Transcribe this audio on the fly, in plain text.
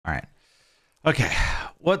Okay,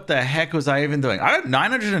 what the heck was I even doing? I got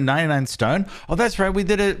 999 stone. Oh, that's right. We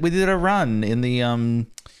did it. We did a run in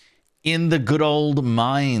the good old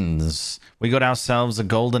mines. We got ourselves a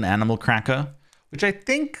golden animal cracker, which I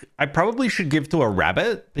think I probably should give to a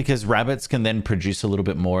rabbit because rabbits can then produce a little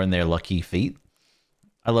bit more in their lucky feet.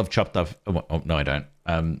 I love chopped up. Oh, no, I don't.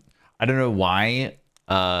 I don't know why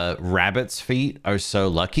rabbits' feet are so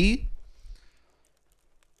lucky.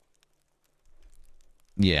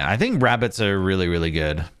 Yeah, I think rabbits are really, really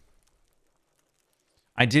good.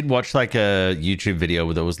 I did watch like a YouTube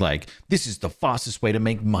video that was like, this is the fastest way to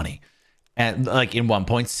make money. And like in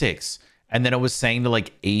 1.6. And then it was saying to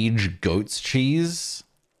like age goat's cheese.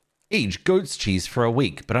 Age goat's cheese for a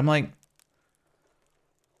week. But I'm like,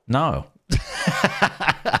 no.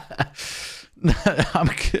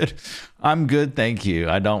 I'm good. I'm good, thank you.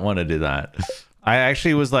 I don't want to do that. I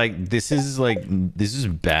actually was like, this is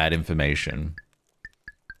bad information.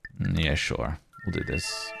 Yeah, sure. We'll do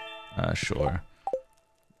this. Sure.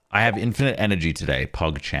 I have infinite energy today,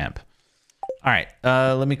 PogChamp. All right,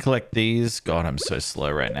 let me collect these. God, I'm so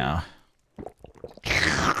slow right now.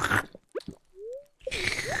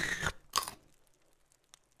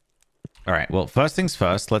 All right, well, first things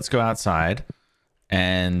first, let's go outside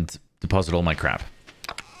and deposit all my crap.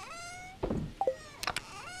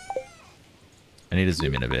 I need to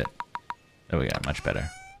zoom in a bit. There we go, much better.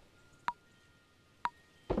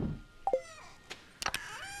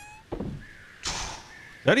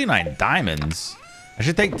 $39 diamonds? I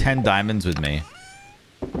should take 10 diamonds with me.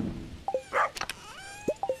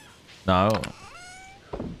 No.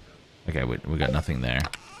 Okay, we got nothing there.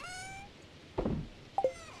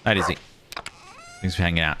 That is it. Thanks for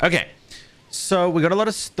hanging out. Okay. So we got a lot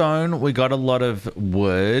of stone. We got a lot of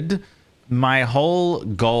wood. My whole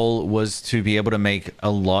goal was to be able to make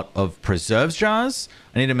a lot of preserves jars.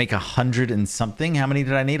 I need to make 100 and something. How many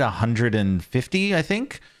did I need? 150, I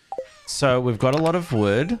think. So we've got a lot of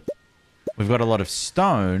wood. We've got a lot of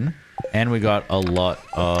stone. And we got a lot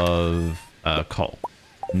of coal.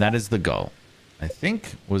 And that is the goal. I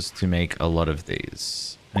think was to make a lot of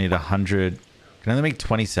these. I need 100. Can I only make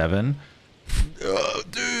 27? Oh,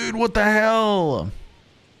 dude, what the hell?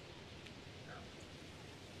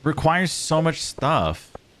 Requires so much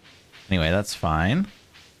stuff. Anyway, that's fine.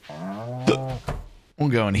 We'll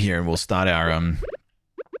go in here and we'll start our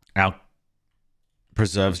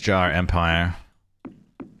preserves jar empire.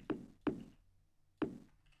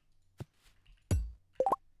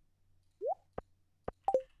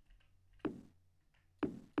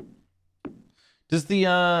 Does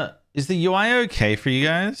the is the UI okay for you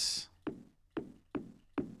guys?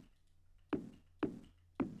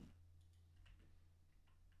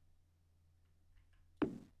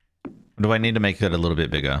 Or do I need to make it a little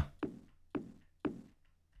bit bigger?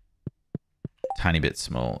 Tiny bit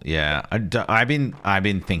small. Yeah, I've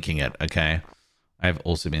been thinking it. Okay, I've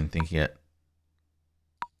also been thinking it.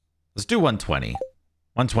 Let's do 120.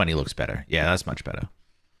 120 looks better. Yeah, that's much better.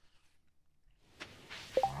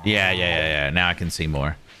 Yeah. Now I can see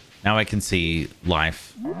more. Now I can see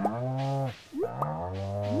life.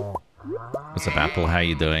 What's up, Apple? How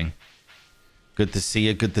you doing? Good to see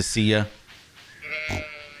you. Good to see you.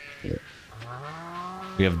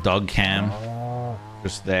 We have dog cam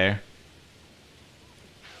just there.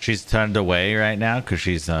 She's turned away right now because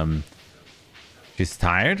she's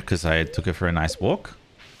tired because I took her for a nice walk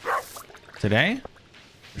today.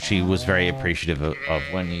 She was very appreciative of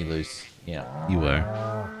when you lose. Yeah, you were.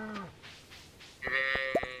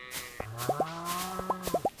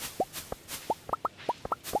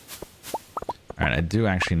 All right, I do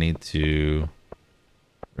actually need to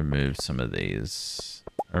remove some of these.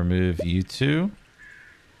 Remove you two.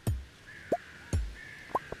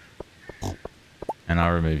 And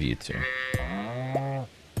I'll remove you two.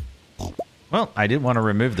 Well, I didn't want to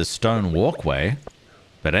remove the stone walkway.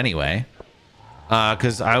 But anyway.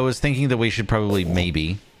 Because I was thinking that we should probably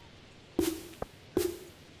maybe...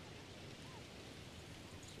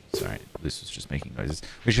 Sorry, this was just making noises.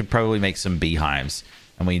 We should probably make some beehives.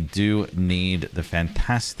 And we do need the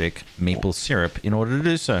fantastic maple syrup in order to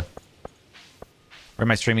do so. Where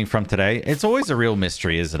am I streaming from today? It's always a real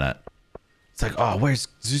mystery, isn't it? It's like, oh, where's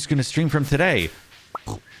Zeus going to stream from today?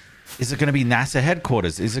 Is it going to be NASA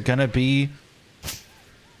headquarters? Is it going to be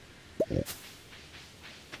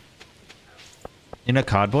in a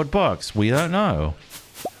cardboard box? We don't know.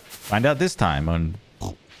 Find out this time on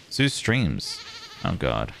Zeus streams. Oh,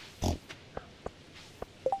 God.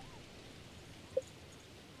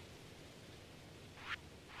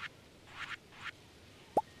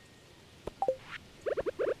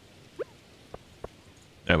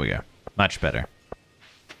 There we go. Much better.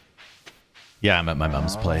 Yeah, I'm at my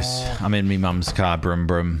mum's place. I'm in me mum's car, brum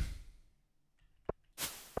brum.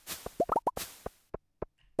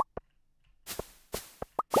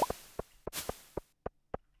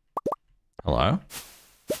 Hello?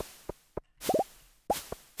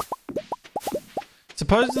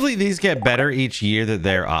 Supposedly these get better each year that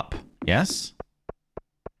they're up. Yes?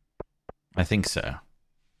 I think so.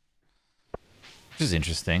 Which is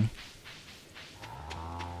interesting.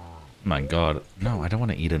 Oh my god. No, I don't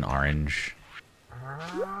want to eat an orange.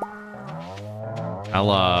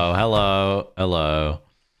 Hello, hello, hello.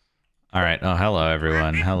 All right. Oh, hello,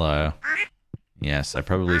 everyone. Hello. Yes, I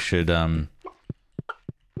probably should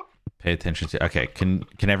pay attention to... Okay, can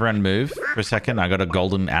everyone move for a second? I got a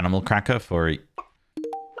golden animal cracker for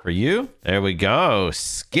you. There we go.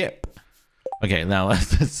 Skip. Okay, now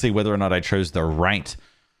let's see whether or not I chose the right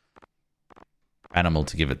animal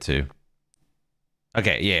to give it to.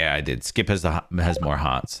 Okay, yeah, I did. Skip has more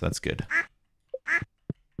hearts. That's good.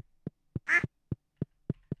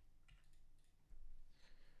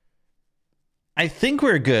 I think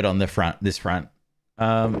we're good on this front.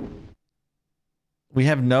 We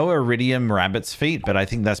have no iridium rabbit's feet, but I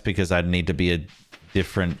think that's because I'd need to be a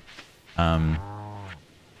different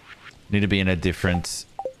need to be in a different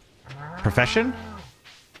profession.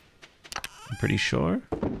 I'm pretty sure.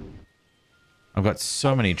 I've got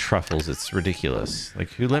so many truffles, it's ridiculous. Like,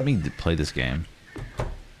 who let me play this game?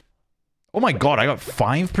 Oh my god, I got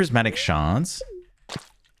 5 prismatic shards.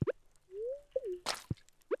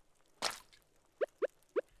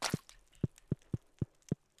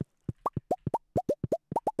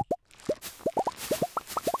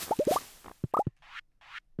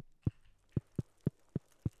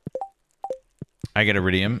 I get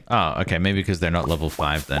iridium. Oh, okay. Maybe because they're not level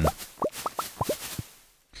 5 then.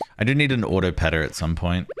 I do need an auto petter at some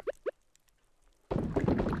point.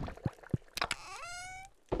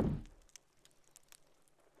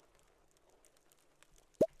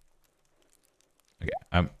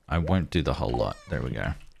 Okay, I won't do the whole lot. There we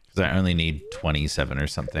go. Because I only need 27 or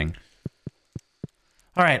something.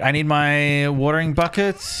 All right, I need my watering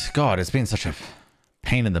bucket. God, it's been such a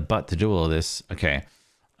pain in the butt to do all of this. Okay.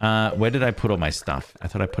 Where did I put all my stuff? I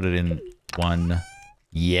thought I put it in one.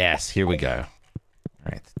 Yes, here we go.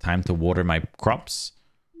 All right, time to water my crops.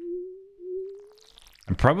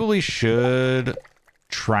 I probably should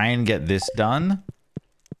try and get this done.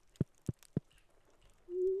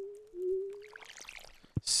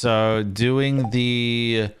 So doing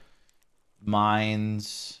the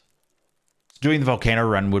mines, doing the volcano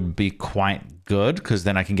run would be quite good because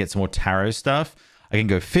then I can get some more taro stuff. I can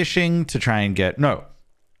go fishing to try and get... No.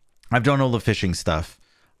 I've done all the fishing stuff.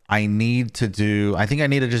 I need to do... I think I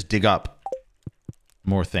need to just dig up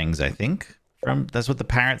more things, I think. That's what the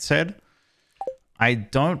parrot said. I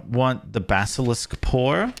don't want the basilisk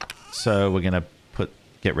pour, so we're going to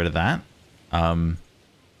get rid of that. I'm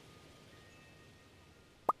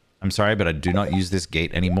sorry, but I do not use this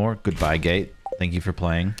gate anymore. Goodbye, gate. Thank you for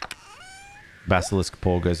playing. Basilisk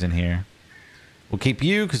pour goes in here. We'll keep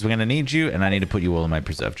you, because we're going to need you, and I need to put you all in my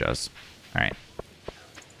preserve jars. All right.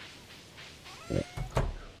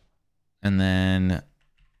 And then...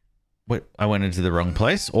 Wait, I went into the wrong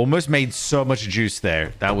place. Almost made so much juice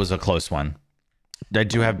there. That was a close one. I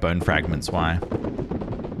do have bone fragments. Why?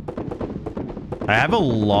 I have a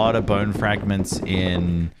lot of bone fragments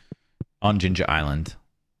on Ginger Island.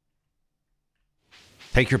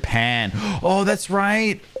 Take your pan. Oh, that's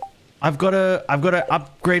right. I've got to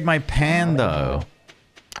upgrade my pan though.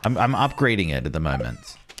 I'm upgrading it at the moment.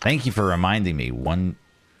 Thank you for reminding me. One,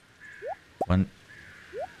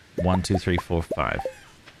 2, 3, 4, 5.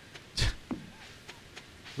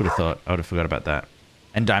 Would have thought. I would have forgot about that.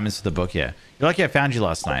 And diamonds for the book. Yeah. You're lucky I found you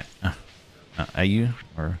last night. Are you?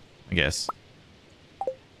 Or I guess.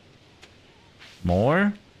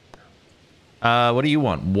 More? What do you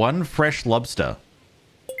want? 1 fresh lobster.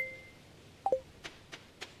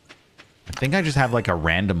 I think I just have like a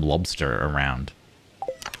random lobster around.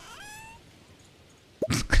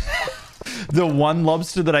 The 1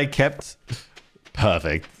 lobster that I kept.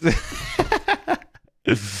 Perfect.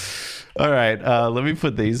 All right. Let me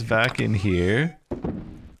put these back in here.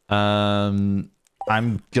 I'm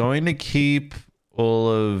going to keep all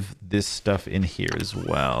of this stuff in here as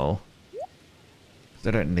well.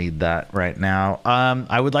 I don't need that right now.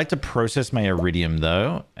 I would like to process my iridium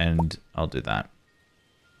though, and I'll do that.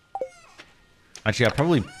 Actually, I'll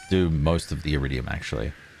probably do most of the iridium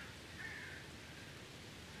actually.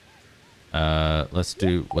 Let's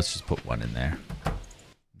just put 1 in there.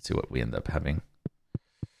 Let's see what we end up having.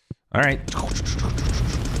 All right. All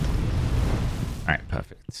right,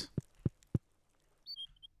 perfect.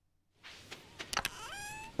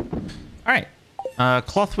 All right.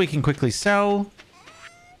 Cloth we can quickly sell.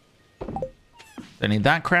 Don't need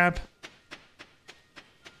that crap.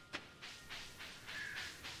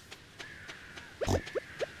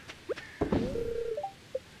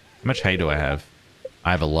 How much hay do I have?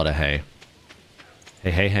 I have a lot of hay.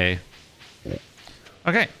 Hey, hey, hey.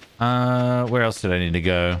 Okay. Where else did I need to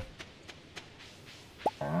go?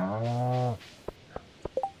 I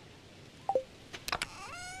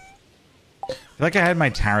feel like I had my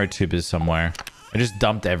tarot tubers somewhere. I just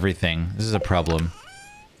dumped everything. This is a problem.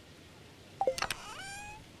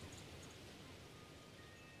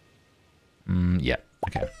 Yeah.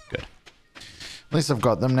 Okay, good. At least I've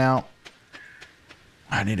got them now.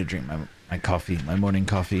 I need to drink my coffee, my morning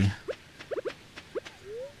coffee.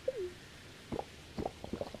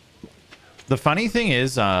 The funny thing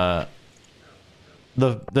is, the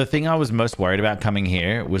thing I was most worried about coming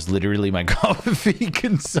here was literally my coffee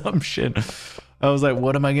consumption. I was like,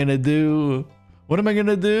 what am I gonna do? What am I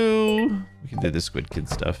gonna do? We can do the Squid Kid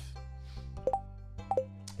stuff.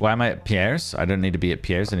 Why am I at Pierre's? I don't need to be at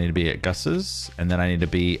Pierre's. I need to be at Gus's. And then I need to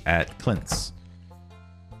be at Clint's.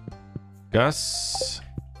 Gus,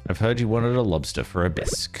 I've heard you wanted a lobster for a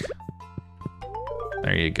bisque.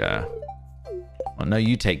 There you go. Well, no,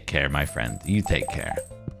 you take care, my friend. You take care.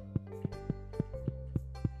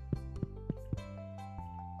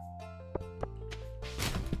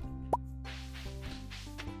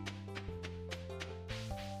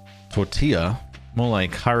 Tortilla? More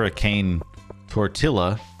like hurricane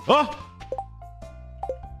tortilla. Oh!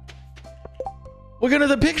 We're going to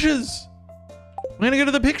the pictures! We're going to go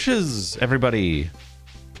to the pictures, everybody.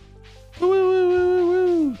 Woo, woo,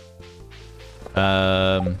 woo, woo,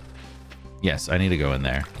 woo. Yes, I need to go in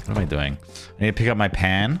there. What am I doing? I need to pick up my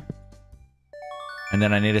pan. And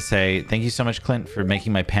then I need to say, thank you so much, Clint, for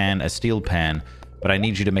making my pan a steel pan. But I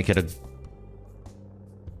need you to make it a...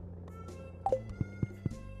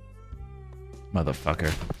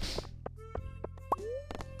 Motherfucker.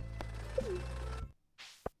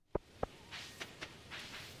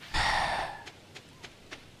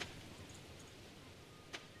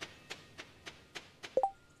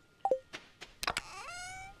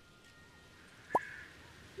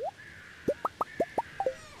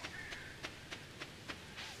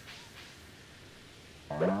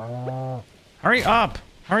 Hurry up!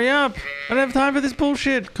 Hurry up! I don't have time for this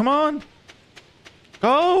bullshit. Come on!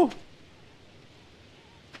 Go!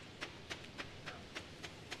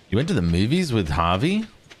 You went to the movies with Harvey?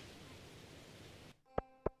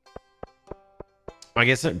 I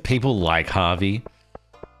guess that people like Harvey.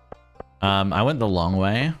 I went the long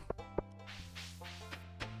way.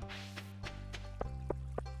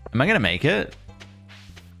 Am I gonna make it?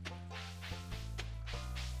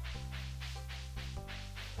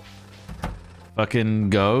 Fucking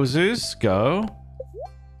go, Zeus, go.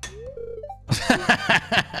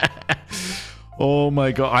 Oh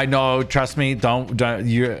my god, I know, trust me, don't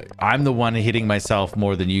I'm the one hitting myself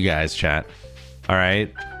more than you guys, chat. All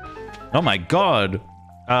right. Oh my god.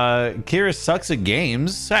 Kira sucks at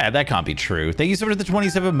games. Ah, that can't be true. Thank you so much for the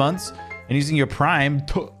 27 months and using your Prime.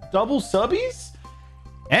 Double subbies?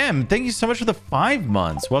 M, thank you so much for the 5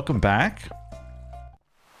 months. Welcome back.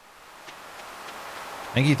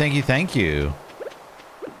 Thank you, thank you, thank you.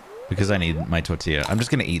 Because I need my tortilla. I'm just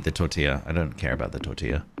gonna eat the tortilla. I don't care about the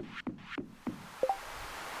tortilla.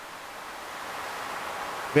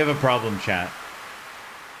 We have a problem, chat.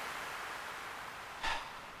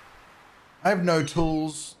 I have no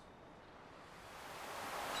tools.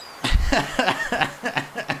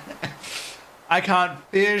 I can't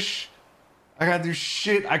fish. I can't do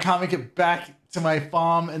shit. I can't make it back to my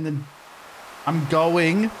farm, and then I'm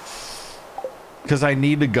going because I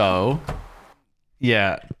need to go.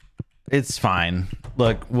 Yeah, it's fine.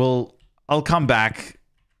 Look, I'll come back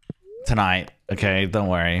tonight. Okay, don't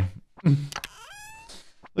worry.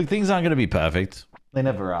 Look, things aren't going to be perfect. They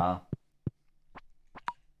never are.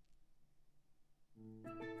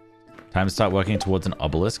 Time to start working towards an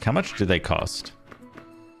obelisk. How much do they cost?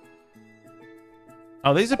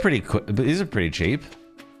 Oh, these are pretty cheap.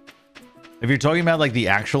 If you're talking about like the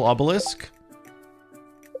actual obelisk,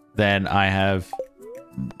 then I have...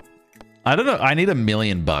 I don't know. I need $1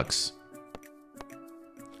 million bucks.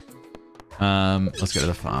 Let's go to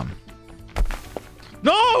the farm.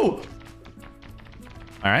 No!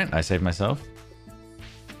 All right, I saved myself.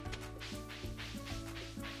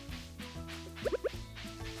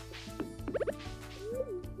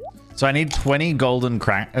 So I need 20 golden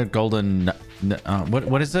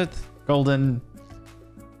what is it? Golden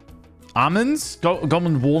almonds?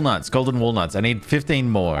 Golden walnuts. Golden walnuts. I need 15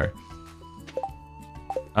 more.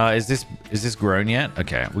 Is this grown yet?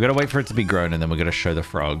 Okay, we gotta wait for it to be grown and then we're gonna show the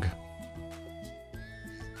frog.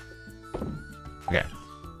 Okay.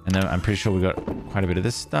 And then I'm pretty sure we got quite a bit of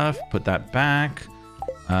this stuff. Put that back.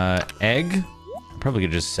 Egg. Probably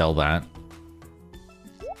could just sell that.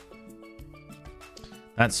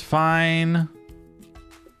 That's fine.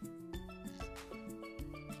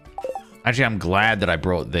 Actually, I'm glad that I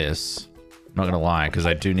brought this. I'm not gonna lie, because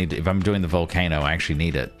I do need to, if I'm doing the volcano, I actually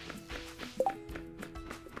need it.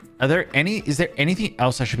 Is there anything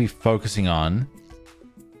else I should be focusing on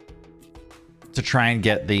to try and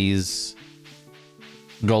get these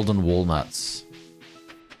golden walnuts?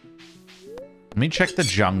 Let me check the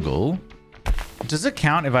jungle. Does it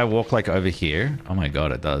count if I walk like over here? Oh my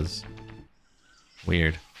god, it does.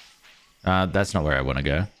 Weird. That's not where I want to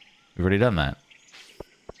go. We've already done that.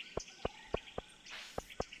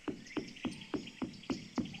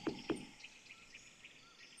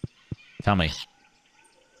 Tell me.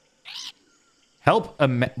 Help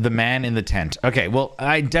the man in the tent. Okay, well,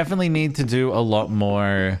 I definitely need to do a lot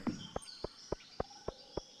more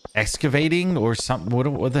excavating or something.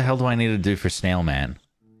 What the hell do I need to do for Snail Man?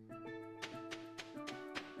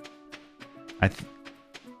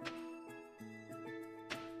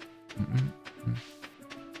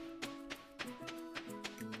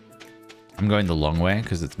 I'm going the long way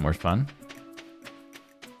because it's more fun.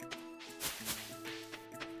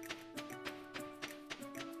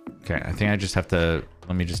 Okay, I think I just have to...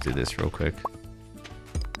 Let me just do this real quick.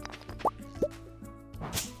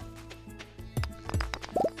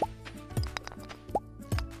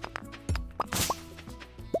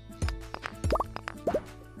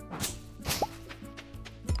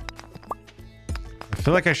 I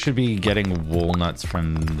feel like I should be getting walnuts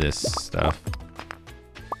from this stuff.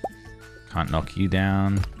 Can't knock you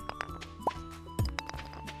down.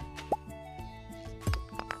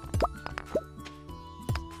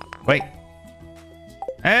 Wait.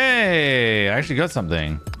 Hey, I actually got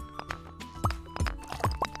something.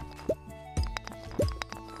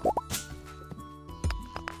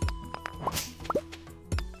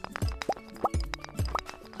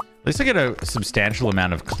 At least I get a substantial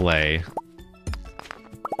amount of clay.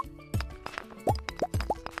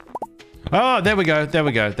 Oh, there we go. There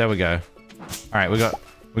we go. There we go. All right,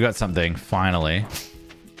 we got something finally.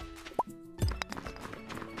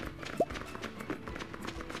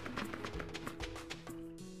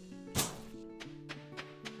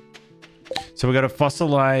 So we got a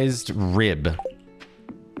fossilized rib.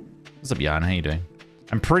 What's up, Jan? How you doing?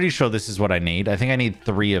 I'm pretty sure this is what I need. I think I need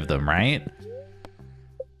 3 of them, right?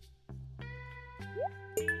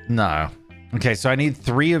 No. Okay, so I need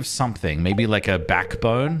 3 of something. Maybe like a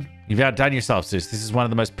backbone. You've outdone yourself, Zeus. This is one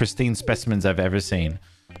of the most pristine specimens I've ever seen.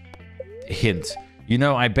 Hint. You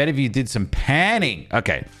know, I bet if you did some panning.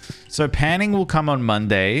 Okay. So panning will come on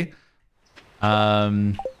Monday.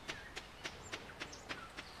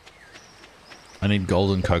 I need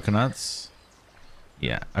golden coconuts.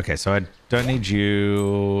 Yeah. Okay, so I don't need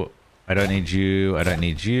you. I don't need you. I don't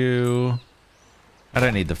need you. I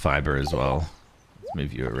don't need the fiber as well. Let's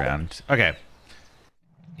move you around. Okay.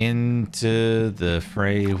 Into the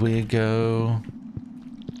fray we go.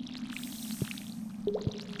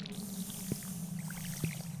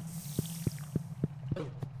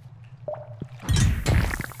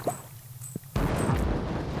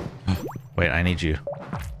 Wait, I need you.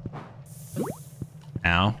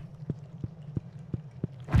 Ow.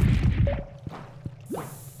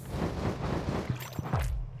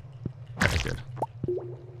 Okay, good.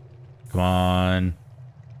 Come on.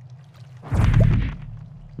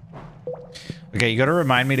 Okay, you gotta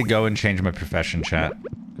remind me to go and change my profession, chat.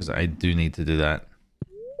 Because I do need to do that.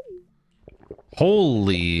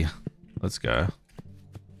 Holy... Let's go.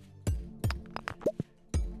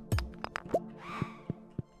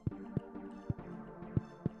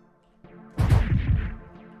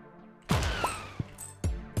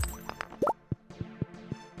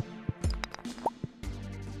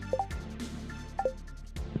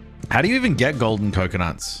 How do you even get golden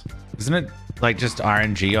coconuts? Isn't it like just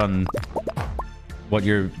RNG on what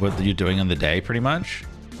you're doing on the day, pretty much?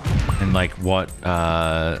 And like what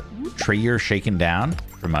tree you're shaking down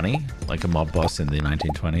for money, like a mob boss in the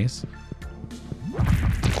 1920s.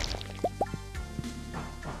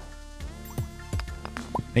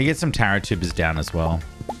 You get some taro tubers down as well.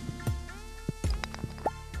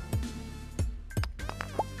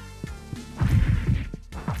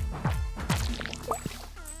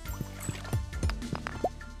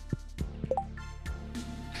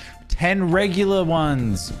 Ten regular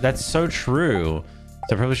ones. That's so true.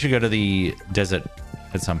 So I probably should go to the desert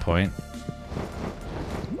at some point.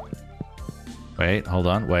 Wait, hold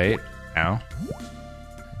on. Wait. Ow.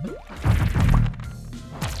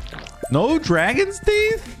 No dragon's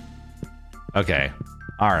teeth? Okay.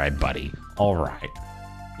 All right, buddy. All right.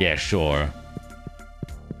 Yeah, sure.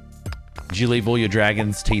 Did you leave all your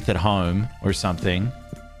dragon's teeth at home or something?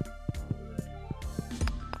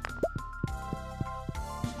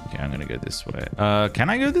 Okay, I'm gonna go this way. Can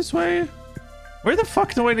I go this way? Where the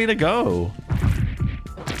fuck do I need to go?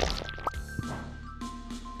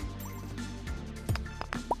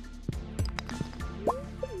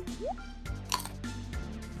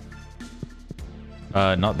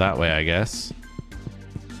 Not that way, I guess.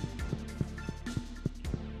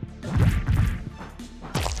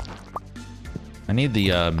 I need the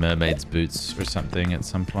mermaid's boots or something at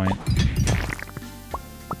some point.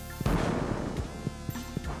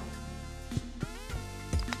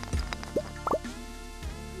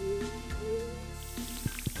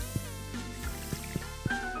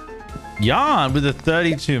 Yarn with the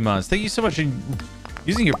 32 months. Thank you so much for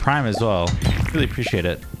using your Prime as well. Really appreciate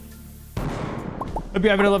it. Hope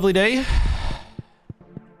you're having a lovely day.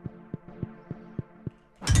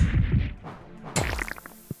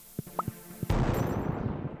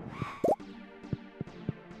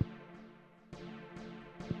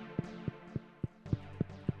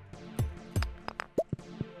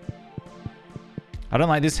 I don't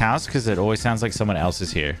like this house because it always sounds like someone else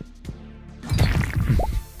is here.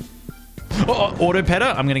 Oh, auto petter?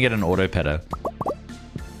 I'm going to get an auto petter.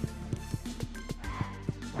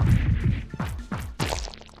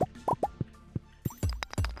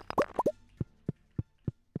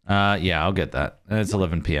 Yeah, I'll get that. It's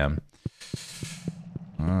 11 p.m.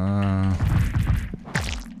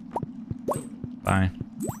 Bye.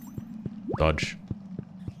 Dodge.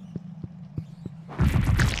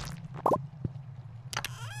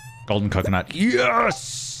 Golden coconut.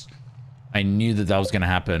 Yes! I knew that that was going to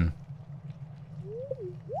happen.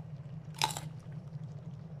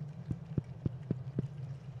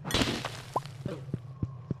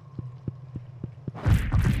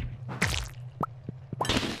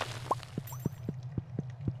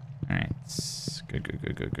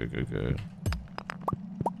 Good.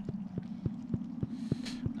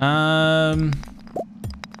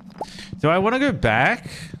 Do I want to go back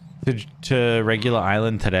to regular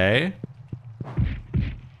island today?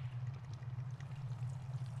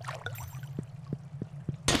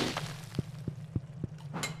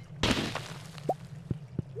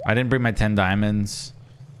 I didn't bring my 10 diamonds.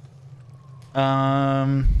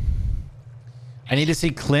 I need to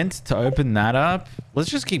see Clint to open that up. Let's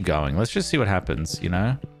just keep going. Let's just see what happens, you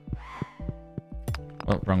know?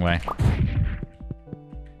 Oh, wrong way.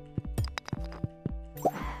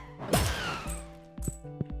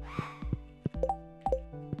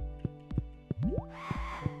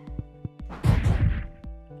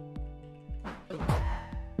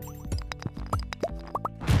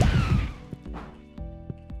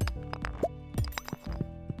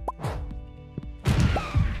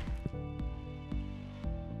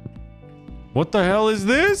 What the hell is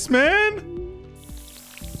this, man?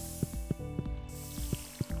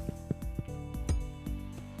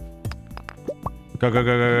 Go.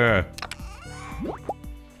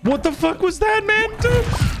 What the fuck was that, man?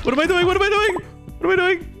 What am I doing? What am I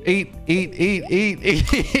doing? Eat.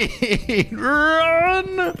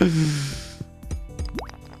 Run!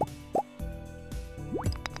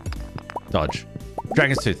 Dodge.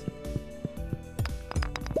 Dragon's tooth.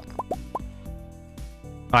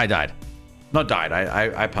 I died. Not died.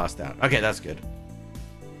 I passed out. Okay, that's good.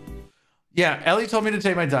 Yeah, Ellie told me to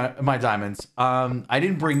take my diamonds. I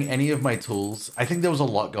didn't bring any of my tools. I think there was a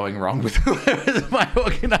lot going wrong with my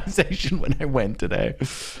organization when I went today.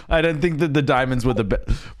 I don't think that the diamonds were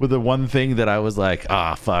the one thing that I was like,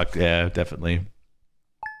 fuck, yeah, definitely.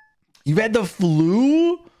 You've had the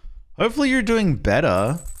flu? Hopefully you're doing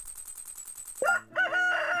better.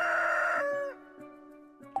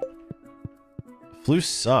 Flu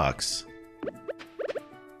sucks.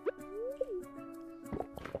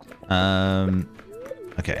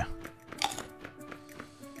 Okay.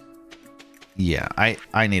 Yeah,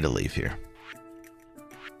 I need to leave here.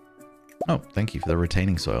 Oh, thank you for the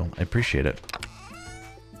retaining soil. I appreciate it.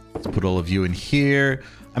 Let's put all of you in here.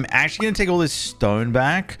 I'm actually going to take all this stone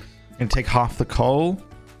back and take half the coal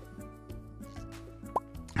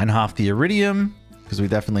and half the iridium because we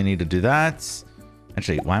definitely need to do that.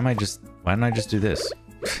 Actually, why didn't I just do this?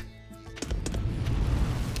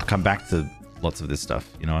 Come back to lots of this stuff.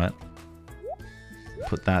 You know what?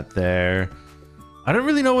 Put that there. I don't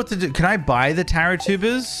really know what to do. Can I buy the taro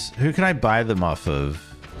tubers? Who can I buy them off of?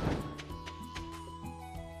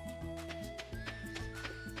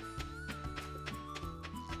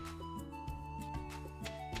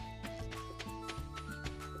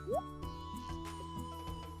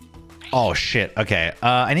 Oh shit. Okay.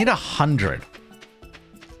 I need 100.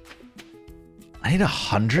 I need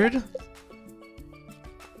 100?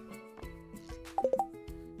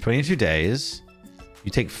 22 days.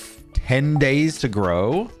 You take 10 days to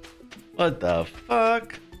grow? What the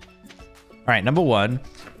fuck? All right, number one,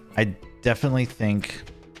 I definitely think...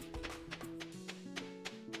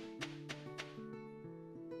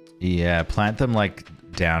 Yeah, plant them like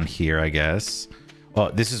down here, I guess.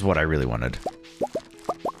 Oh, this is what I really wanted.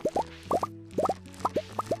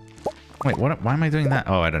 Wait, what? Why am I doing that?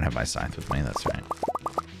 Oh, I don't have my scythe with me. That's right.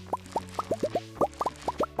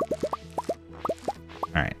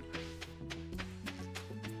 All right.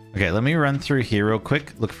 Okay, let me run through here real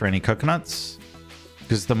quick. Look for any coconuts.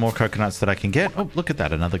 Because the more coconuts that I can get... Oh, look at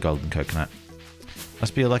that. Another golden coconut.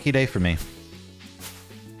 Must be a lucky day for me.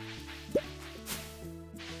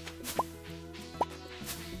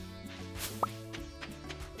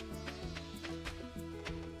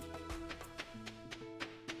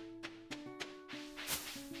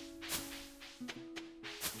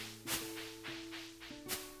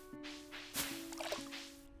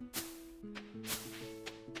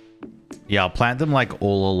 Yeah, I'll plant them like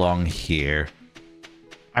all along here.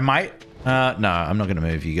 I might. No, I'm not going to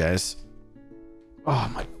move you guys. Oh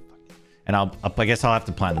my. And I guess I'll have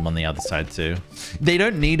to plant them on the other side too. They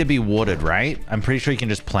don't need to be watered, right? I'm pretty sure you can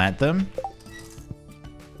just plant them.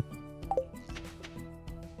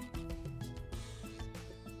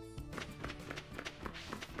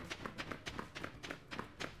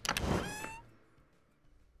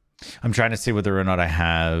 I'm trying to see whether or not I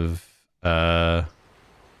have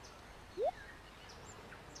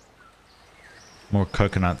more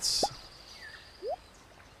coconuts.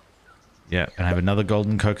 Yeah, and I have another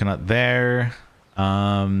golden coconut there.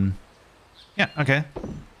 Yeah, okay.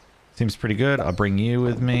 Seems pretty good. I'll bring you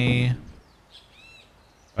with me.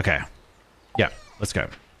 Okay. Yeah, let's go.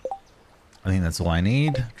 I think that's all I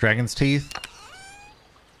need. Dragon's teeth.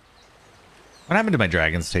 What happened to my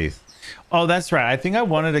dragon's teeth? Oh, that's right. I think I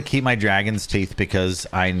wanted to keep my dragon's teeth because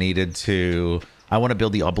I needed to... I want to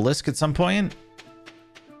build the obelisk at some point.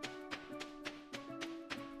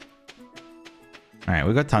 All right,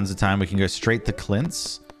 we've got tons of time. We can go straight to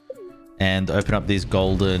Clint's and open up these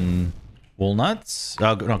golden walnuts.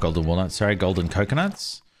 Oh, not golden walnuts. Sorry, golden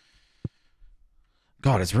coconuts.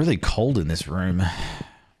 God, it's really cold in this room.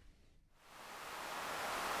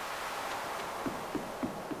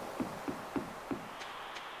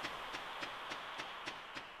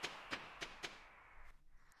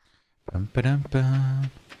 Bum, ba-dum,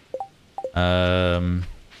 bum.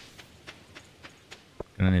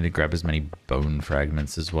 Gonna need to grab as many bone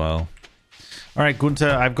fragments as well. All right, Gunther,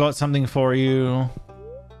 I've got something for you.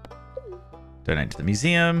 Donate to the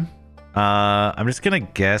museum. I'm just gonna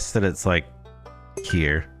guess that it's like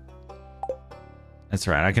here. That's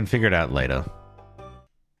right. I can figure it out later.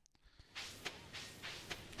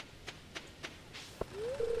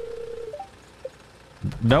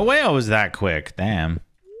 No way I was that quick. Damn.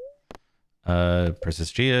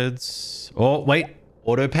 Precious geodes. Oh, wait.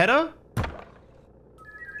 Auto petter?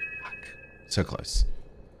 So close.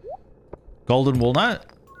 Golden walnut.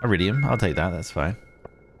 Iridium. I'll take that. That's fine.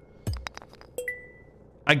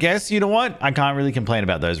 I guess, you know what? I can't really complain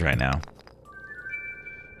about those right now.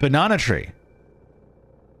 Banana tree.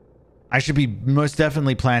 I should be most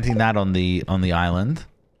definitely planting that on the island.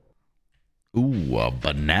 Ooh, a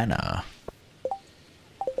banana.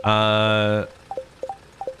 I'm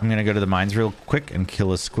gonna go to the mines real quick and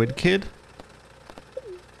kill a squid kid.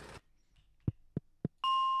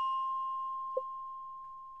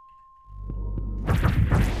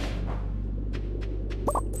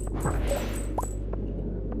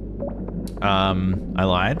 I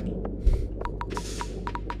lied.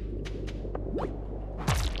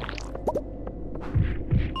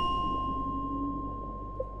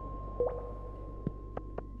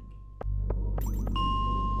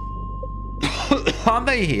 Aren't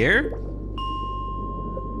they here?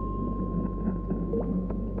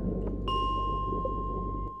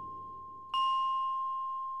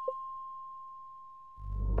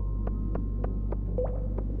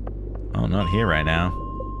 Oh, not here right now.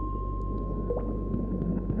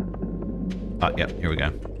 Oh, yep, here we go.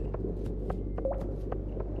 All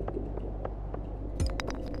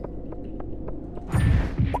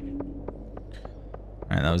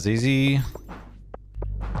right, that was easy.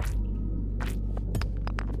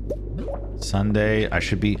 Sunday, I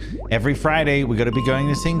should be... Every Friday, we got to be going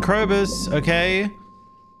to St. Krobus, okay?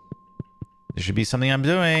 There should be something I'm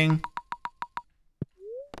doing.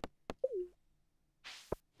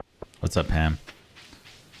 What's up, Pam?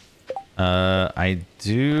 I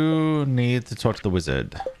do need to talk to the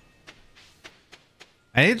wizard.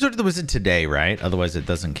 I need to talk to the wizard today, right? Otherwise it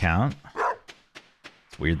doesn't count.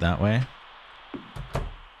 It's weird that way.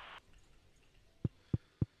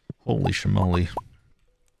 Holy shamoly.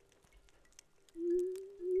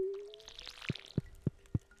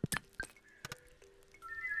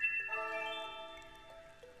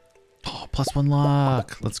 Oh, +1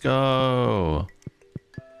 luck. Let's go.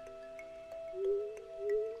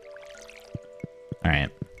 All right.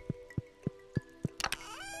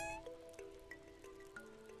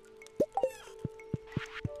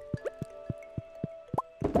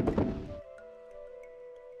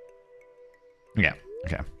 Yeah,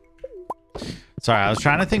 okay. Sorry, I was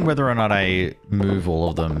trying to think whether or not I move all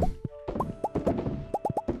of them.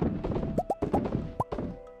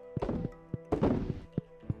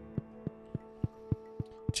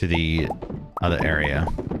 To the other area.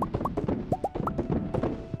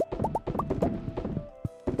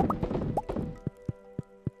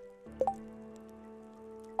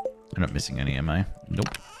 I'm not missing any, am I? Nope.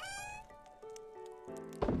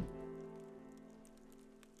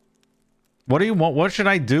 What do you want? What should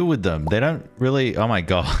I do with them? They don't really... Oh my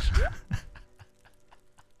god.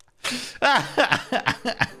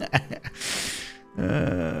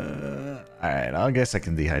 Alright, I guess I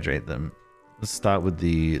can dehydrate them. Let's start with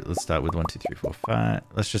 1, 2, 3, 4, 5.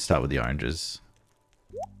 Let's just start with the oranges.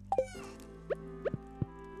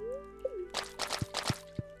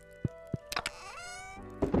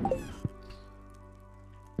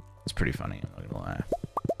 It's pretty funny, I'm not gonna lie.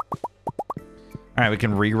 All right, we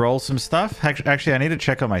can re-roll some stuff. Actually, I need to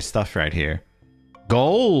check on my stuff right here.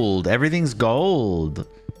 Gold. Everything's gold.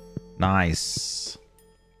 Nice.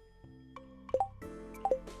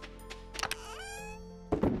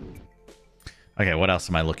 Okay, what else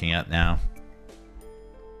am I looking at now?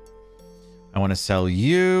 I want to sell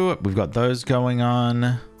you. We've got those going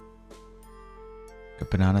on. Got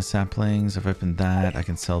banana saplings. I've opened that. I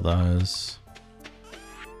can sell those.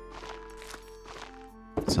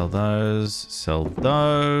 Sell those. Sell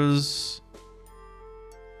those.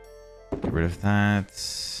 Get rid of that.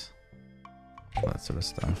 All that sort of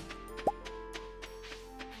stuff.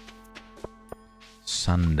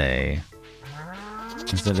 Sunday.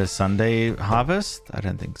 Is it a Sunday harvest? I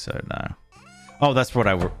don't think so, no. Oh, that's what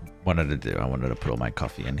I wanted to do. I wanted to put all my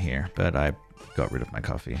coffee in here, but I got rid of my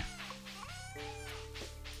coffee.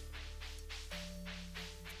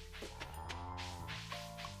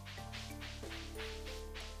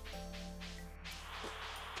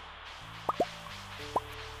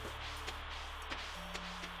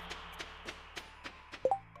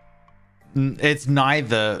 It's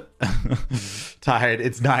neither. Tired.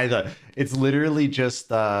 It's neither. It's literally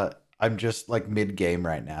just I'm just like mid-game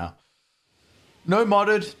right now. No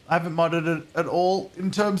modded. I haven't modded it at all in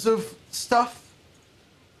terms of stuff.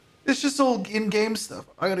 It's just all in-game stuff.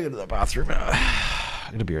 I gotta go to the bathroom.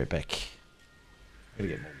 I'm gonna be right back. I gotta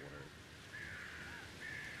get more water.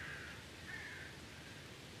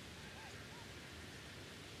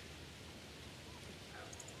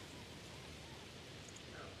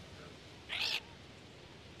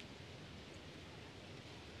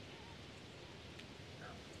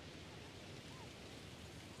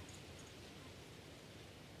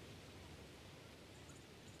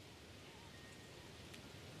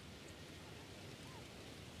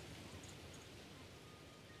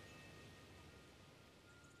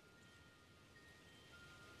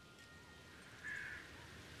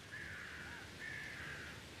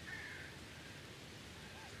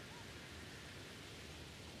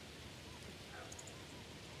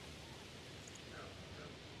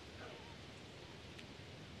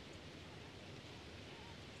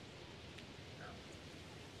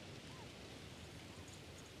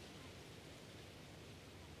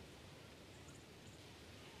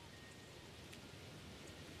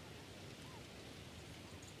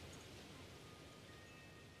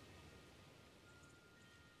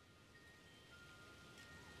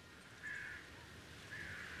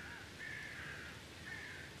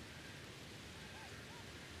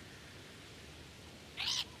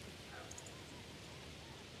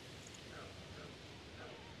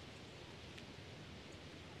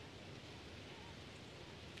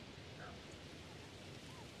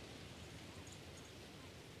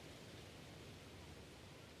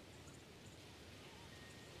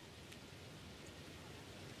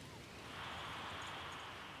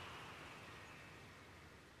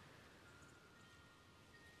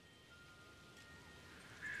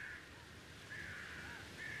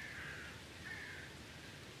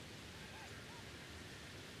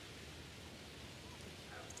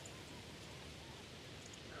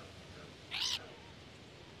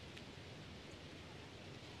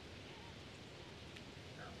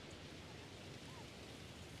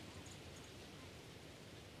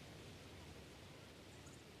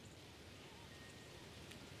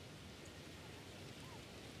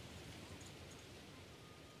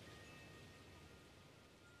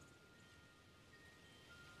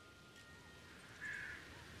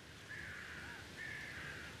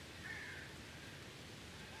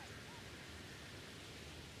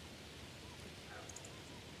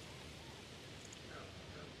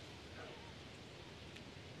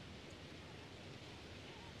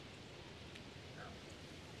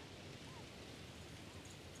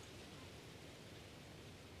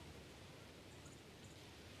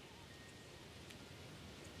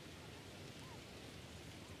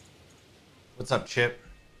 What's up, Chip?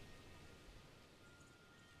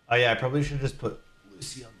 Oh yeah, I probably should just put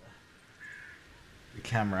Lucy on the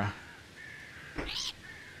camera.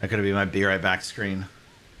 That could be my be right back screen.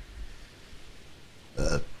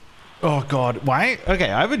 Oh god, why?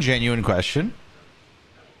 Okay, I have a genuine question.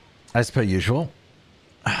 As per usual.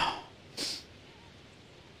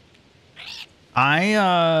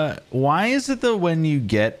 Why is it that when you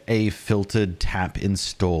get a filtered tap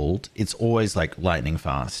installed, it's always like lightning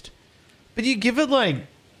fast? But you give it like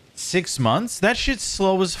 6 months, that shit's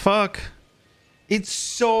slow as fuck. It's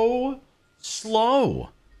so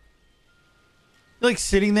slow. You're like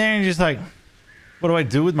sitting there and just like, what do I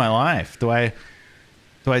do with my life? Do I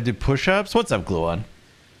do push-ups? What's up, Gluon?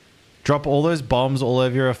 Drop all those bombs all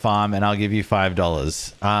over your farm and I'll give you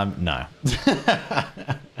 $5. No.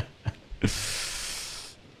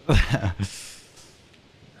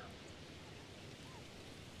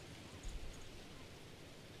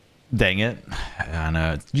 Dang it. I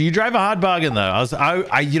know. You drive a hard bargain though.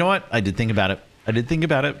 You know what? I did think about it.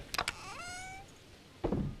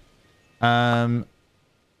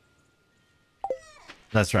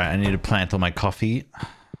 That's right. I need to plant all my coffee.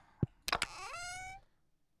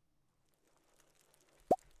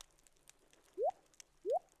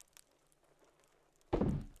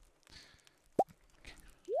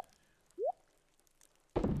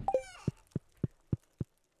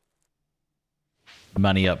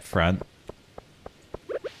 Money up front.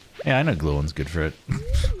 Yeah, I know Gluon's good for it.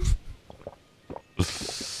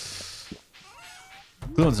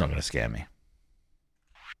 Gluon's not going to scare me.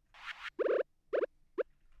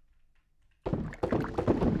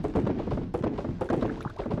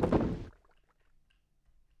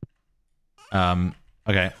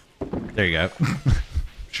 Okay. There you go.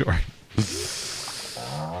 Sure.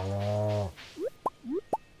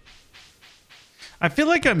 I feel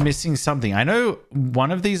like I'm missing something. I know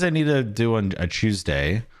one of these I need to do on a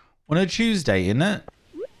Tuesday. On a Tuesday, isn't it?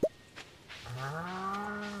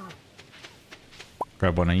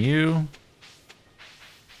 Grab one of you.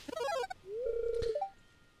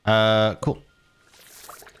 Cool.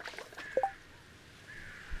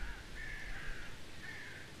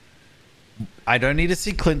 I don't need to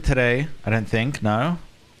see Clint today. I don't think. No.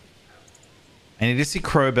 I need to see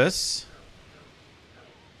Krobus.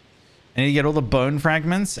 I need to get all the bone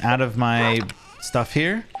fragments out of my stuff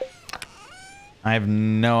here. I have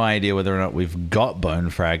no idea whether or not we've got bone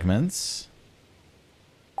fragments.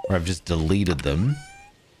 Or I've just deleted them.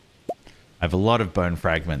 I have a lot of bone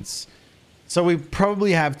fragments. So we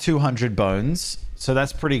probably have 200 bones. So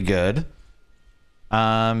that's pretty good.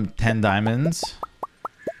 10 diamonds.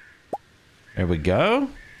 There we go.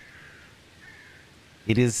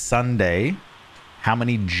 It is Sunday. How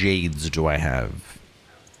many jades do I have?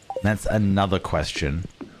 That's another question.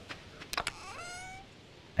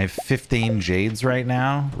 I have 15 jades right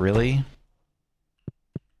now. Really?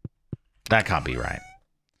 That can't be right.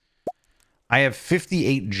 I have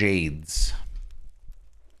 58 jades.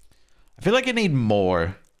 I feel like I need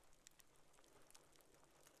more.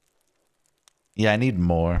 Yeah, I need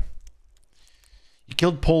more. You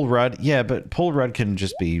killed Paul Rudd. Yeah, but Paul Rudd can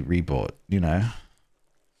just be rebought, you know.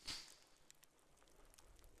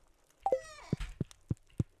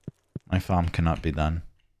 My farm cannot be done.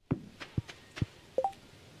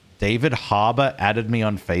 David Harbour added me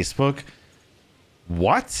on Facebook.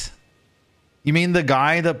 What? You mean the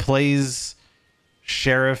guy that plays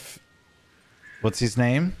Sheriff... What's his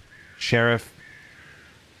name? Sheriff...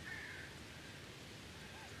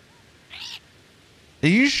 Are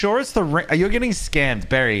you sure it's the ring? Are you getting scammed,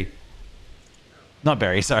 Barry? Not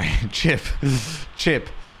Barry, sorry. Chip. Chip.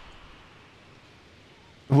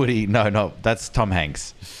 Woody. No, that's Tom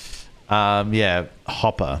Hanks. Yeah,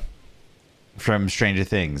 Hopper from Stranger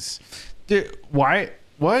Things. Dude, why?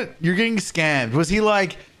 What? You're getting scammed. Was he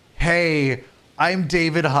like, hey, I'm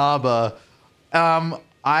David Harbour.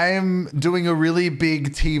 I'm doing a really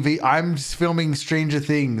big TV. I'm filming Stranger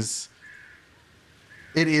Things.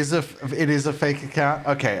 It is a fake account.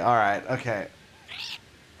 Okay, all right, okay.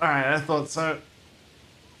 All right, I thought so.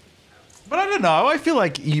 But I don't know. I feel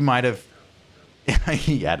like you might have.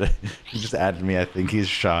 He just added me. I think he's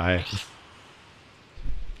shy.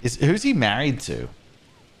 Who's he married to?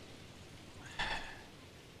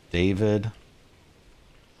 David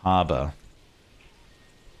Harbour.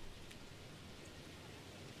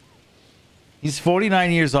 He's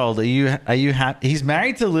 49 years old. Are you happy? He's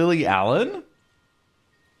married to Lily Allen?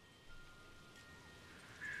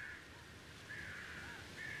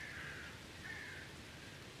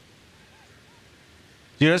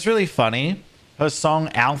 You know what's really funny? Her song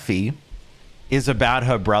Alfie is about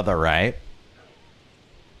her brother, right?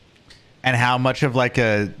 And how much of like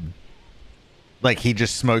a Like he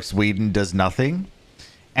just smokes weed and does nothing.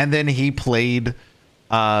 And then he played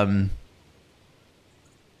I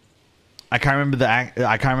can't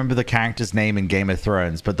remember the character's name in Game of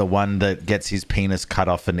Thrones, but the one that gets his penis cut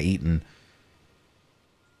off and eaten.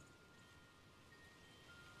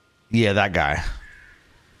 Yeah, that guy.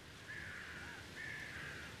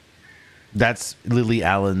 That's Lily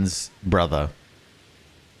Allen's brother.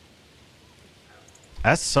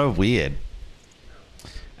 That's so weird.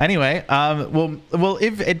 Anyway, well,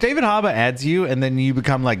 if David Harbour adds you and then you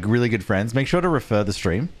become like really good friends, make sure to refer the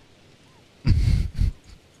stream.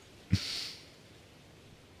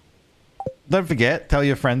 Don't forget, tell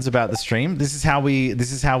your friends about the stream. This is how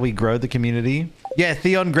we grow the community. Yeah,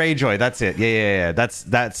 Theon Greyjoy, that's it. Yeah.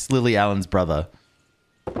 That's Lily Allen's brother.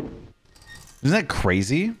 Isn't that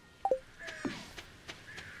crazy?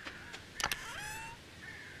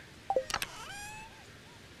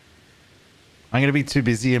 I'm gonna be too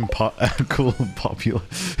busy and cool and popular.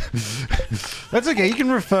 That's okay. You can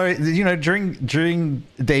refer. You know, during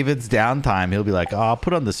David's downtime, he'll be like, "Oh, I'll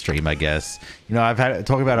put on the stream, I guess." You know, I've had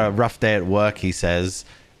talk about a rough day at work. He says,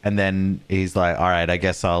 and then he's like, "All right, I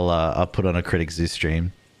guess I'll put on a Critic Zoo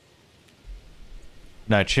stream."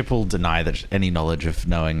 No, Chip will deny that any knowledge of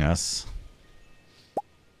knowing us.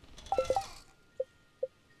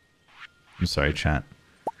 I'm sorry, chat.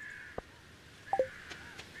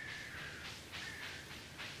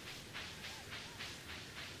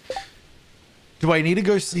 Do I need to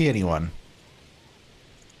go see anyone?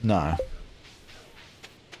 No.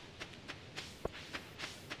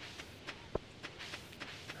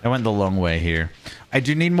 I went the long way here. I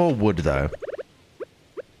do need more wood, though.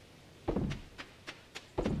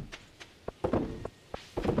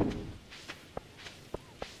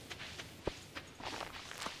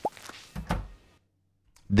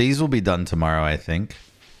 These will be done tomorrow, I think.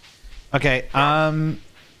 Okay,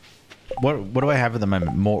 What do I have at the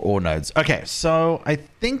moment? More ore nodes. Okay, so I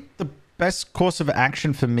think the best course of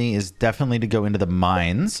action for me is definitely to go into the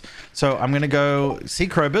mines. So I'm going to go see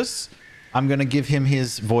Krobus. I'm going to give him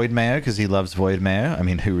his Void Mayo because he loves Void Mayo. I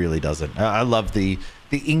mean, who really doesn't? I love the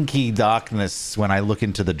inky darkness when I look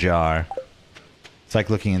into the jar. It's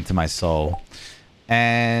like looking into my soul.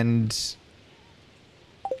 And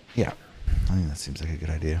yeah, I think that seems like a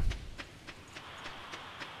good idea.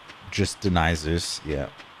 Just deny Zeus. Yeah.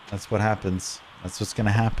 That's what happens. That's what's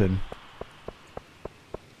gonna happen.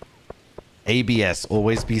 ABS,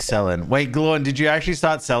 always be selling. Wait, Glorn, did you actually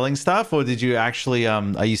start selling stuff, or did you actually,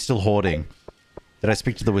 are you still hoarding? Did I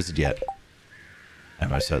speak to the wizard yet? I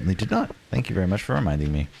most certainly did not. Thank you very much for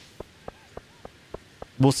reminding me.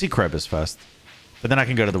 We'll see Krobus first. But then I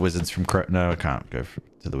can go to the wizards from No, I can't go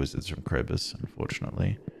to the wizards from Krobus,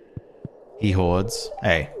 unfortunately. He hoards.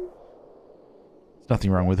 Hey. There's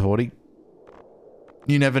nothing wrong with hoarding.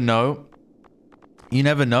 You never know. You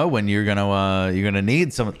never know when you're gonna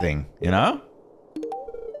need something, you know?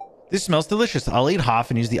 This smells delicious. I'll eat half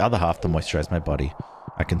and use the other half to moisturize my body.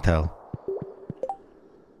 I can tell.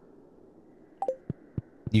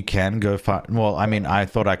 You can go far. Well, I mean, I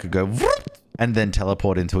thought I could go and then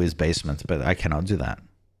teleport into his basement, but I cannot do that.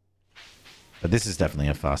 But this is definitely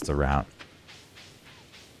a faster route.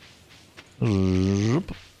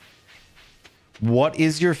 What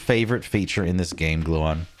is your favorite feature in this game,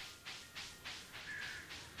 Gluon?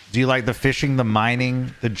 Do you like the fishing, the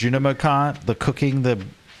mining, the Junimo cart, the cooking,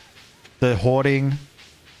 the hoarding?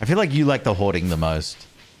 I feel like you like the hoarding the most.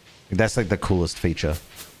 That's like the coolest feature.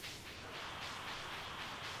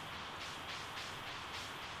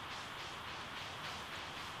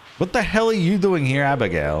 What the hell are you doing here,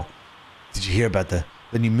 Abigail? Did you hear about the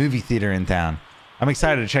new movie theater in town? I'm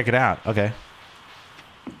excited to check it out. Okay.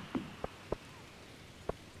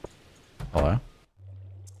 Hello?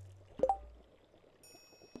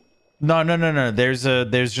 No.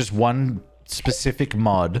 There's just one specific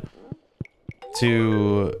mod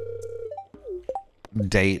to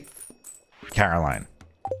date Caroline.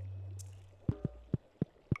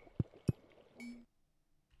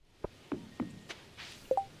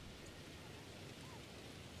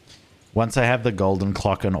 Once I have the golden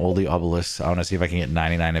clock and all the obelisks, I want to see if I can get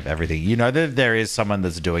 99 of everything. You know that there is someone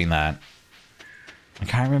that's doing that. I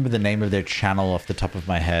can't remember the name of their channel off the top of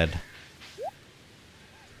my head.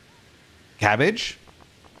 Cabbage?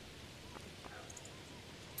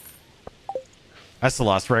 That's the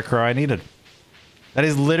last rare crow I needed. That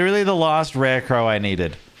is literally the last rare crow I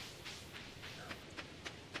needed.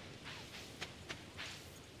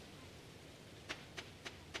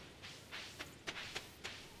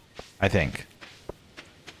 I think.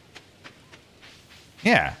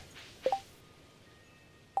 Yeah.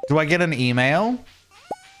 Do I get an email?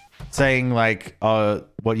 saying like,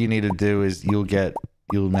 what you need to do is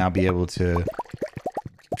you'll now be able to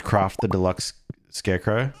craft the deluxe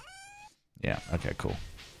scarecrow. Yeah, okay, cool.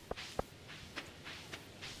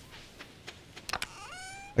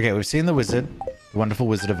 Okay, we've seen the wizard, the wonderful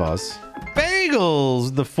Wizard of Oz.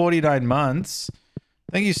 Bagels, the 49 months.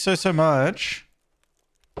 Thank you so, so much.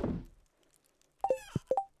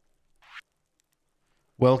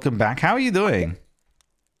 Welcome back. How are you doing?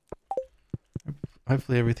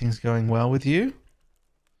 Hopefully everything's going well with you.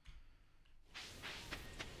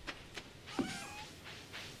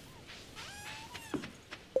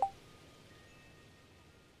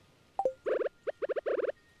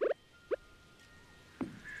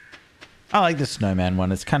 I like the snowman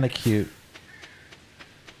one. It's kind of cute.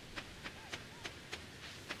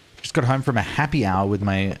 Just got home from a happy hour with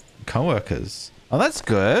my coworkers. Oh, that's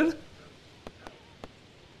good.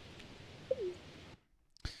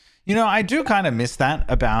 You know, I do kind of miss that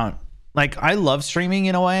about, like, I love streaming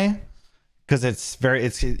in a way because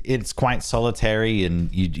it's quite solitary and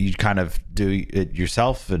you kind of do it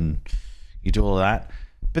yourself and you do all that.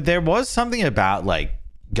 But there was something about like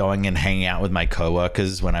going and hanging out with my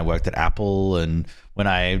coworkers when I worked at Apple and when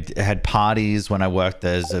I had parties when I worked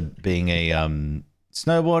as being a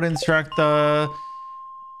snowboard instructor.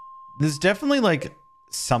 There's definitely like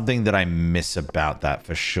something that I miss about that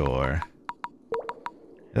for sure.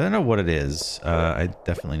 I don't know what it is. I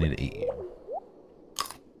definitely need to eat you.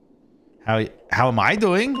 How am I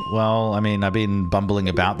doing? Well, I mean, I've been bumbling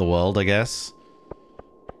about the world, I guess.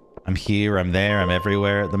 I'm here, I'm there, I'm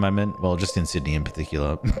everywhere at the moment. Well, just in Sydney in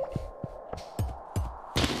particular.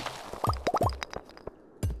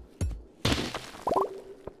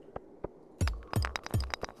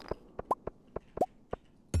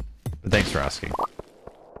 But thanks for asking.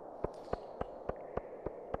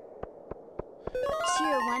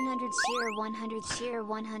 Cheer 100, cheer 100, cheer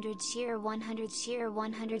 100, cheer 100, cheer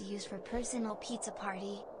 100 used for personal pizza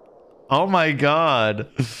party. Oh my god.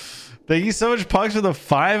 Thank you so much, Pugs, for the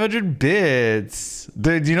 500 bits.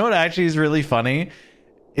 Dude, you know what actually is really funny?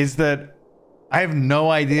 Is that I have no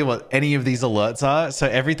idea what any of these alerts are. So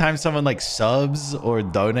every time someone like subs or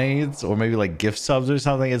donates or maybe like gift subs or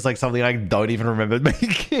something, it's like something I don't even remember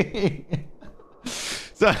making.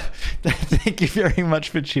 So thank you very much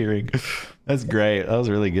for cheering. That's great. That was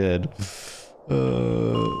really good.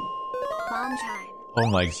 Bomb time. Oh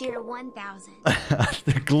my. Cheer 1000.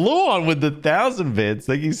 The glue on with the 1,000 bits.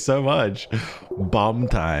 Thank you so much. Bomb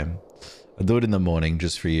time. I'll do it in the morning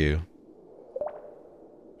just for you.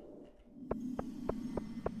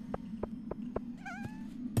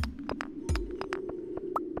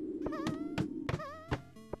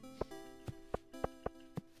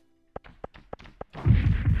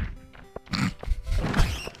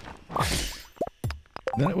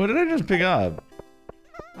 What did I just pick up?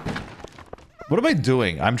 What am I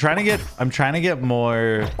doing? I'm trying to get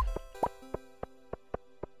more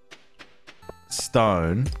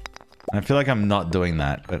stone. I feel like I'm not doing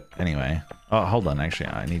that, but anyway. Oh, hold on. Actually,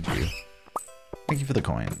 I need you. Thank you for the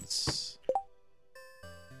coins.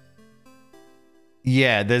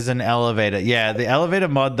 Yeah, there's an elevator. Yeah, the elevator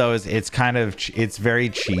mod though is it's very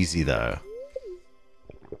cheesy though.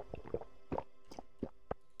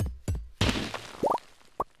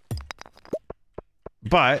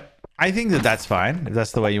 But I think that that's fine if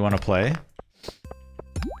that's the way you want to play.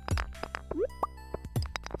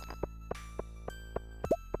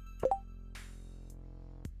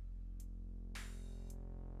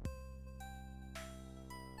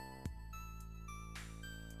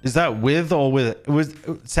 Is that with or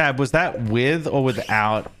with Sab, was that with or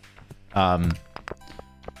without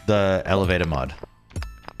the elevator mod?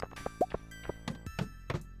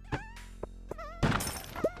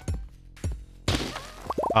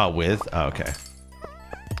 Oh, with? Oh, okay.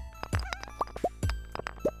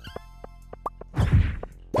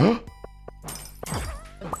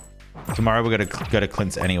 Tomorrow we're gonna go to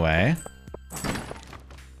Clint's anyway.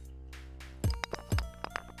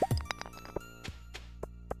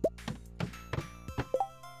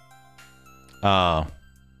 Oh.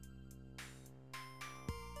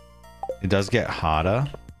 It does get harder.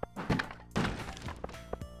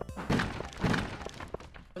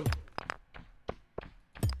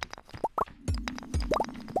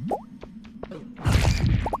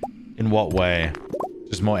 In what way?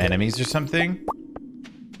 Just more enemies or something?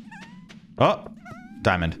 Oh,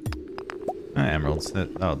 diamond. Oh, emeralds.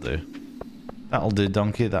 That'll do. That'll do,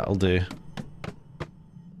 donkey. That'll do.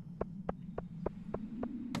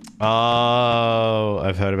 Oh,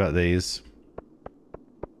 I've heard about these.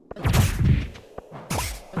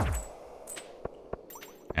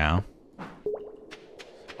 Ow.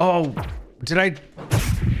 Oh, did I...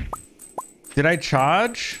 Did I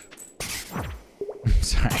charge?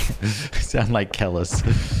 Sorry. I sound like Kellis.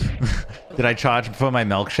 Did I charge for my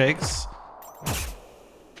milkshakes?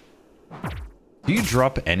 Do you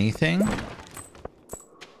drop anything? Come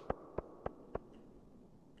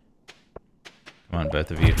on,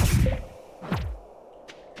 both of you.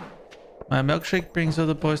 My milkshake brings all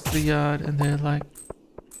the boys to the yard and they're like,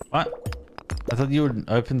 what? I thought you would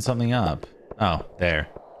open something up. Oh, there.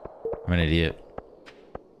 I'm an idiot.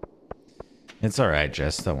 It's alright,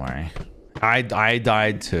 Jess. Don't worry. I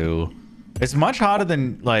died too. It's much harder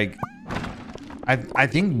than, like... I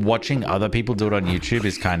think watching other people do it on YouTube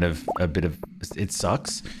is kind of a bit of... It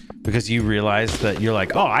sucks. Because you realize that you're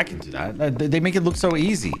like, oh, I can do that. They make it look so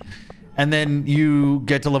easy. And then you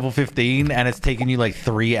get to level 15 and it's taken you like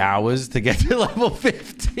 3 hours to get to level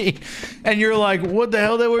 15. And you're like, what the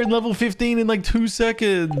hell? They were in level 15 in like 2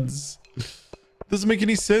 seconds. Doesn't make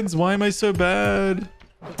any sense. Why am I so bad?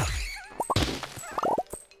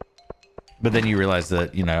 But then you realize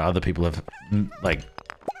that, you know, other people have like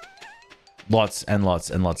lots and lots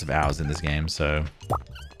and lots of hours in this game. So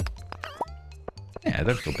yeah,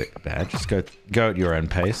 don't feel bad. Just go at your own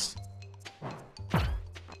pace.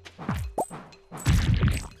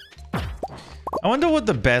 I wonder what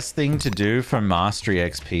the best thing to do for Mastery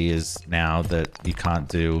XP is now that you can't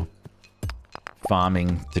do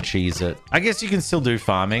farming to cheese it. I guess you can still do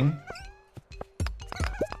farming.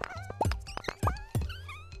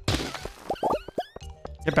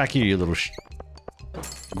 Get back here, you little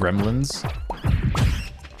gremlins.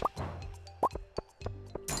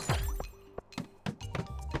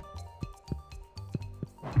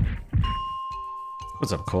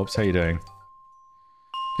 What's up, Corpse? How you doing?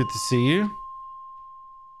 Good to see you.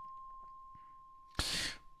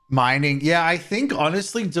 Mining. Yeah, I think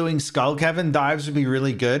honestly doing skull cavern dives would be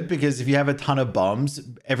really good because if you have a ton of bombs,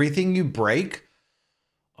 everything you break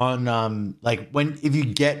on like if you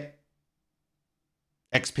get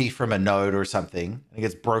XP from a node or something and it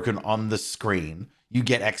gets broken on the screen, you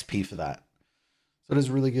get XP for that. So it is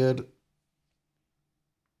really good.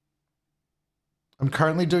 I'm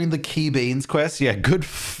currently doing the key beans quest. Yeah,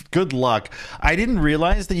 good luck. I didn't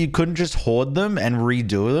realize that you couldn't just hoard them and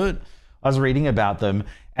redo it. I was reading about them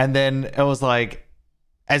and then it was like,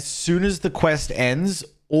 as soon as the quest ends,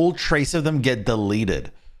 all trace of them get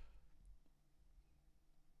deleted.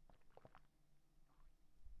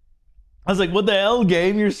 I was like, what the hell,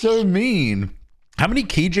 game? You're so mean. How many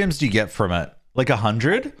key gems do you get from it? Like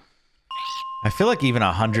 100? I feel like even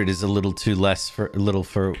 100 is a little too little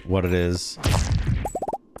for what it is.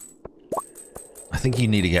 I think you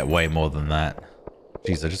need to get way more than that.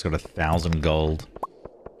 Jeez, I just got 1,000 gold.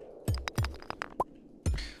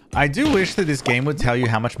 I do wish that this game would tell you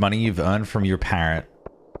how much money you've earned from your parrot.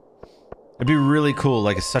 It'd be really cool.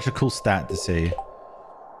 Like, it's such a cool stat to see.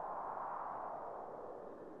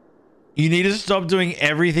 You need to stop doing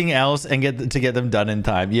everything else and get them done in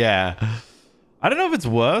time. Yeah. I don't know if it's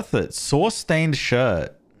worth it. Sauce-stained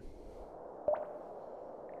shirt.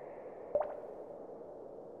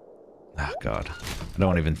 Oh, God. I don't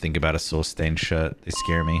want to even think about a sauce-stained shirt. They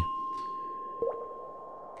scare me.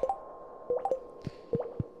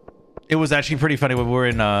 It was actually pretty funny when we were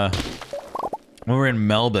in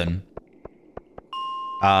Melbourne.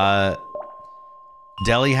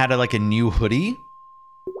 Deli had like a new hoodie.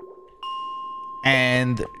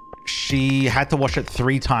 And she had to wash it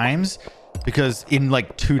 3 times because in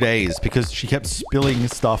like 2 days because she kept spilling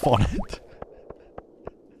stuff on it.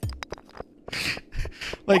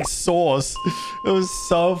 Like sauce. It was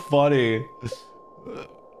so funny.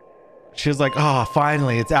 She was like, oh,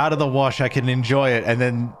 finally, it's out of the wash. I can enjoy it. And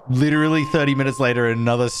then literally 30 minutes later,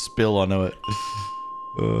 another spill onto it.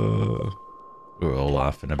 We were all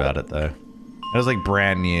laughing about it, though. It was like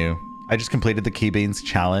brand new. I just completed the Key Beans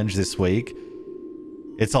challenge this week.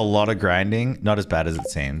 It's a lot of grinding. Not as bad as it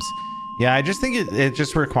seems. Yeah, I just think it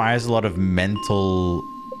just requires a lot of mental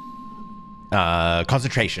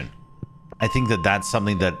concentration. I think that's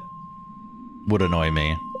something that would annoy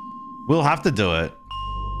me. We'll have to do it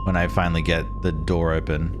when I finally get the door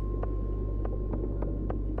open.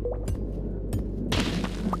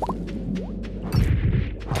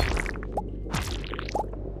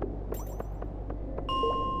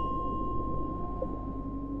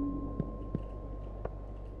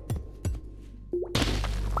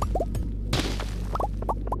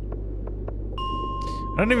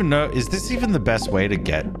 I don't even know. Is this even the best way to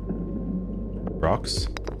get rocks?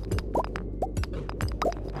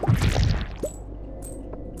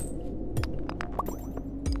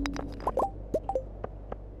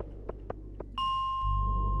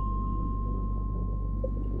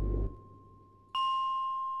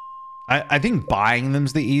 I think buying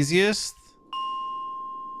them's the easiest.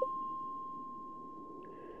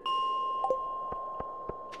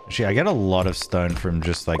 Actually, I get a lot of stone from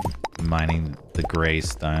just like mining the gray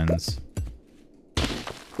stones. It's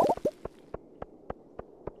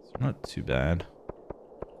not too bad.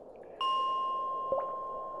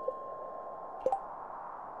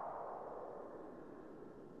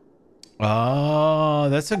 Oh,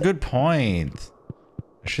 that's a good point.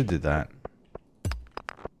 I should do that.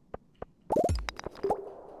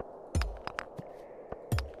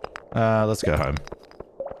 Let's go home.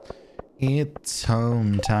 It's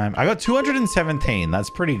home time. I got 217.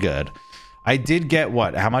 That's pretty good. I did get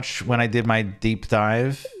what? How much when I did my deep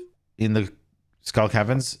dive in the Skull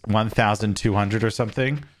Caverns? 1,200 or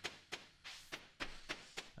something.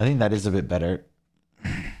 I think that is a bit better.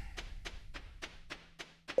 Gonna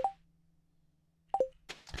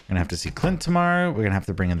have to see Clint tomorrow. We're gonna have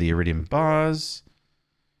to bring in the iridium bars.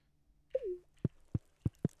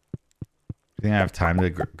 You think I have time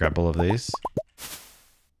to grab all of these?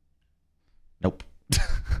 Nope.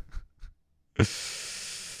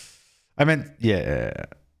 I meant, yeah.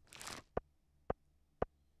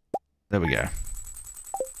 There we go.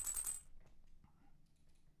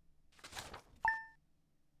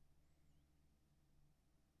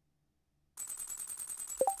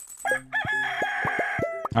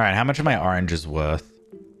 All right, how much are my oranges worth?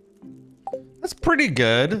 That's pretty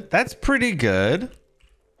good. That's pretty good.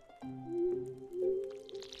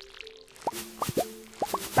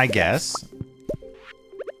 I guess.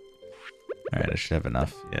 All right, I should have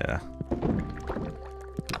enough. Yeah.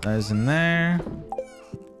 Put those in there.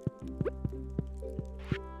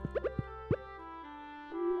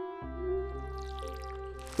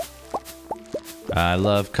 I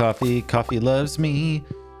love coffee. Coffee loves me.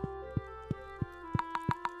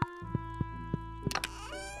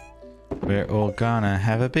 We're all gonna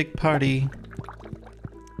have a big party.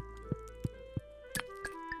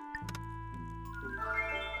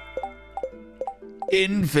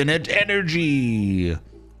 Infinite energy.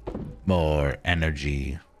 More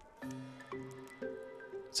energy.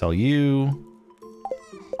 Sell you.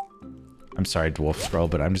 I'm sorry, Dwarf Scroll,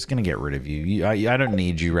 but I'm just gonna get rid of you. I don't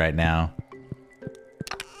need you right now.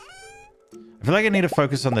 I feel like I need to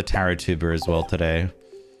focus on the Tarot Tuber as well today.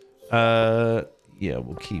 Yeah,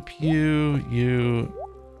 we'll keep you, you.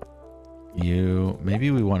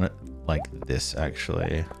 Maybe we want it like this,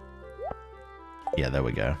 actually. Yeah, there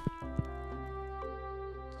we go.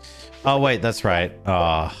 Oh, wait, that's right. Oh.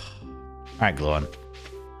 All right, Gluon.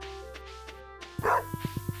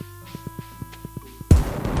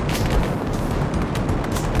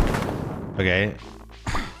 Okay.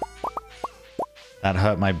 That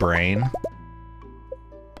hurt my brain.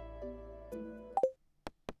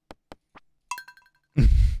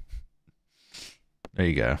 There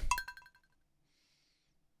you go.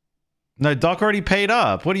 No, Doc already paid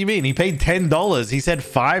up. What do you mean? He paid $10. He said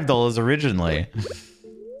 $5 originally.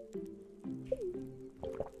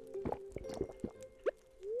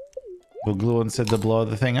 Well, Gluon said to blow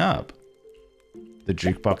the thing up. The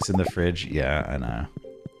jukebox in the fridge. Yeah, I know.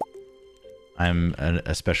 I'm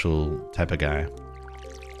a special type of guy.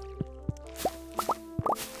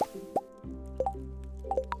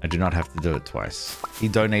 I do not have to do it twice. He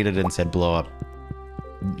donated and said blow up.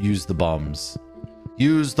 Use the bombs.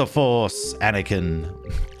 Use the force, Anakin.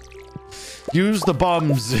 Use the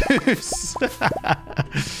bombs, Zeus.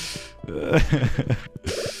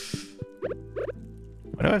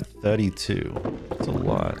 Why do I have 32? That's a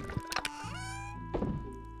lot.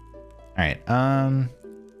 Alright,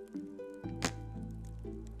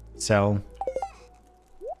 sell.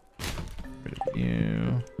 Rid of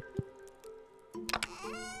you.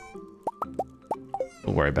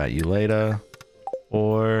 We'll worry about you later.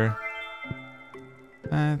 Or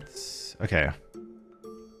that's okay.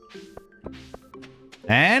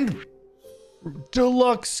 And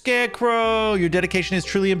Deluxe Scarecrow. Your dedication is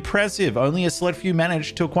truly impressive. Only a select few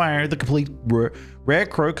managed to acquire the complete Rare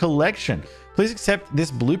Crow collection. Please accept this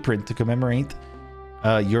blueprint to commemorate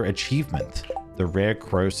your achievement. The Rare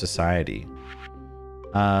Crow Society.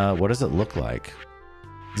 What does it look like?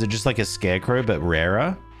 Is it just like a scarecrow but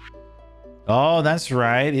rarer? Oh, that's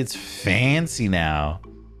right. It's fancy now.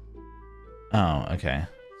 Oh, okay.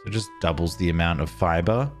 So it just doubles the amount of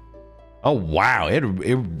fiber. Oh, wow.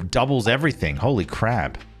 It doubles everything. Holy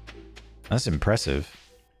crap. That's impressive.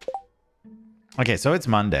 Okay, so it's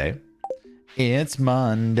Monday. It's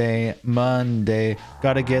Monday, Monday.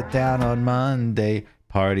 Gotta get down on Monday.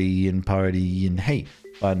 Partying, partying. Hey,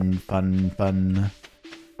 fun, fun, fun.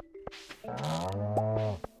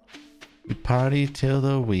 We party till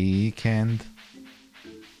the weekend.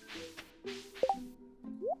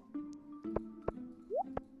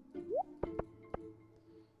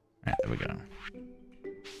 Alright, there we go.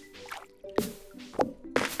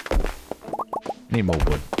 Need more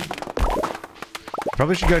wood.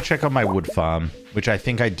 Probably should go check on my wood farm, which I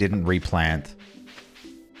think I didn't replant.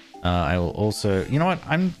 I will also... You know what?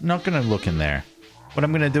 I'm not going to look in there. What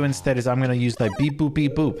I'm going to do instead is I'm going to use like beep boop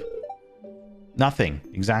beep boop. Nothing.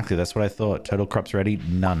 Exactly. That's what I thought. Total crops ready?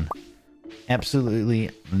 None. Absolutely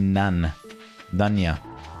none. None ya.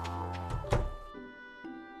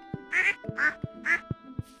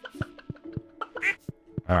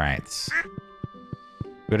 Alright.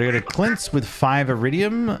 We're going to go to Clint's with 5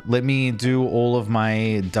 iridium. Let me do all of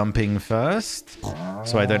my dumping first,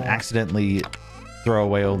 so I don't accidentally throw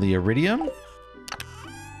away all the iridium.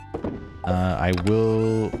 I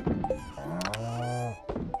will...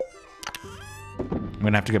 I'm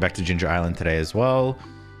going to have to go back to Ginger Island today as well.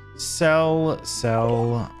 Sell,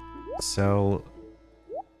 sell, sell.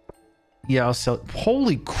 Yeah, I'll sell.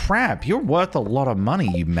 Holy crap, you're worth a lot of money,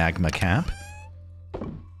 you magma cap.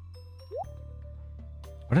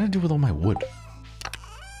 What did I do with all my wood?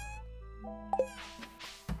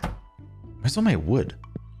 Where's all my wood?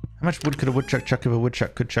 How much wood could a woodchuck chuck if a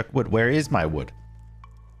woodchuck could chuck wood? Where is my wood?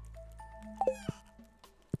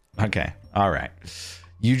 Okay, alright.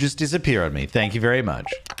 You just disappear on me. Thank you very much.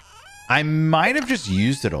 I might have just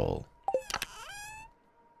used it all.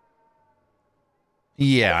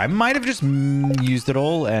 Yeah, I might have just used it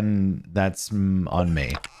all, and that's on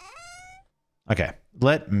me. Okay,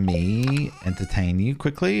 let me entertain you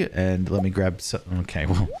quickly, and let me grab some... Okay,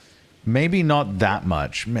 well, maybe not that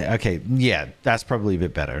much. Okay, yeah, that's probably a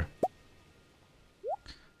bit better.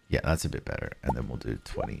 Yeah, that's a bit better. And then we'll do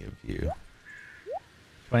 20 of you.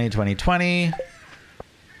 20, 20, 20.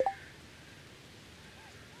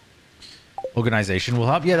 Organization will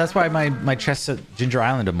help. Yeah, that's why my chests at Ginger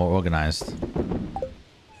Island are more organized.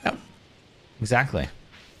 Yep. Exactly.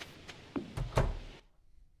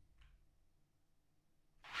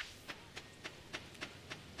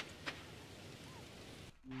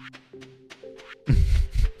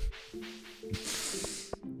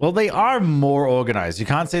 Well, they are more organized. You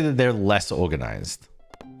can't say that they're less organized.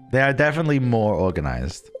 They are definitely more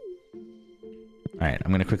organized. All right,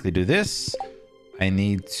 I'm going to quickly do this. I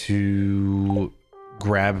need to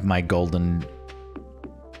grab my golden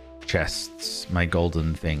chests, my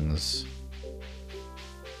golden things.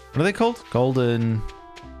 What are they called? Golden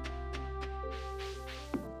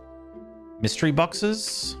mystery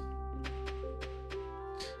boxes?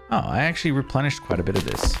 Oh, I actually replenished quite a bit of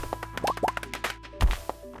this.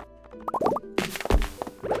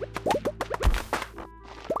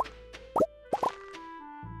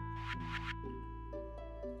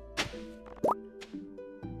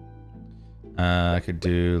 I could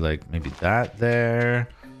do like maybe that there.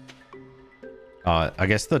 I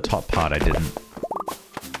guess the top part I didn't.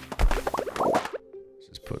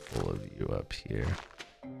 Just put all of you up here.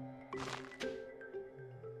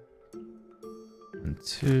 1,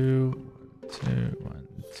 2, 1, 2, 1,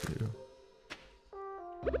 2.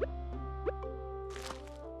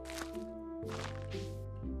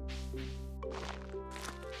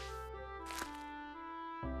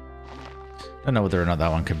 Don't know whether or not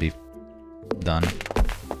that one could be done.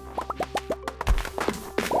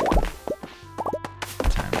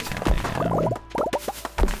 Time 10 a.m.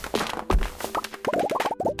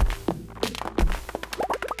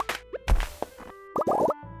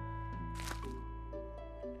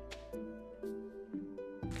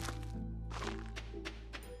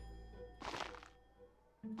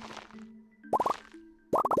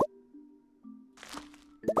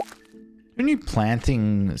 Who knew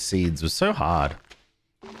planting seeds was so hard?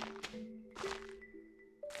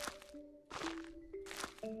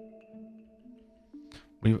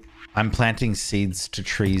 I'm planting seeds to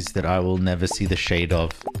trees that I will never see the shade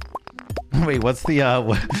of. Wait, what's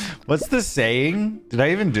the saying? Did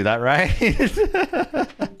I even do that right? I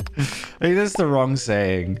think that's the wrong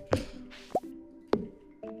saying.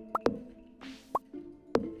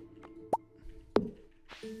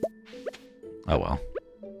 Oh well.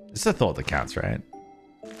 It's a thought that counts, right?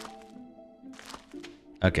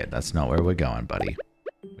 Okay, that's not where we're going, buddy.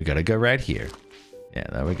 We gotta go right here. Yeah,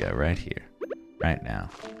 there we go, right here. Right now.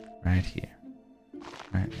 Right here.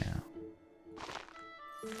 Right now.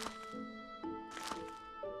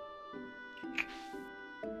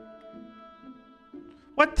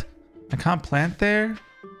 What? I can't plant there?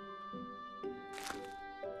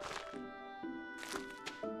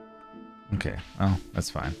 Okay. Oh,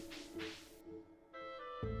 that's fine.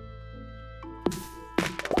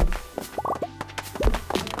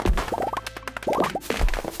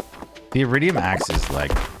 The iridium axe is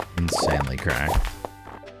like insanely cracked.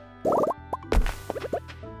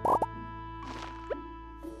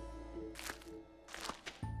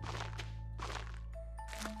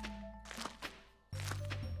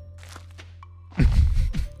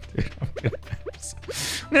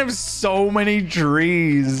 I have so many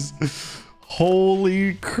trees.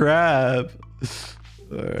 Holy crap.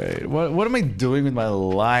 All right. What am I doing with my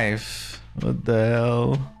life? What the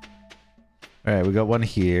hell? All right. We got one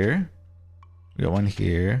here. We got one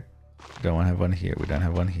here. We don't have one here. We don't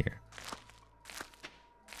have one here.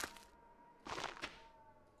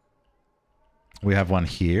 We have one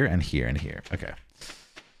here and here and here. Okay.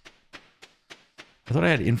 I thought I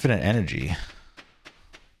had infinite energy.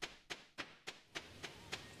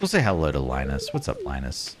 We'll say hello to Linus. What's up,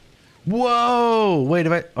 Linus? Whoa! Wait,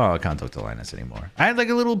 if I... Oh, I can't talk to Linus anymore. I had like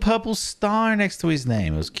a little purple star next to his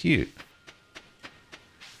name. It was cute.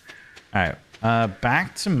 All right.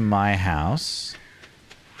 Back to my house.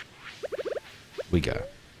 We go.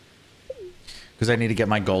 Because I need to get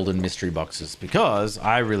my golden mystery boxes. Because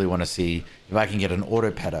I really want to see if I can get an auto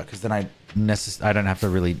petter. Because then I don't have to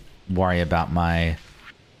really worry about my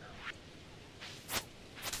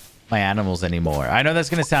animals anymore. I know that's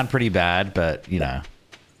going to sound pretty bad, but you know.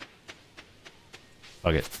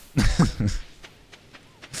 Fuck it.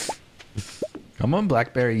 Come on,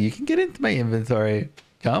 Blackberry. You can get into my inventory.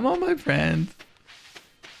 Come on, my friend.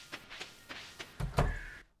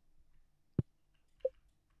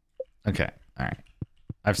 Okay. All right.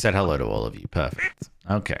 I've said hello to all of you. Perfect.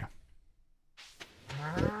 Okay.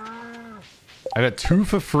 I got 2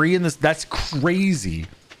 for free in this. That's crazy.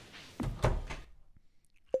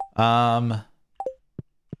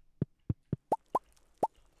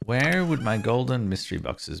 Where would my golden mystery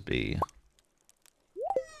boxes be?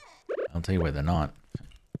 I'll tell you where they're not.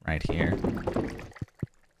 Right here.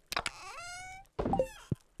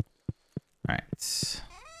 Alright.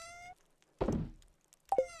 I'm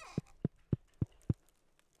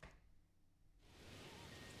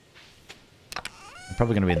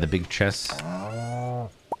probably going to be in the big chest. I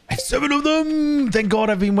have 7 of them! Thank God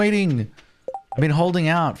I've been waiting. I've been holding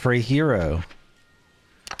out for a hero.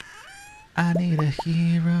 I need a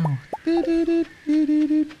hero. Do, do, do, do, do,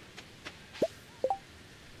 do.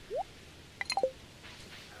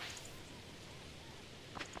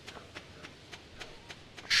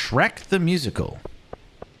 Shrek the Musical.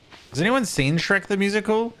 Has anyone seen Shrek the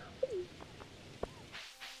Musical?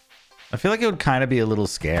 I feel like it would kind of be a little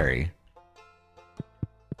scary.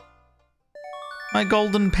 My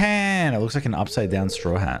golden pan. It looks like an upside down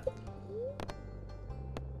straw hat.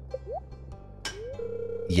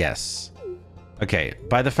 Yes. Okay,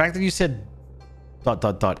 by the fact that you said ...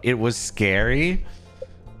 it was scary.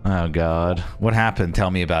 Oh God, what happened? Tell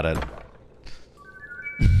me about it.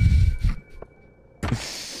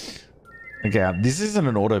 Okay, this isn't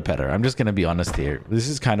an auto petter. I'm just gonna be honest here. This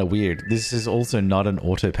is kind of weird. This is also not an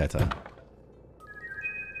auto petter.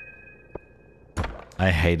 I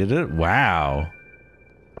hated it. Wow,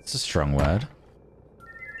 it's a strong word.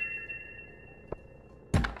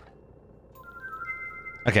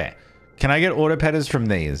 Okay. Can I get auto petters from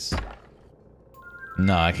these?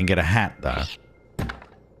 No, I can get a hat though.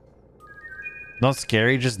 Not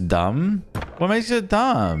scary, just dumb? What makes it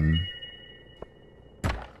dumb?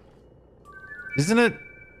 Isn't it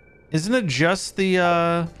just the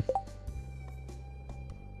I'm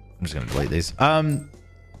just gonna delete these. What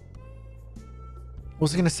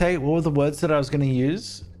was I gonna say? What were the words that I was gonna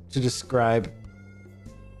use to describe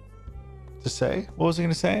What was I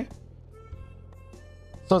gonna say?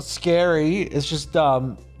 It's not scary, it's just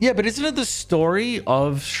dumb. Yeah, but isn't it the story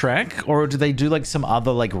of Shrek? Or do they do like some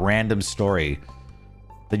other like random story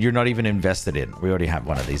that you're not even invested in? We already have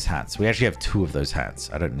one of these hats. We actually have 2 of those hats.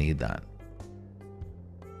 I don't need that.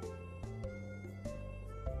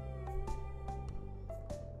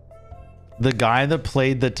 The guy that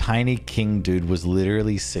played the tiny king dude was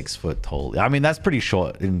literally 6 foot tall. I mean, that's pretty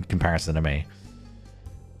short in comparison to me.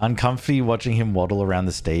 Uncomfy watching him waddle around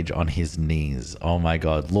the stage on his knees. Oh my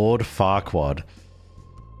God. Lord Farquaad.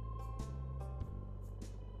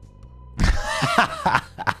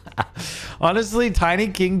 Honestly, Tiny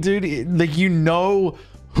King dude, like, you know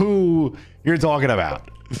who you're talking about.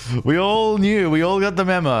 We all knew. We all got the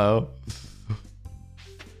memo.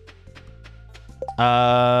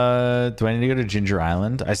 Do I need to go to Ginger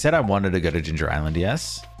Island? I said I wanted to go to Ginger Island,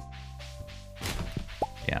 yes.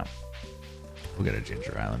 Yeah. We'll go to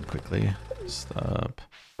Ginger Island quickly. Stop.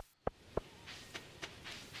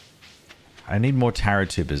 I need more tarot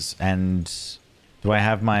tubers. And do I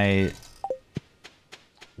have my...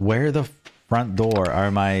 Where the front door are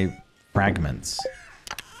my fragments?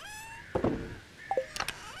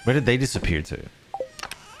 Where did they disappear to?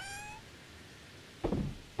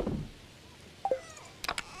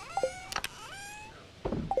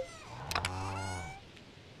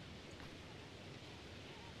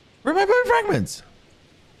 Where are my bone fragments?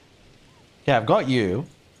 Yeah, I've got you.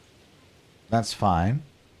 That's fine.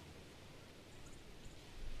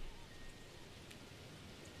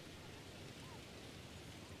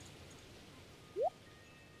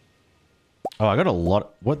 Oh, I got a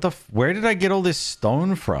lot. What the? Where did I get all this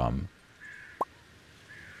stone from?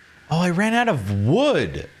 Oh, I ran out of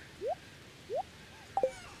wood.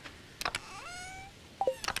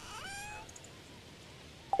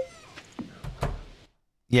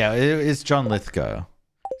 Yeah, it's John Lithgow.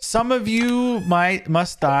 Some of you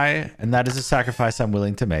must die, and that is a sacrifice I'm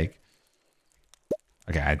willing to make.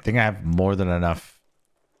 Okay, I think I have more than enough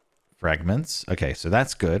fragments. Okay, so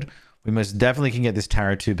that's good. We most definitely can get this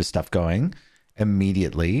tarot tuber stuff going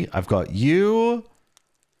immediately. I've got you.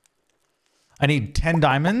 I need 10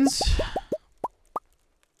 diamonds.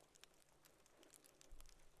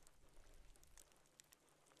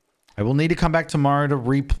 I will need to come back tomorrow to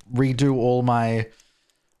redo all my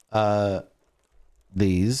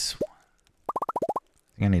these.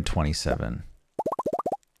 I think I need 27.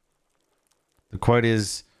 The quote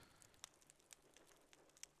is,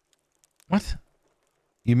 what?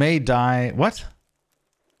 You may die. What?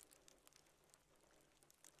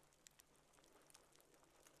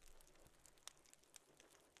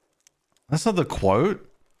 That's not the quote.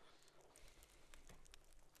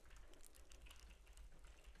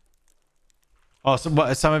 Oh,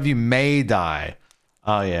 some of you may die.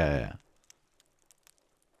 Oh, yeah.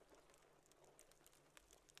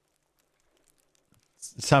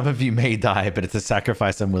 Some of you may die, but it's a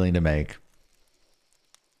sacrifice I'm willing to make.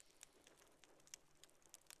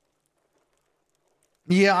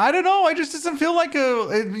 Yeah, I don't know. I just doesn't feel like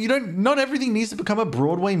not everything needs to become a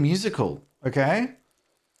Broadway musical, okay?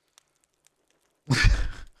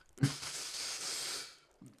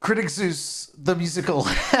 Critic Zeus, the musical.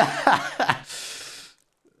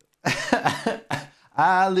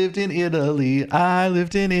 I lived in Italy.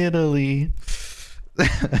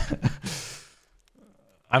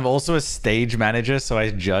 I'm also a stage manager, so I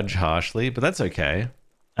judge harshly, but that's okay.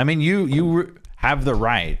 I mean, you have the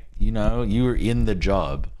right. You know, you were in the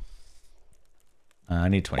job. I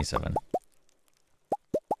need 27.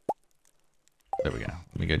 There we go.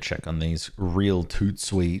 Let me go check on these real toot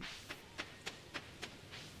sweet.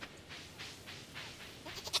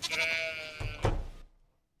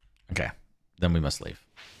 Okay, then we must leave.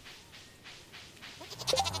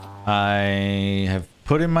 I have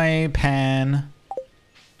put in my pan.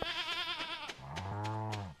 Let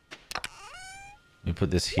me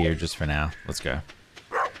put this here just for now. Let's go.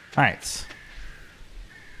 All right.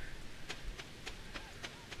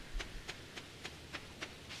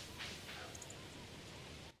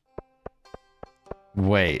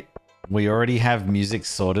 Wait, we already have music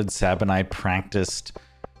sorted. Sab and I practiced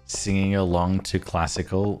singing along to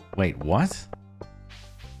classical. Wait, what?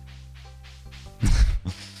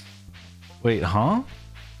 Wait, huh?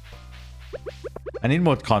 I need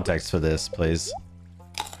more context for this, please.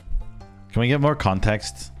 Can we get more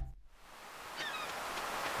context?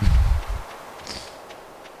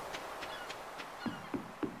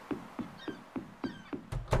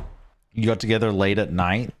 You got together late at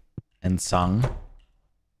night and sung.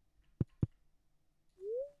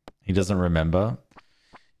 He doesn't remember.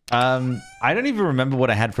 I don't even remember what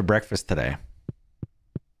I had for breakfast today.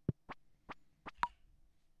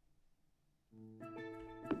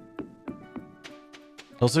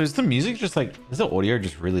 Also, is the music just like, is the audio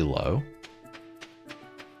just really low?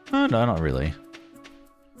 Oh, no, not really.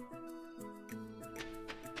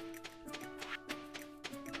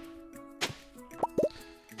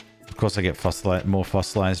 Of course, I get more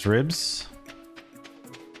fossilized ribs.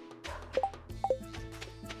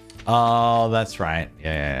 Oh, that's right.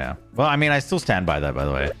 Yeah. Well, I mean, I still stand by that, by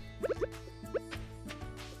the way.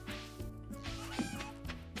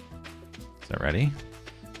 Is that ready?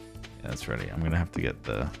 Yeah, that's ready. I'm gonna have to get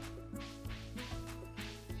the...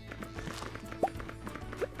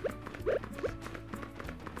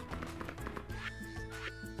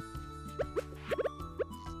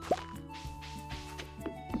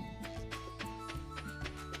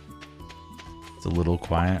 It's a little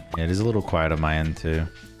quiet. Yeah, it is a little quiet on my end, too.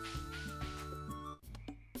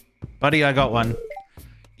 Buddy, I got one.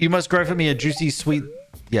 You must grow for me a juicy, sweet...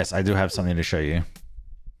 Yes, I do have something to show you.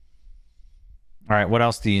 All right, what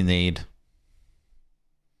else do you need?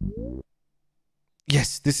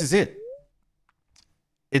 Yes, this is it.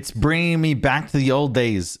 It's bringing me back to the old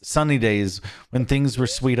days, sunny days, when things were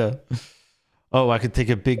sweeter. Oh, I could take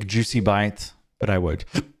a big, juicy bite, but I would.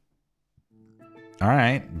 All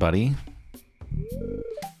right, buddy.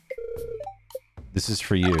 This is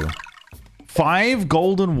for you. 5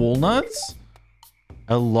 golden walnuts?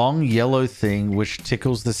 A long yellow thing which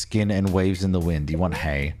tickles the skin and waves in the wind. You want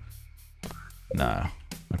hay? No.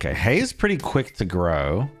 Okay, hay is pretty quick to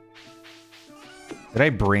grow. Did I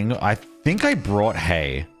bring... I think I brought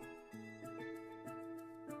hay.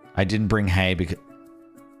 I didn't bring hay because...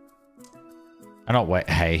 I don't wait.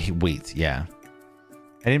 Hey, wheat. Yeah.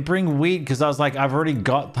 I didn't bring wheat because I was like, I've already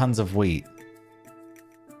got tons of wheat.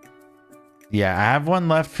 Yeah, I have one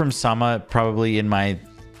left from summer probably in my...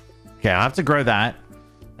 Okay, I'll have to grow that.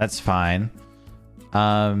 That's fine.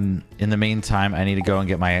 In the meantime, I need to go and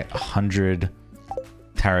get my 100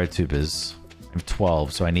 taro tubers. I have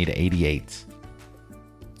 12, so I need 88.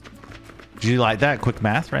 Did you like that? Quick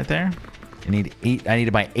math right there. I need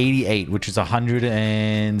to buy 88, which is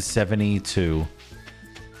 172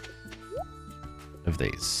 of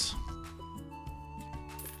these.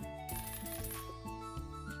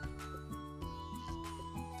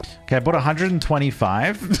 Okay, I bought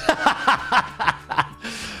 125.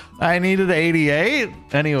 I needed 88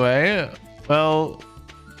 anyway. Well,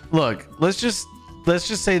 look, let's just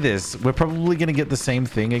say this. We're probably gonna get the same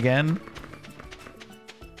thing again.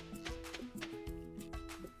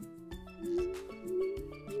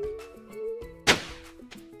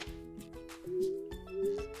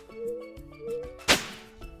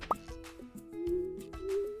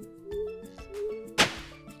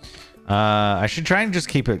 I should try and just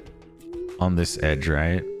keep it on this edge,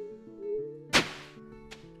 right?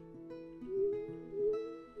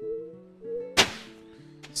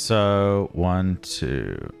 So 1,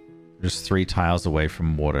 2, just 3 tiles away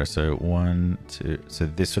from water. So 1, 2. So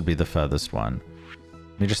this would be the furthest one.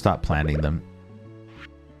 Let me just start planting them.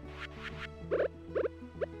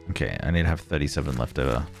 Okay, I need to have 37 left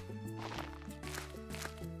over.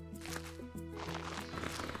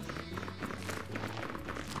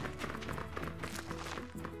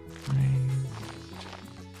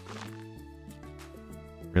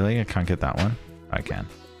 Really? I can't get that one? I can.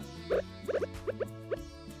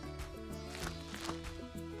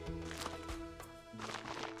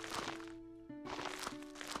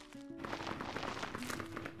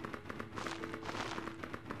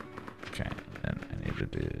 Okay, then I need to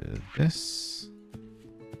do this.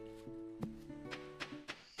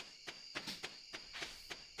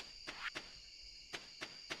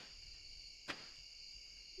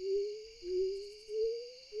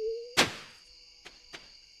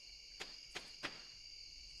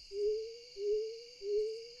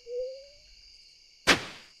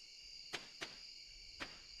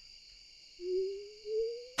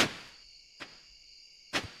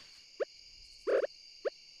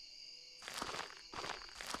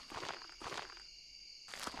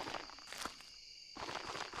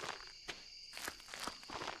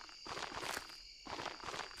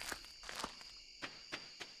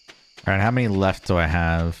 All right, how many left do I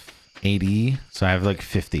have? 80. So I have like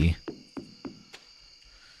 50.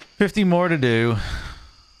 50 more to do.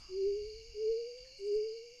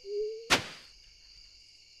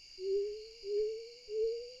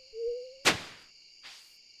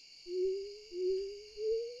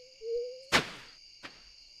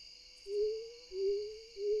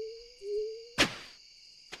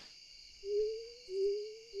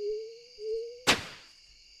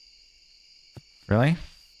 Really?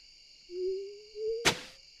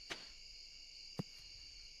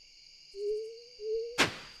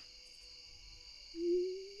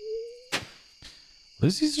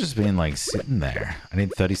 Lucy's just being like sitting there. I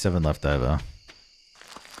need 37 left over.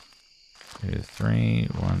 2, 3,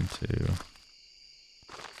 1, 2.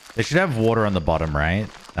 They should have water on the bottom, right?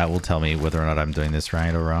 That will tell me whether or not I'm doing this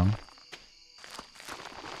right or wrong.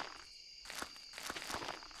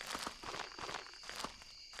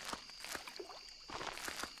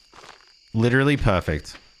 Literally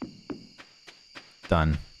perfect.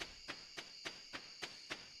 Done.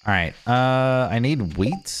 All right. I need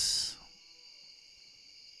wheat.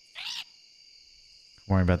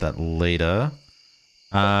 Worry about that later.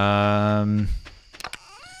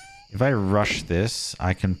 If I rush this,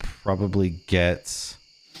 I can probably get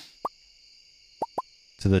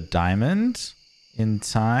to the diamond in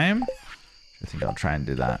time. I think I'll try and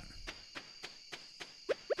do that.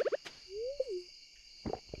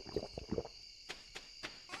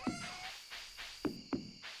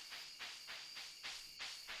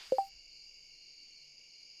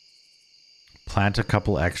 Plant a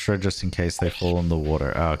couple extra just in case they fall in the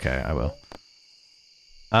water. Oh, okay, I will.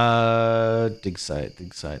 Dig site,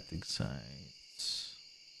 dig site, dig site.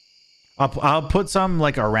 I'll put some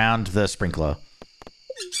like around the sprinkler.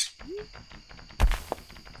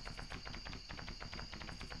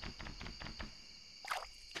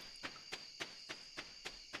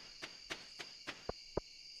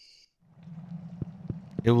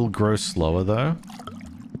 It will grow slower though.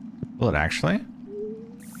 Will it actually?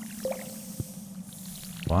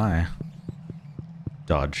 Why?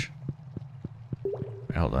 Dodge.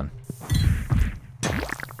 Wait, hold on.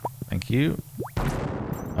 Thank you.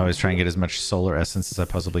 I always try and get as much solar essence as I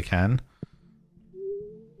possibly can.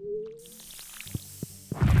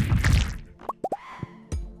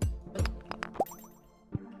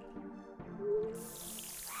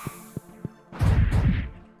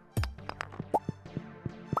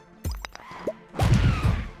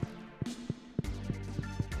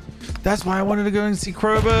 That's why I wanted to go and see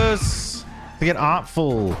Krobus. To get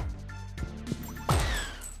artful.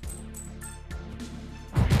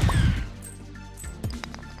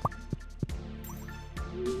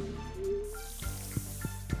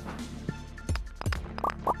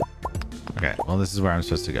 Okay, well, this is where I'm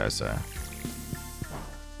supposed to go, so.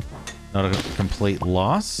 Not a complete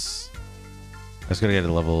loss. I just gotta get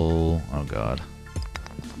to level... Oh, God.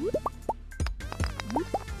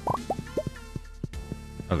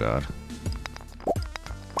 Oh, God.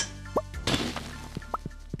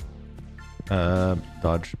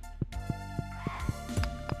 Dodge.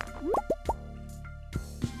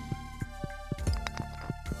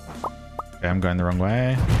 Okay, I'm going the wrong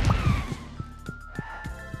way.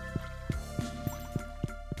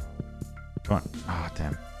 Come on. Oh,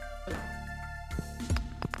 damn.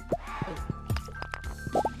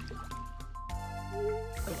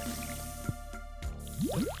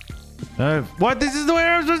 What? This is the way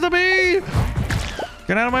I'm supposed to be!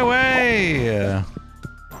 Get out of my way!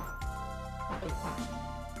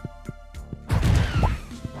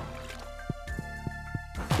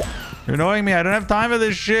 You're annoying me. I don't have time for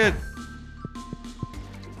this shit.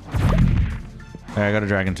 Okay, I got a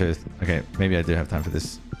dragon tooth. Okay, maybe I do have time for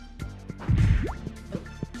this.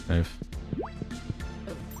 Move.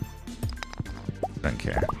 Don't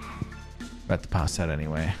care. About to pass that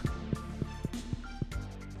anyway.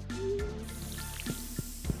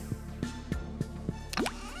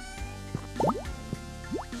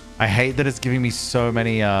 I hate that it's giving me so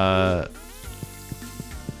many, what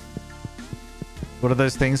are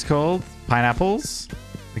those things called? Pineapples?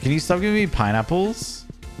 Can you stop giving me pineapples?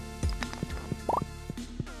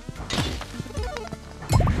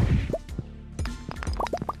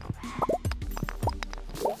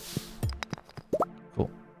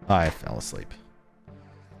 Cool. I fell asleep.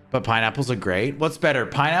 But pineapples are great. What's better?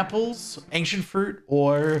 Pineapples, ancient fruit,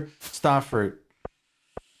 or star fruit?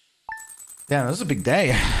 Damn, this is a big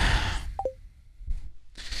day.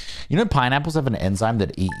 You know, pineapples have an enzyme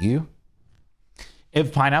that eat you.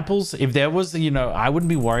 If there was, you know, I wouldn't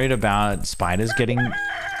be worried about spiders getting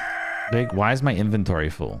big. Why is my inventory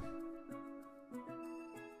full?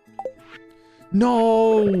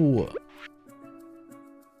 No.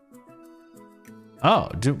 Oh,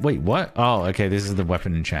 wait, what? Oh, okay. This is the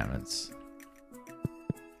weapon enchantments.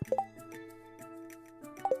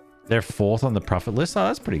 They're 4th on the profit list. Oh,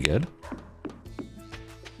 that's pretty good.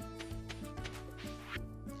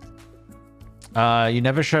 You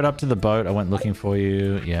never showed up to the boat. I went looking for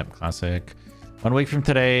you. Yep, classic. 1 week from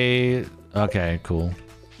today. Okay, cool.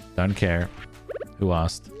 Don't care. Who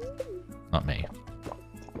asked? Not me.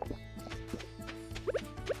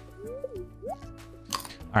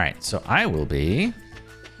 All right, so I will be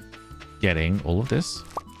getting all of this.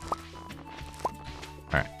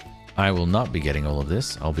 All right. I will not be getting all of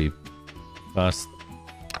this. I'll be first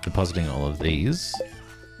depositing all of these.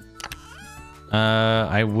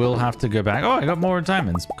 I will have to go back. Oh, I got more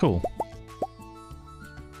diamonds. Cool.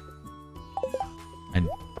 I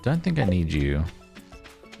don't think I need you.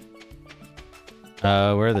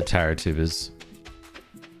 Where are the tarot tubers?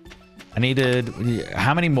 I needed...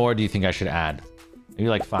 How many more do you think I should add? Maybe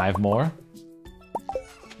like 5 more?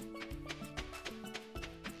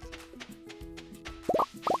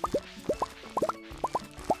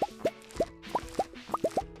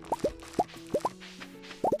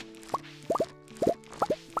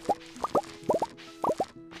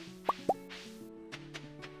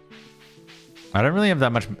 I don't really have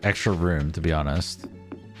that much extra room, to be honest.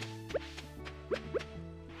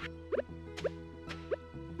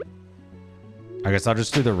 I guess I'll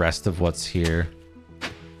just do the rest of what's here.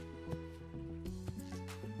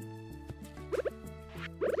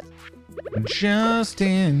 Just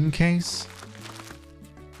in case.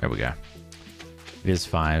 There we go. It is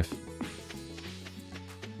 5.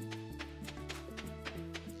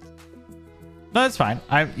 No, that's fine.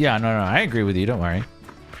 Yeah, no, I agree with you. Don't worry.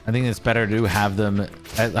 I think it's better to have them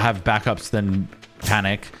have backups than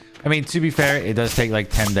panic. I mean, to be fair, it does take like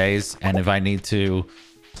 10 days, and if I need to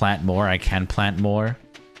plant more, I can plant more.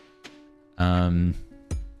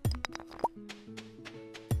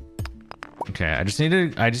 Okay, I just need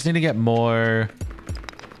to get more.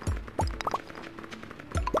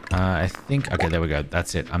 I think. Okay, there we go.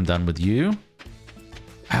 That's it. I'm done with you.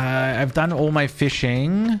 I've done all my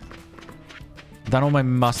fishing. Done all my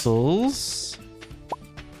mussels.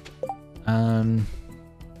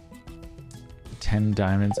 10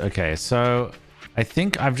 diamonds. Okay, so I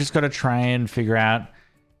think I've just got to try and figure out.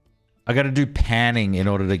 I got to do panning in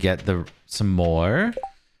order to get some more.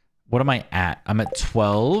 What am I at? I'm at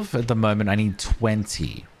 12 at the moment. I need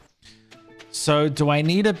 20. So do I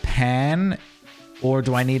need a pan Or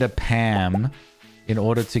do I need a Pam in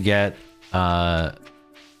order to get the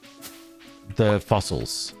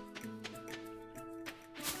fossils?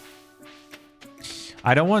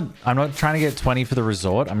 I'm not trying to get 20 for the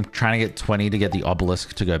resort. I'm trying to get 20 to get the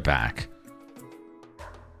obelisk to go back.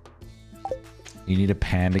 You need a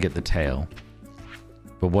Pam to get the tail.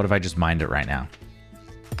 But what if I just mined it right now?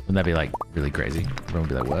 Wouldn't that be like really crazy? Everyone would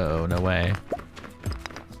be like, whoa, no way.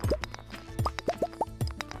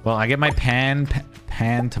 Well, I get my pan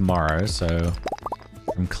tomorrow, so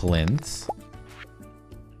from Clint.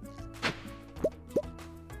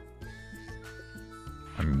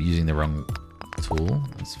 I'm using the wrong tool.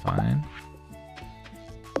 That's fine.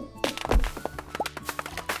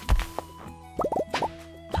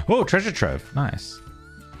 Oh, treasure trove. Nice.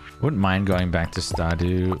 Wouldn't mind going back to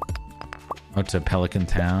Stardew or to Pelican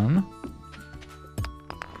Town.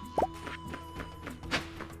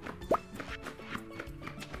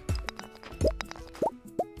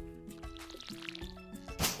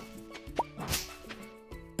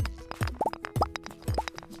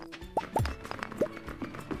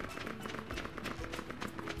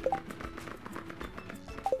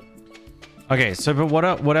 Okay, so but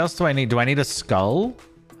what else do I need? Do I need a skull?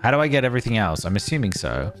 How do I get everything else? I'm assuming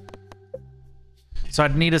so. So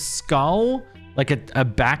I'd need a skull, like a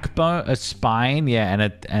backbone, a spine, yeah,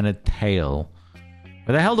 and a tail.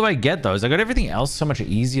 Where the hell do I get those? I got everything else so much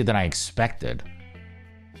easier than I expected.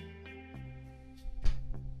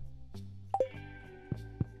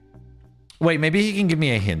 Wait, maybe he can give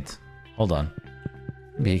me a hint. Hold on.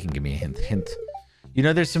 Maybe he can give me a hint. Hint. You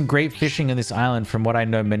know, there's some great fishing on this island. From what I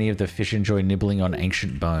know, many of the fish enjoy nibbling on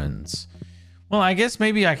ancient bones. Well, I guess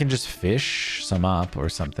maybe I can just fish some up or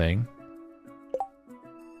something.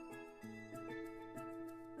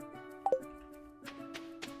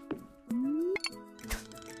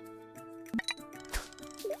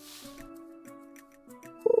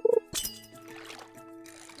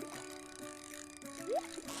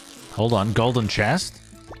 Hold on, golden chest.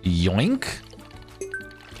 Yoink.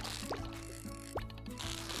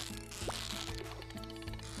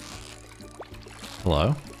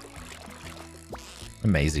 Hello.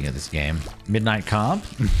 Amazing at this game. Midnight comp.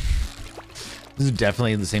 This is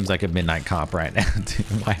definitely seems like a midnight comp right now. Dude,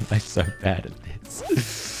 why am I so bad at this?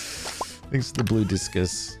 Thanks to the blue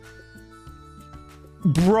discus.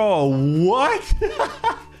 Bro, what?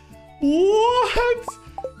 What?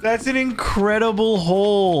 That's an incredible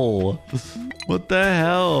haul. What the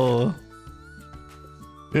hell?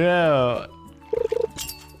 Yeah.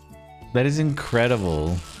 That is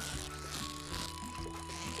incredible.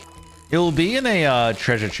 It will be in a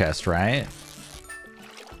treasure chest, right?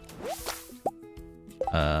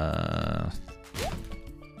 I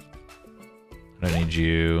don't need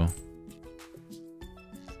you.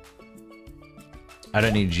 I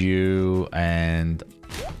don't need you, and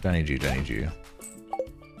don't need you, don't need you.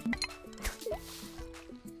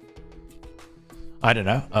 I don't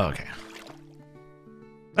know. Oh, okay.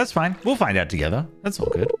 That's fine. We'll find out together. That's all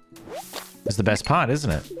good. It's the best part,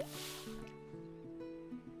 isn't it?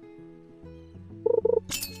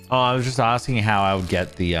 Oh, I was just asking how I would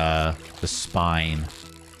get the spine.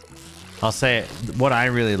 I'll say what I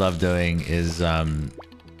really love doing is I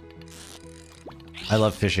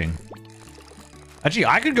love fishing. Actually,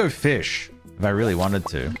 I could go fish if I really wanted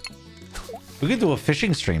to. We could do a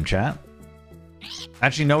fishing stream, chat.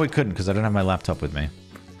 Actually, no, we couldn't because I don't have my laptop with me.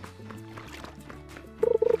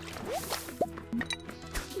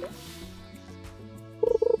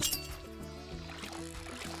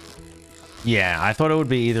 Yeah, I thought it would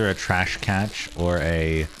be either a trash catch or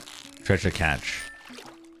a treasure catch.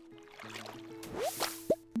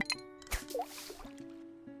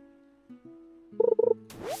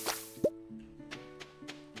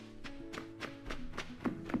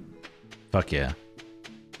 Fuck yeah.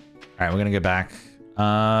 Alright, we're gonna go back.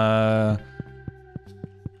 I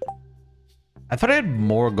thought I had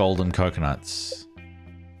more golden coconuts.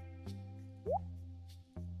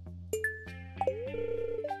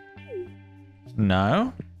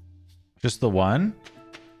 No? Just the one?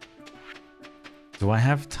 Do I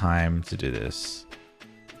have time to do this?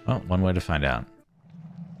 Oh, one way to find out.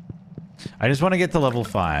 I just want to get to level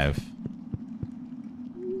 5.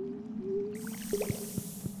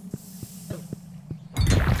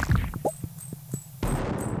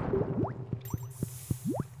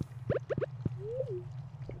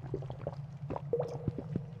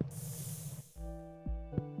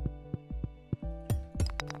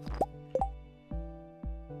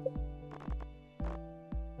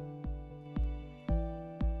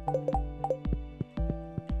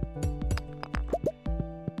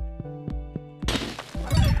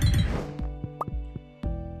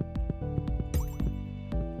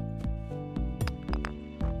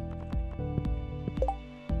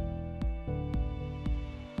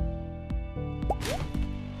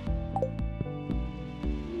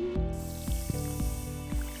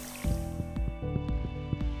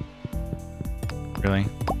 Really?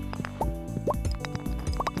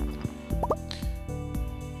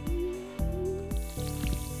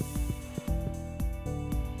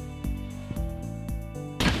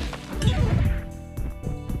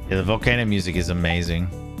 Yeah, the volcano music is amazing.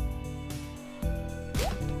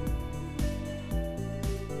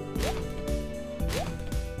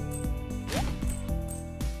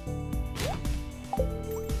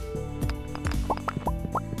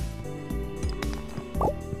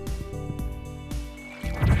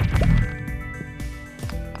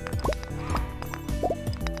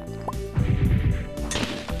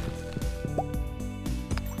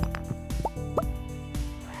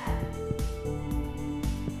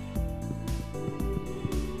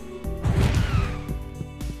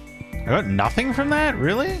 I got nothing from that?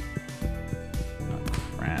 Really? Oh,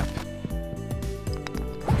 crap.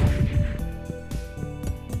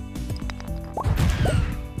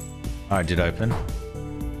 Oh, it did open.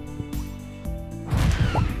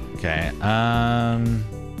 Okay,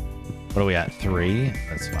 what are we at? 3?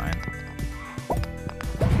 That's fine.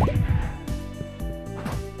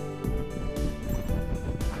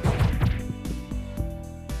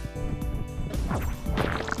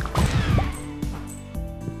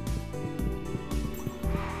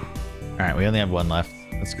 Alright, we only have 1 left.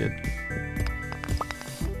 That's good.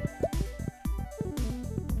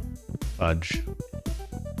 Fudge.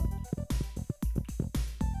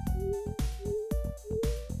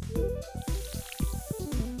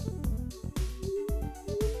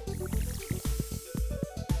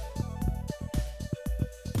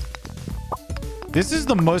 This is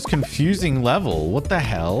the most confusing level. What the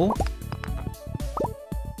hell?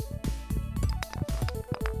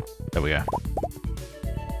 There we go.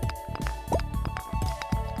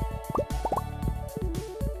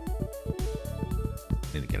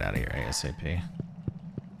 Need to get out of here ASAP.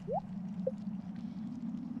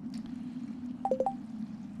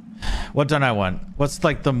 What don't I want? What's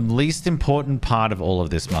like the least important part of all of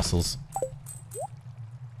this, Muscles?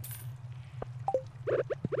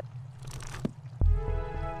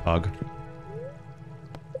 Bug.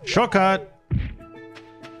 Shortcut.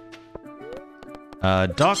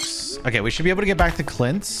 Docks. Okay, we should be able to get back to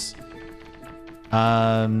Clint's.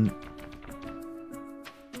 Oh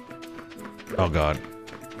god.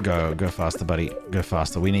 Go faster, buddy. Go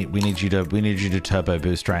faster. We need you to turbo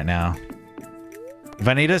boost right now. If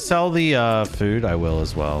I need to sell the food, I will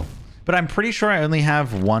as well. But I'm pretty sure I only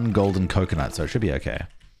have 1 golden coconut, so it should be okay.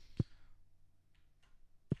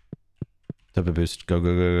 Turbo boost. Go,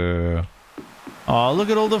 go, go, go. Oh, look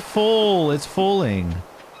at all the fall. It's falling.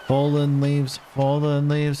 Fallen leaves, fallen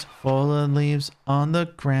leaves, fallen leaves on the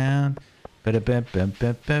ground. For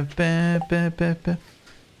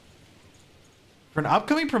an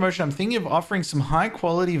upcoming promotion, I'm thinking of offering some high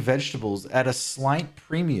quality vegetables at a slight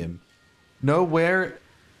premium. Know where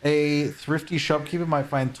a thrifty shopkeeper might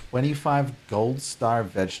find 25 gold star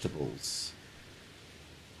vegetables.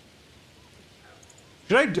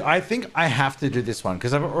 Should I do, I think I have to do this one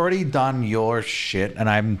because I've already done your shit and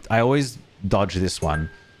I always dodge this one.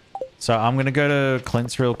 So I'm going to go to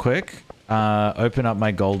Clint's real quick. Open up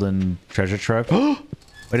my golden treasure trove. Wait,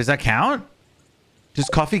 does that count? Does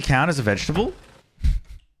coffee count as a vegetable?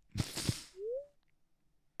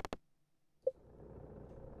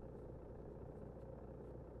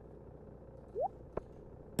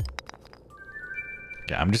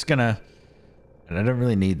 Yeah, I'm just gonna... And I don't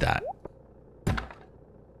really need that.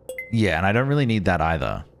 Yeah, and I don't really need that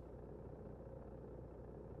either.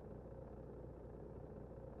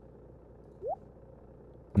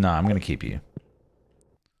 No, I'm gonna keep you.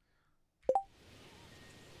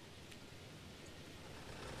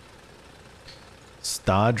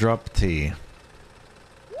 Star drop tea.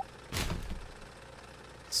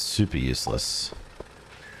 Super useless.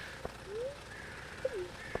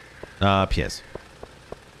 Pierre's.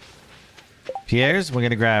 Pierre's, we're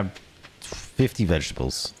gonna grab 50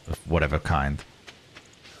 vegetables of whatever kind.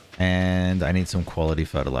 And I need some quality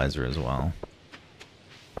fertilizer as well.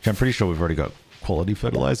 Which I'm pretty sure we've already got quality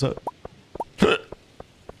fertilizer.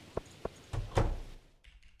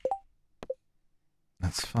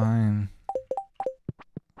 That's fine.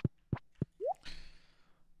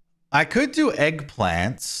 I could do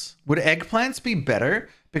eggplants. Would eggplants be better?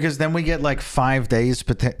 Because then we get like 5 days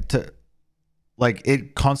to... Like,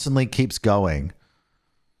 it constantly keeps going.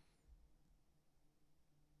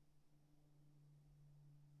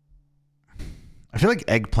 I feel like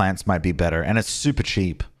eggplants might be better. And it's super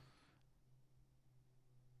cheap.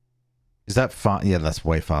 Is that fast? Yeah, that's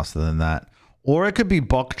way faster than that. Or it could be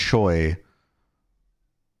bok choy.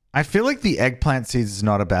 I feel like the eggplant seeds is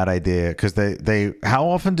not a bad idea because they how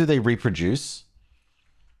often do they reproduce?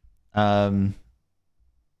 Eggplant.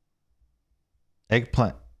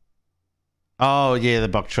 Oh yeah, the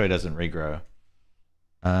bok choy doesn't regrow.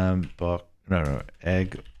 No,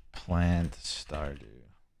 eggplant stardew.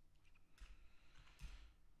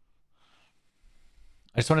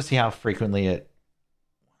 I just want to see how frequently it.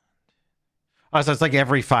 Oh, so it's like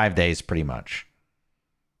every 5 days, pretty much.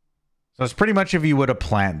 So it's pretty much if you were to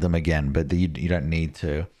plant them again, but you don't need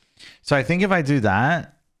to. So I think if I do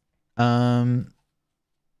that, oh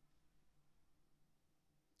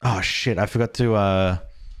shit, I forgot to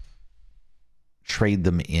trade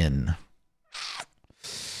them in.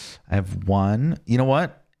 I have one. You know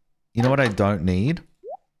what? You know what I don't need?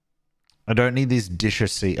 I don't need this dish of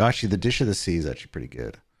sea. Oh, actually, the dish of the sea is actually pretty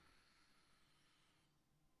good.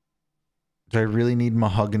 Do I really need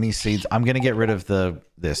mahogany seeds? I'm gonna get rid of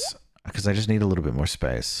this because I just need a little bit more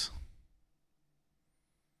space.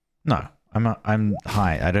 No, I'm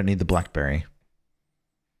high. I don't need the blackberry.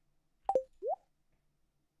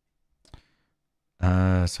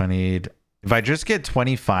 So I need. If I just get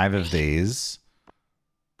 25 of these,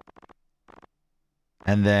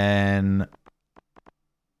 and then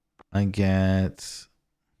I get.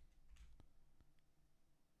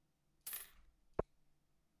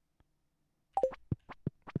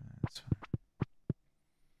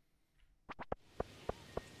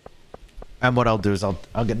 And what I'll do is I'll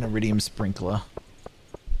get an iridium sprinkler.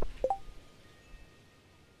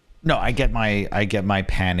 No, I get my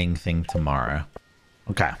panning thing tomorrow.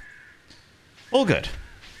 Okay. All good.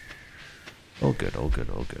 All good, all good,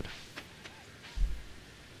 all good.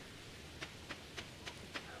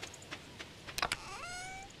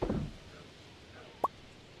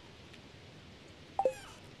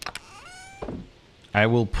 I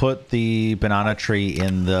will put the banana tree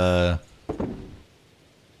in the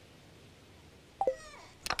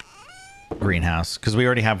greenhouse because we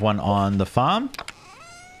already have one on the farm.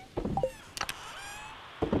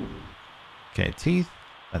 Okay, teeth.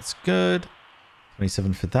 That's good.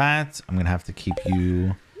 27 for that. I'm going to have to keep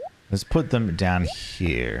you... Let's put them down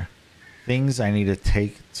here. Things I need to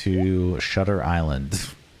take to Shutter Island.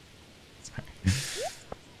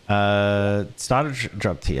 Starter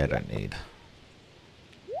drop tea I don't need.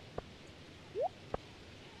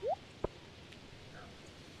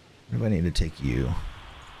 Where do I need to take you?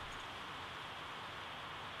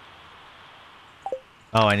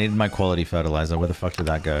 Oh, I needed my quality fertilizer. Where the fuck did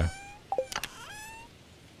that go?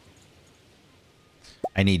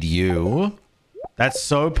 I need you. That's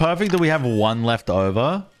so perfect that we have one left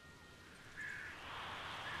over.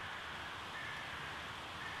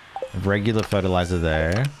 Regular fertilizer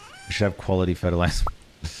there. We should have quality fertilizer.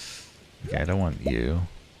 Okay, I don't want you.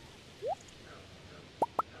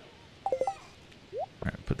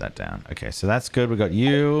 Alright, put that down. Okay, so that's good. We got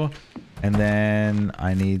you. And then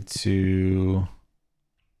I need to...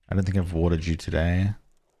 I don't think I've watered you today.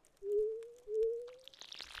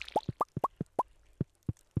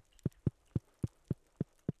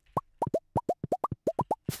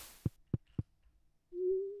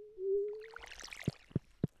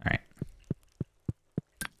 Alright.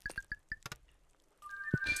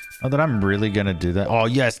 Oh, that I'm really gonna do that. Oh,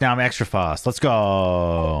 yes, now I'm extra fast. Let's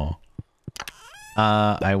go.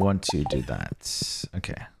 I want to do that.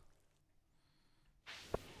 Okay.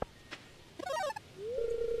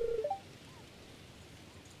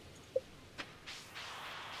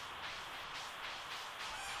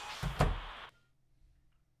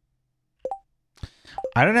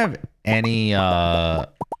 I don't have any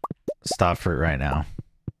star fruit right now.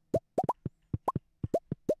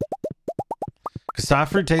 Star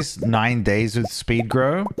fruit takes 9 days with speed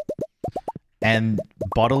grow, and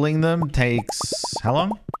bottling them takes how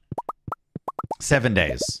long? 7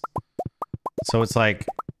 days. So it's like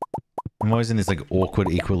I'm always in this like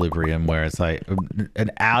awkward equilibrium where it's like I'm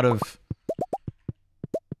out of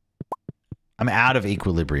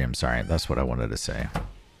equilibrium. Sorry, that's what I wanted to say.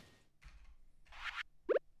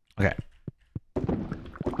 Okay.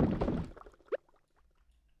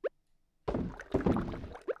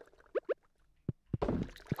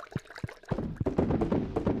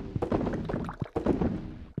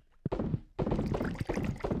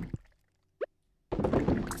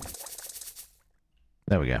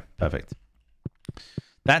 There we go. Perfect.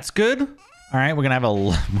 That's good. All right, we're gonna have a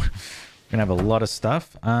lot of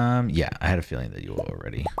stuff. Yeah, I had a feeling that you were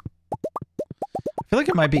already. I feel like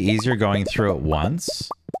it might be easier going through it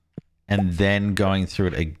once and then going through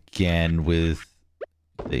it again with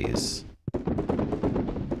these.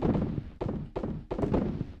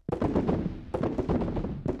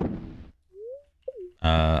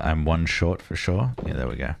 I'm one short for sure. Yeah, there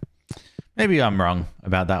we go. Maybe I'm wrong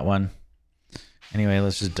about that one. Anyway,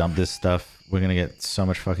 let's just dump this stuff. We're gonna get so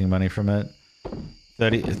much fucking money from it.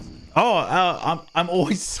 30. Oh, I'm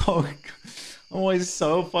always so, I'm always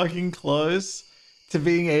so fucking close to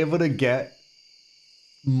being able to get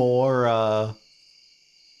more,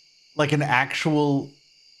 like an actual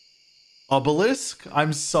obelisk.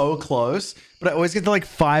 I'm so close, but I always get to like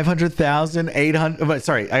 500,000, 800.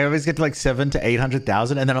 Sorry, I always get to like 700 to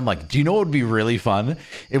 800,000, and then I'm like, do you know what would be really fun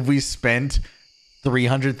if we spent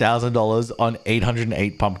 $300,000 on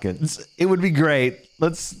 808 pumpkins? It would be great.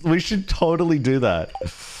 We should totally do that.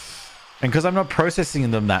 And because I'm not processing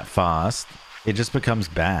them that fast, it just becomes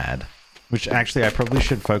bad. Which actually I probably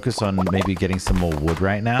should focus on maybe getting some more wood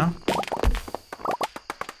right now.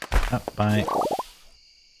 Oh, bye. Right.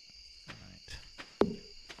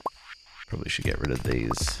 Probably should get rid of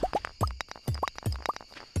these.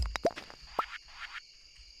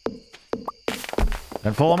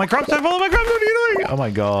 Don't fall on my crops! Don't fall on my crops! What are you doing? Oh my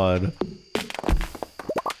god.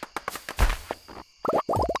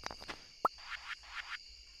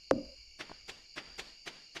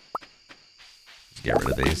 Just get rid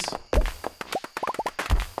of these.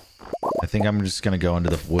 I think I'm just gonna go into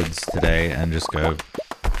the woods today and just go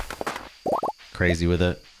crazy with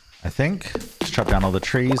it. I think. Just chop down all the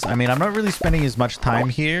trees. I mean, I'm not really spending as much time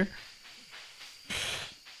here.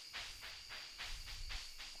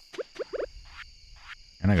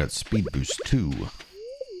 And I got speed boost too.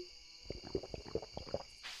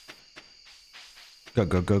 Go,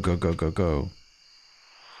 go, go, go, go, go, go.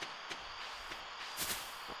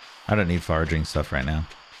 I don't need foraging stuff right now.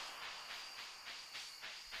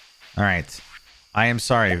 Alright. I am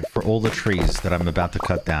sorry for all the trees that I'm about to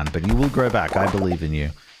cut down, but you will grow back. I believe in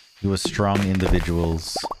you. You are strong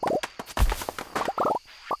individuals.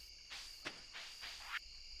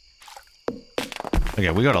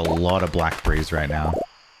 Okay, we got a lot of blackberries right now.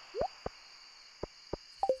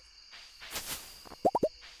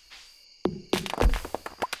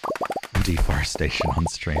 Deforestation on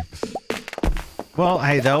stream. Well,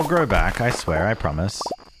 hey, they'll grow back. I swear, I promise.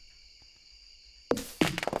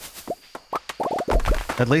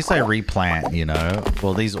 At least I replant, you know.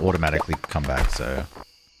 Well, these automatically come back, so I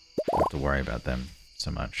don't have to worry about them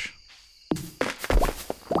so much.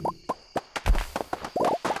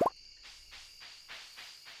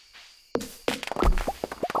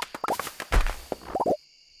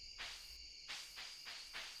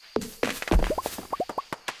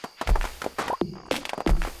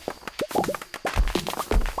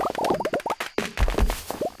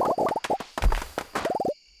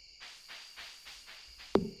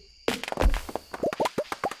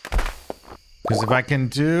 Because if I can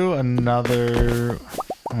do another...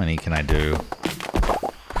 How many can I do?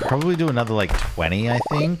 Probably do another like 20, I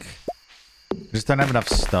think. I just don't have enough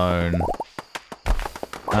stone.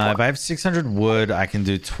 If I have 600 wood, I can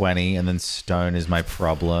do 20, and then stone is my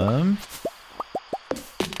problem.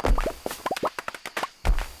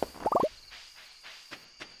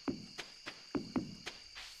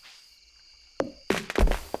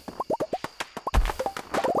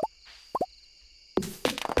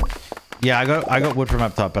 Yeah, I got wood from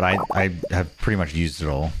up top, but I have pretty much used it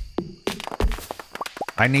all.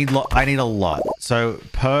 I need a lot. So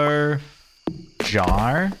per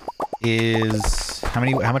jar is how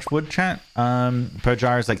much wood, chat? Per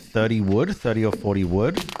jar is like 30 wood, 30 or 40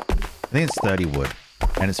 wood. I think it's 30 wood,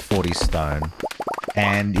 and it's 40 stone.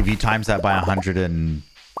 And if you times that by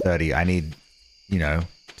 130, I need, you know,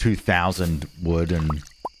 2,000 wood, and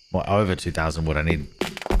well, over 2,000 wood. I need,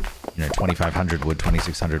 you know, 2,500 wood,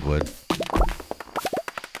 2,600 wood.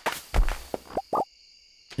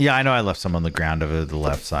 Yeah, I know I left some on the ground over the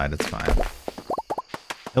left side. It's fine.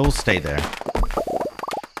 It will stay there.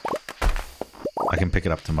 I can pick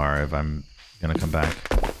it up tomorrow if I'm gonna come back.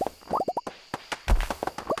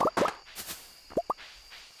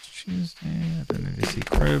 Tuesday. I don't need to see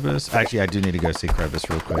Krobus. Actually, I do need to go see Krobus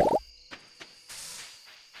real quick.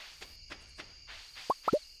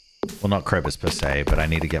 Well, not Krobus per se, but I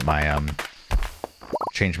need to get my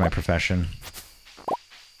change my profession.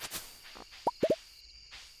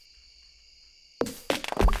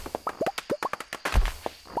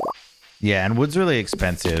 Yeah, and wood's really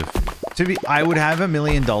expensive. I would have $1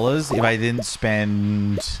 million if I didn't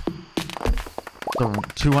spend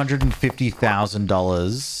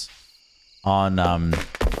 $250,000 on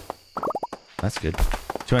that's good.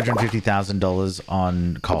 $250,000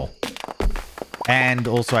 on coal. And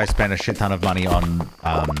also I spent a shit ton of money on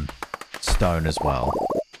stone as well.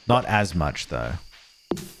 Not as much though.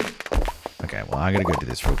 Okay, well I gotta go do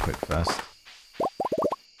this real quick first.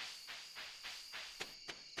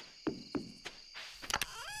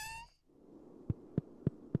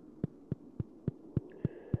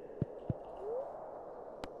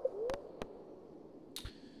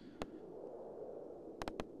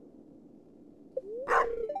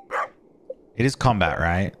 It is combat,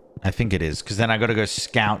 right? I think it is. Because then I got to go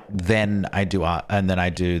scout, then I do art, and then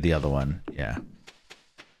I do the other one. Yeah.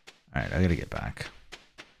 All right, I got to get back.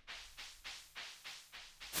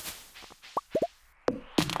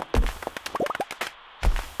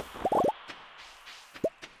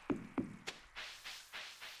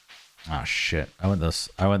 Oh shit! I went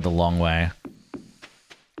the long way.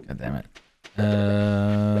 God damn it.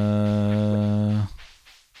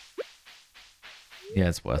 Yeah,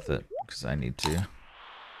 it's worth it because I need to.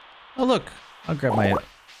 Oh look! I'll grab my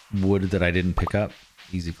wood that I didn't pick up.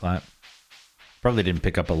 Easy clap. Probably didn't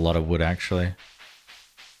pick up a lot of wood actually.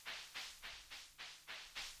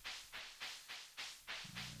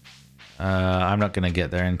 I'm not gonna get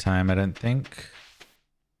there in time, I don't think.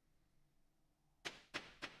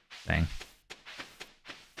 Dang.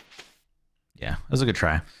 Yeah, it was a good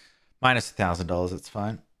try. Minus $1,000, it's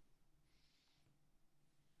fine.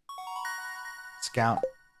 Scout,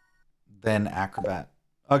 then acrobat.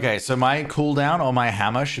 Okay, so my cooldown on my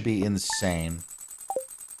hammer should be insane.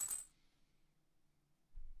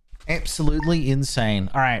 Absolutely insane.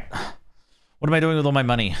 All right. What am I doing with all my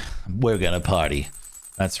money? We're gonna party.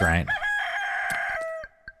 That's right.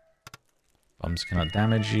 Bombs cannot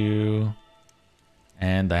damage you.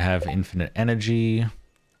 And I have infinite energy.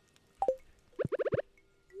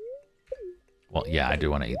 Well, yeah, I do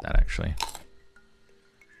want to eat that, actually.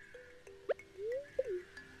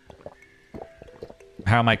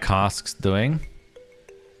 How are my casks doing?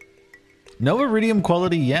 No iridium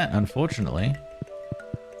quality yet, unfortunately.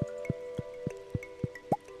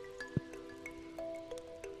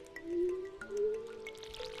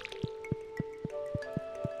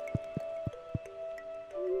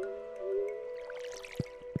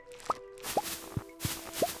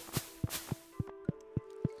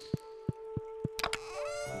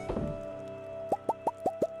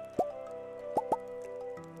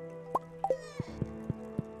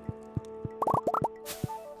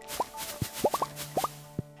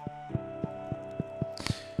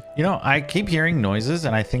 You know, I keep hearing noises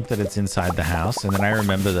and I think that it's inside the house, and then I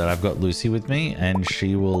remember that I've got Lucy with me and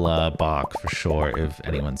she will bark for sure if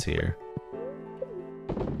anyone's here.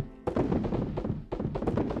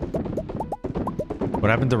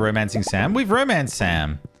 What happened to romancing Sam? We've romanced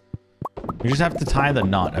Sam. We just have to tie the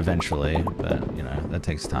knot eventually, but you know, that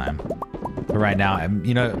takes time. But right now, I'm,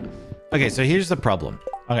 you know, okay, so here's the problem.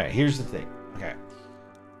 Okay, here's the thing. Okay.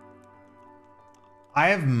 I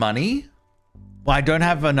have money. Well, I don't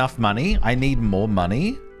have enough money. I need more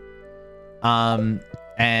money. And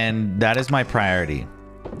that is my priority.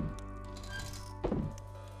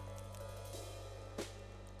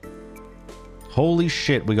 Holy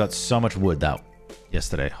shit, we got so much wood out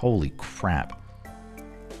yesterday. Holy crap.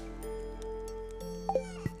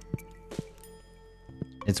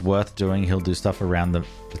 It's worth doing. He'll do stuff around the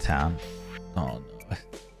town. Oh no.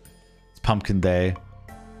 It's pumpkin day.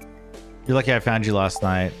 You're lucky I found you last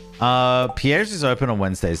night. Pierre's is open on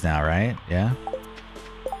Wednesdays now, right? Yeah.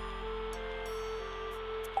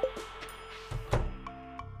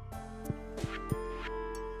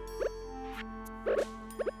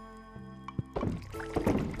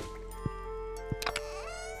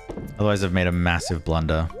 Otherwise, I've made a massive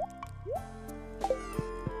blunder.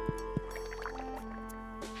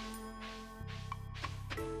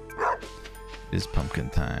 It is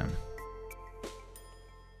pumpkin time.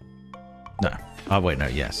 No. Oh, wait, no,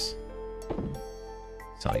 yes.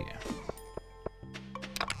 So, yeah.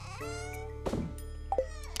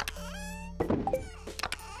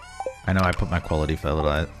 I know I put my quality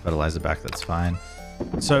fertilizer back, that's fine.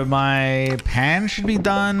 So my pan should be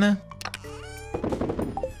done.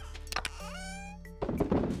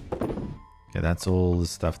 Okay, that's all the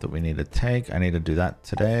stuff that we need to take. I need to do that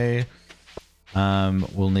today.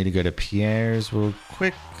 We'll need to go to Pierre's real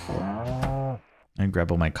quick. And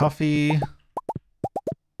grab all my coffee.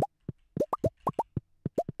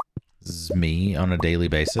 This is me on a daily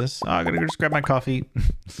basis. Oh, I gotta go just grab my coffee.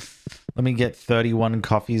 Let me get 31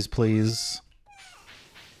 coffees, please.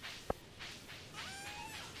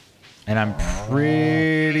 And I'm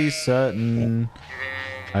pretty certain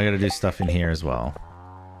I gotta do stuff in here as well.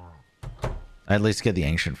 I at least get the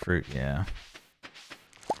ancient fruit, yeah.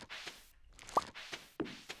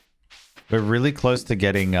 We're really close to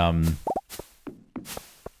getting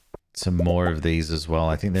some more of these as well.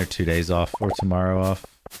 I think they're 2 days off or tomorrow off.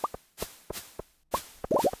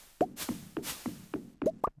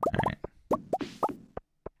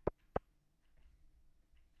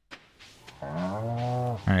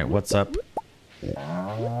 Alright, what's up?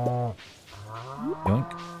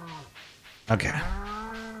 Yoink. Okay.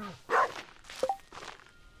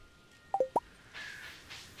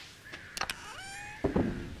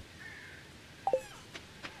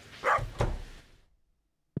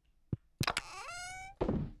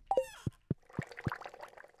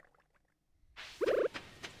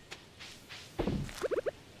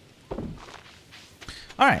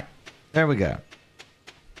 All right. There we go.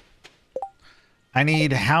 I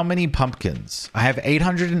need how many pumpkins? I have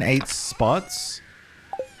 808 spots.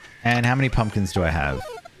 And how many pumpkins do I have?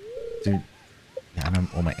 Dude, yeah, I'm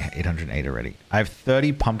all my 808 already. I have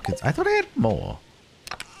 30 pumpkins. I thought I had more.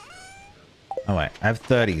 Oh, wait. I have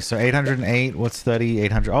 30. So 808. What's 30?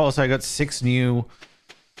 800. Oh, so I got 6 new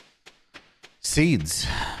seeds.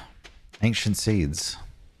 Ancient seeds.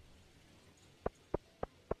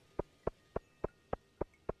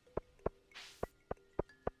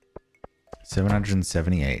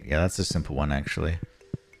 $778. Yeah, that's a simple one, actually.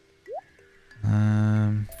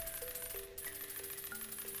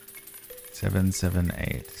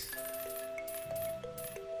 778.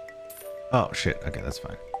 Oh, shit. Okay, that's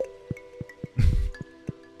fine.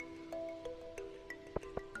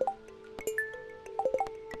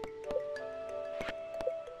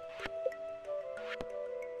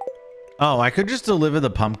 Oh, I could just deliver the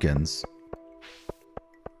pumpkins.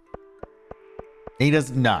 He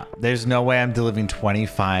does not. There's no way I'm delivering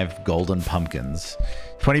 25 golden pumpkins.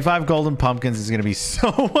 25 golden pumpkins is going to be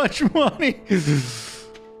so much money.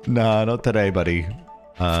 Nah, not today, buddy.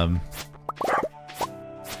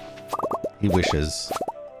 He wishes.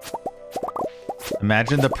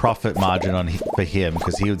 Imagine the profit margin on for him,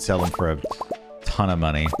 because he would sell them for a ton of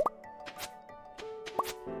money.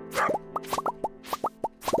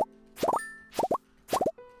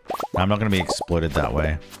 I'm not going to be exploited that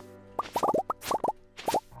way.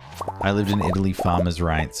 I lived in Italy, farmers'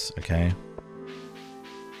 rights, okay?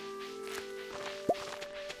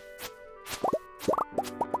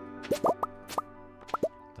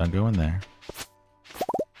 Don't go in there.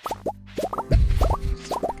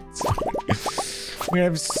 We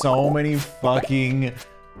have so many fucking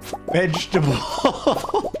vegetables.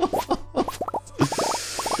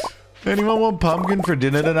 Anyone want pumpkin for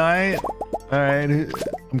dinner tonight? All right,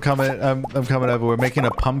 I'm coming over. We're making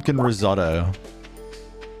a pumpkin risotto.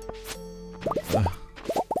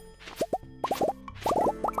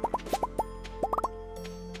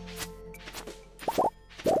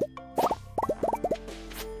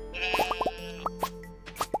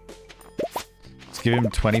 Let's give him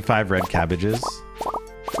 25 red cabbages.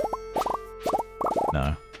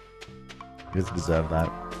 No. He doesn't deserve that.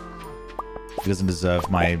 He doesn't deserve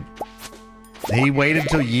my... He waited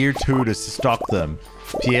till year 2 to stock them.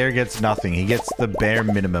 Pierre gets nothing. He gets the bare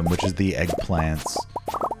minimum, which is the eggplants.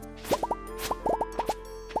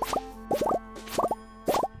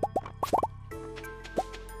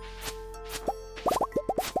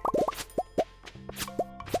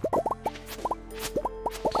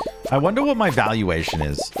 I wonder what my valuation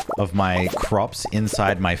is of my crops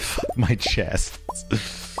inside my my chests.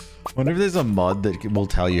 I wonder if there's a mod that will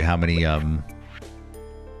tell you how many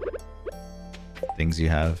things you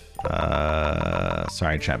have.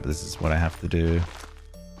 Sorry, chat, but this is what I have to do.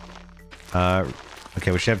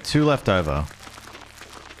 Okay, we should have 2 left over.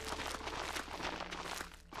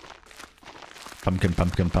 Pumpkin,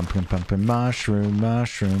 pumpkin, pumpkin, pumpkin, mushroom,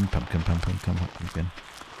 mushroom, pumpkin, pumpkin, pumpkin, pumpkin.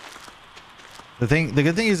 The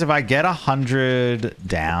good thing is if I get 100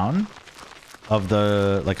 down of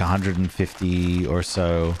the like 150 or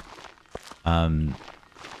so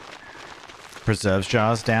preserves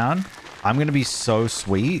jars down, I'm gonna be so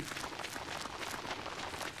sweet.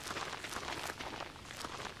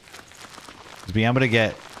 To be able to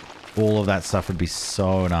get all of that stuff would be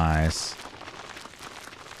so nice.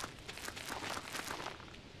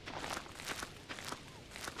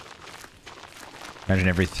 Imagine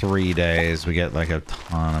every 3 days we get like a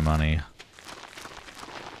ton of money. I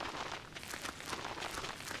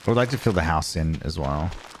would like to fill the house in as well.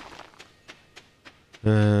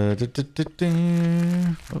 Oh, shoot.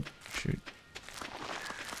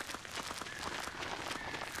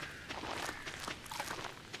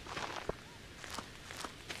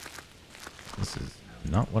 This is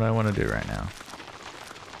not what I want to do right now.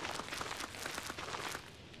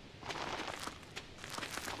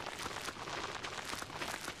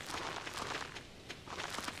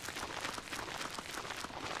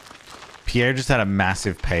 Pierre just had a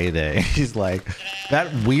massive payday. He's like,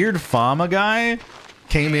 that weird farmer guy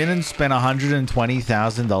came in and spent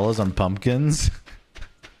 $120,000 on pumpkins.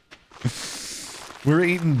 We're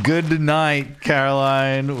eating good tonight,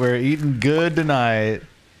 Caroline. We're eating good tonight.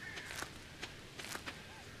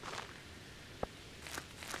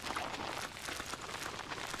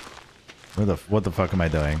 What the fuck am I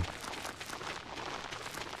doing?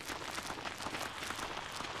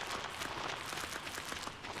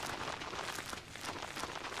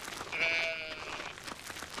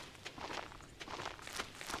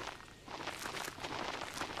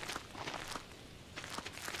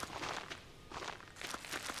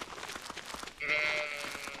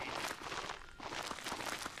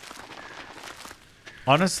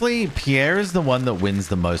 Honestly, Pierre is the one that wins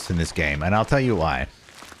the most in this game, and I'll tell you why.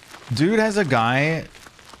 Dude has a guy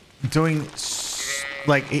doing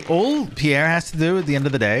like all Pierre has to do at the end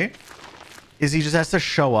of the day is he just has to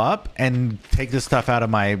show up and take the stuff out of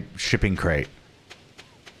my shipping crate.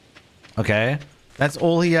 Okay? That's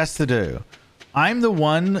all he has to do. I'm the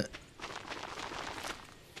one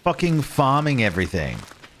fucking farming everything.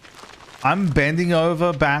 I'm bending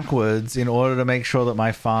over backwards in order to make sure that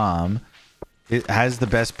my farm it has the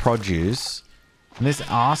best produce. And this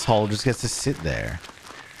asshole just gets to sit there.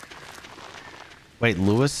 Wait,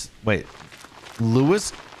 Lewis? Wait.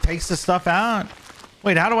 Lewis takes the stuff out?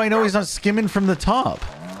 Wait, how do I know he's not skimming from the top?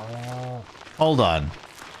 Hold on.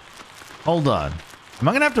 Hold on. Am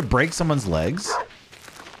I gonna have to break someone's legs?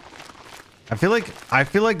 I feel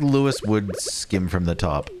like Lewis would skim from the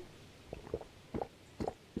top.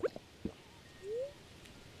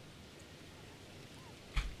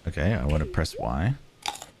 Okay, I want to press Y.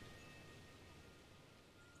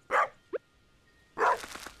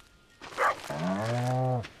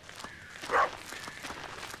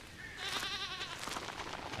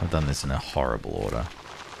 I've done this in a horrible order.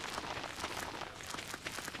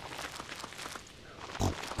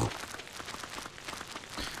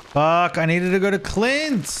 Fuck, I needed to go to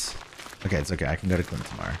Clint. Okay, it's okay. I can go to Clint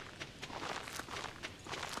tomorrow.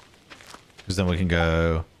 Because then we can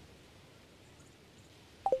go...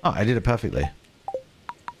 Oh, I did it perfectly.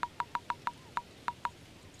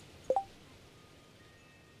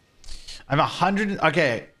 I'm 100...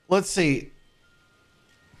 Okay, let's see.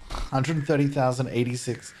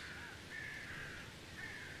 130,086.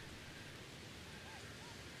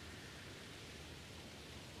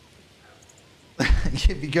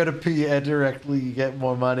 If you go to Pierre directly, you get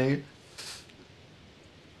more money.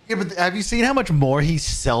 Yeah, but have you seen how much more he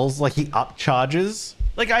sells? Like, he upcharges?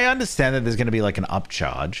 Like, I understand that there's going to be, like, an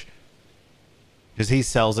upcharge. Because he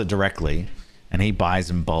sells it directly. And he buys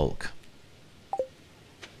in bulk.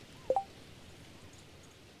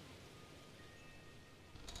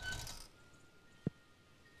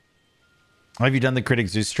 Have you done the Critic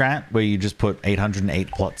Zeus strat? Where you just put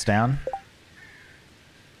 808 plots down?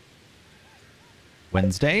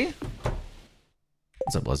 Wednesday?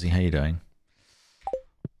 What's up, Lozzie? How you doing?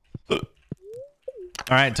 All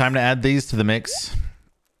right, time to add these to the mix.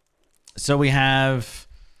 So we have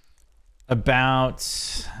about...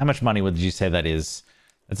 How much money would you say that is?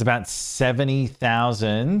 That's about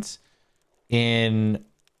 70,000 in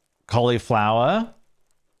cauliflower.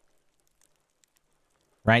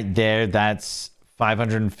 Right there, that's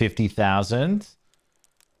 550,000.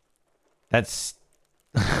 That's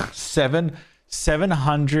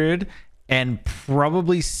 700 and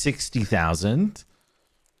probably 60,000.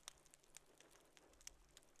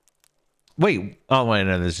 Wait. Oh, wait,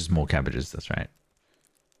 no, there's just more cabbages. That's right.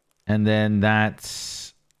 And then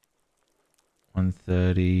that's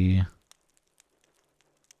 130.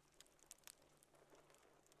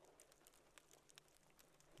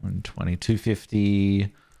 120,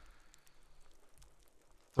 250,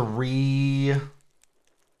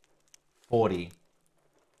 340.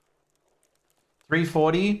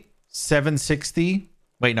 340, 760.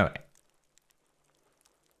 Wait, no.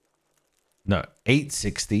 No,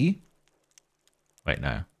 860. Wait,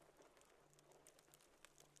 no.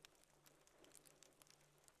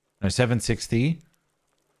 No, 760.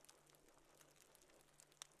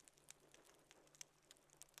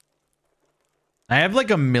 I have like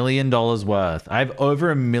 $1 million worth. I have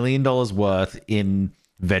over $1 million worth in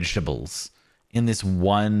vegetables in this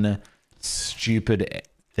one stupid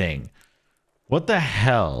thing. What the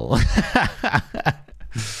hell?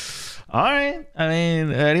 All right. I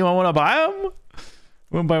mean, anyone want to buy them?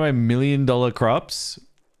 Want to buy my $1 million crops?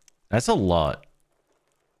 That's a lot.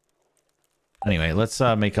 Anyway, let's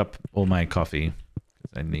make up all my coffee.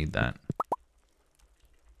 I need that.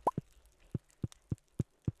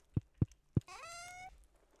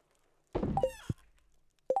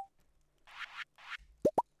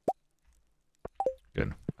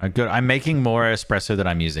 Good. Good. I'm making more espresso than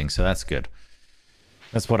I'm using, so that's good.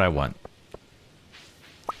 That's what I want.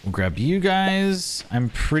 We'll grab you guys. I'm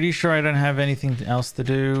pretty sure I don't have anything else to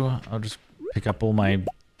do. I'll just pick up all my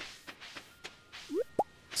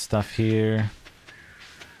stuff here.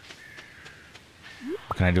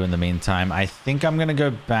 What can I do in the meantime? I think I'm going to go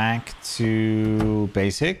back to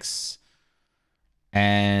basics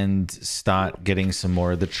and start getting some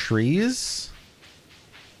more of the trees.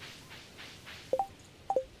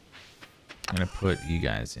 I'm going to put you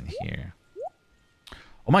guys in here.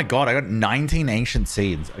 Oh my god, I got 19 ancient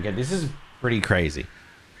seeds. Okay, this is pretty crazy.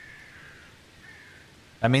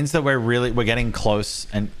 That means that we're getting closer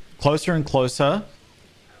and closer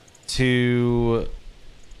to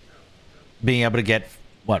being able to get,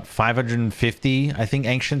 what, 550, I think,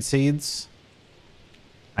 ancient seeds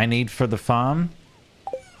I need for the farm.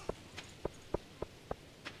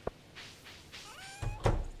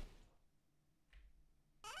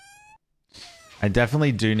 I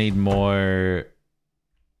definitely do need more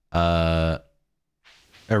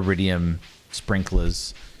iridium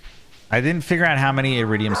sprinklers. I didn't figure out how many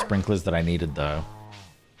iridium sprinklers that I needed, though.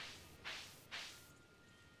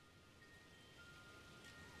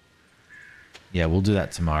 Yeah, we'll do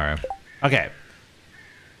that tomorrow. Okay.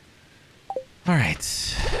 All right.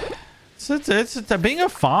 So it's being a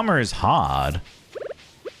farmer is hard.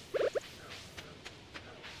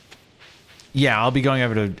 Yeah, I'll be going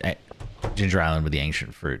over to Ginger Island with the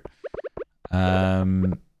ancient fruit. I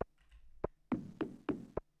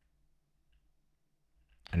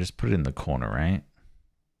just put it in the corner, right?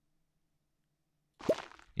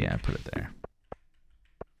 Yeah, I put it there.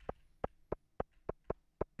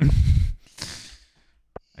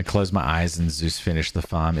 I close my eyes and Zeus finished the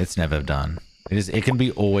farm. It's never done. It can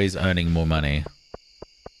be always earning more money.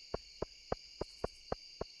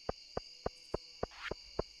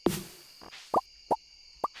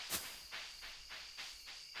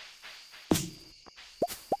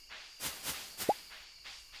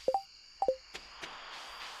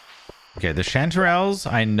 Okay, the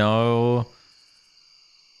chanterelles, I know.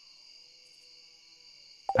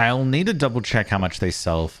 I'll need to double check how much they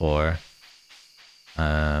sell for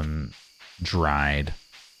dried.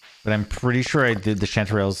 But I'm pretty sure I did. The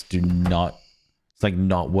chanterelles do not, it's like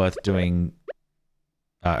not worth doing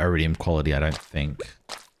iridium quality, I don't think.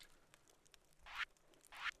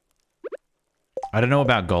 I don't know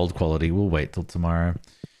about gold quality. We'll wait till tomorrow.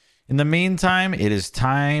 In the meantime, it is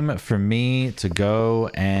time for me to go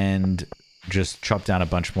and just chop down a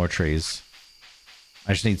bunch more trees.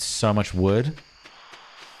 I just need so much wood.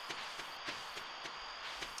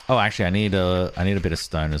 Oh, actually, I need a bit of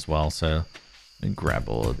stone as well. So let me grab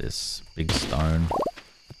all of this big stone.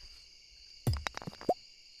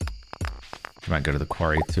 I might go to the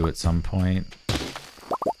quarry too at some point.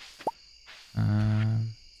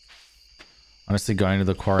 Honestly, going to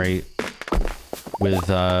the quarry with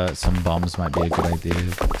some bombs might be a good idea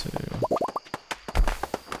too.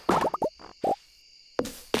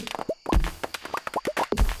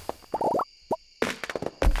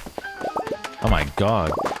 Oh my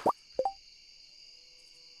god.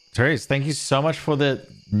 Therese, thank you so much for the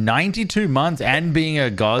 92 months and being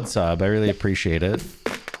a god sub. I really appreciate it.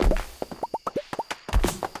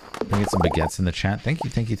 Let me get some baguettes in the chat. Thank you,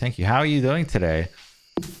 thank you, thank you. How are you doing today?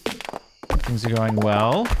 Things are going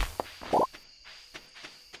well.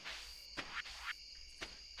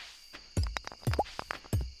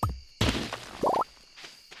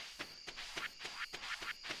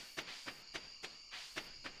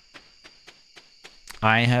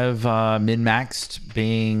 I have min-maxed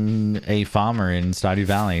being a farmer in Stardew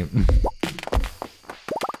Valley.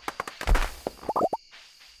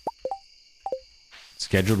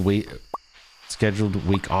 Scheduled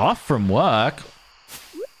week off from work.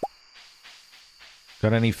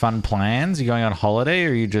 Got any fun plans? You going on holiday or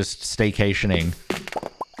are you just staycationing?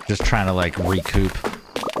 Just trying to like recoup.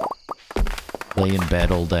 Lay in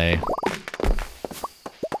bed all day.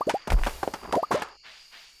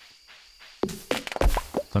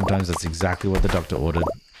 Sometimes that's exactly what the doctor ordered.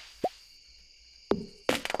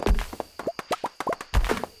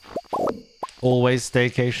 Always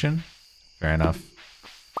staycation? Fair enough.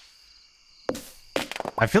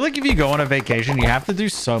 I feel like if you go on a vacation, you have to do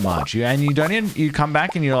so much. You come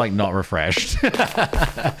back and you're like not refreshed.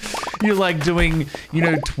 You're like doing,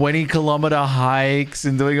 20-kilometer hikes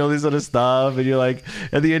and doing all this sort of stuff. And you're like,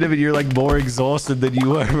 at the end of it, you're like more exhausted than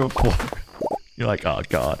you were before. You're like, oh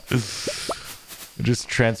God. I just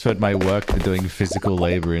transferred my work to doing physical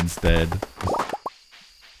labor instead.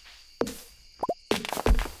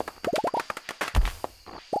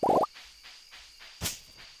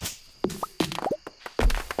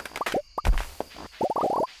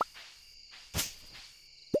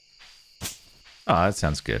 Oh, that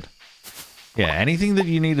sounds good. Yeah, anything that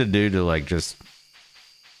you need to do to like just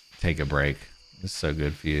take a break is so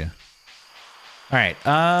good for you. All right.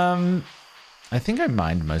 I think I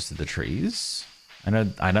mined most of the trees. I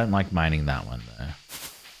don't like mining that one though.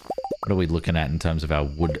 What are we looking at in terms of our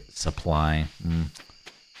wood supply?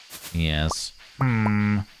 Yes.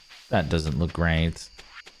 That doesn't look great.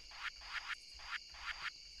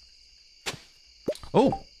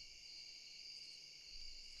 Oh.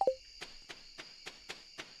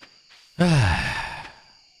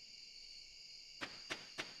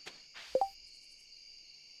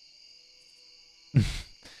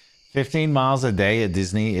 15 miles a day at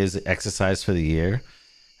Disney is exercise for the year.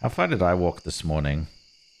 How far did I walk this morning?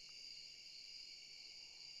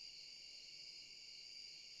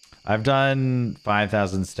 I've done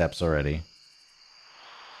 5,000 steps already.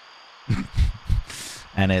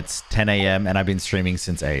 And it's 10 a.m. and I've been streaming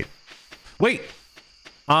since 8. Wait.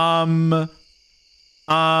 What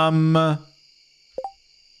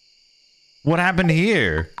happened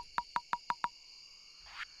here?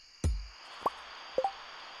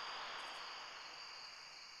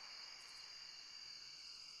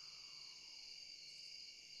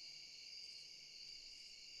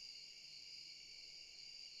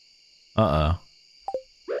 Uh-oh.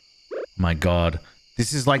 My God.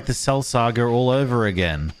 This is like the Cell Saga all over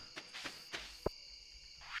again.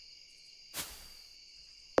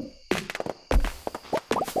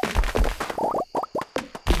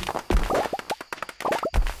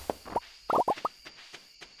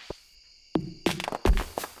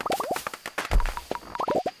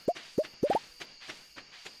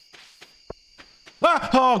 Ah!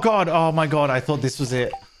 Oh God. Oh my God. I thought this was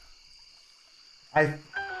it.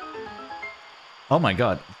 Oh my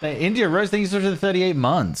God. India Rose, thank you so much for the 38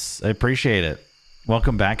 months. I appreciate it.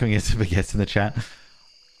 Welcome back. We get some guests in the chat.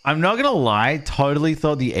 I'm not gonna lie, totally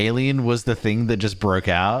thought the alien was the thing that just broke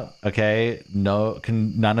out. Okay. No,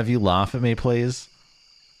 can none of you laugh at me, please?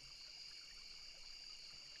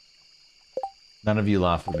 None of you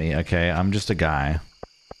laugh at me, okay? I'm just a guy.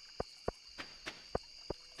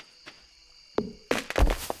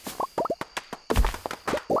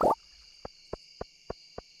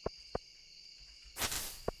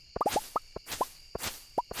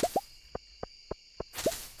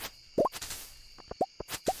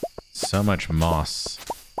 So much moss.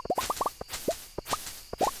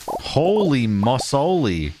 Holy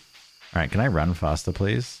mossoli. Alright, can I run faster,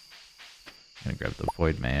 please? I'm gonna grab the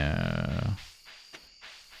void mayo.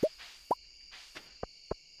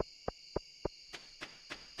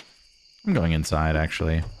 I'm going inside,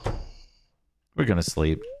 actually. We're gonna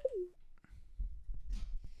sleep.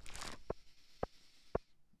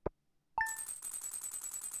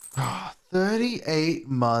 Oh, 38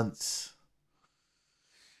 months.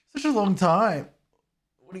 Such a long time.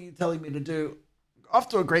 What are you telling me to do? Off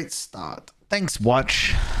to a great start. Thanks,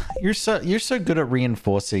 Watch. You're so good at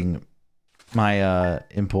reinforcing my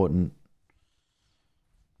important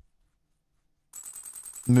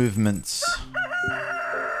movements.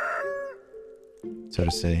 So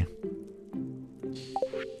to say.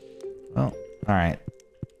 Well, alright.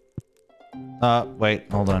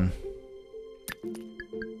 Wait, hold on.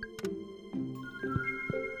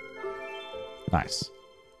 Nice.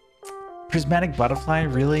 Prismatic butterfly,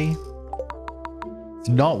 really? It's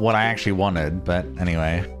not what I actually wanted, but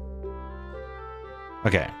anyway.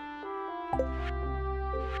 Okay.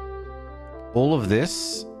 All of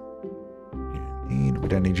this. We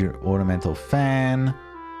don't need your ornamental fan.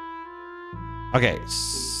 Okay,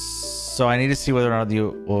 so I need to see whether or not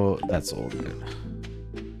you... Or that's all good.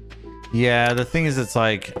 Yeah, the thing is, it's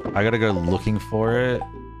like, I gotta go looking for it.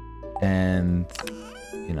 And,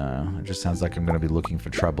 you know, it just sounds like I'm gonna be looking for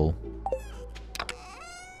trouble.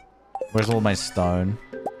 Where's all my stone?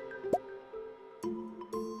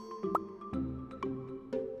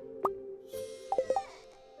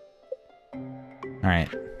 Alright.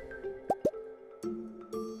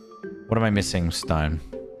 What am I missing? Stone.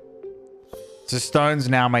 So stone's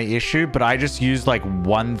now my issue, but I just used like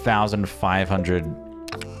 1,500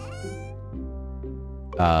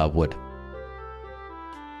 wood.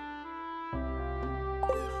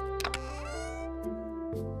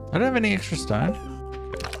 I don't have any extra stone.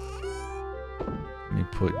 Let me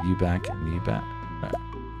put you back and you back.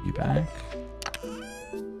 You back.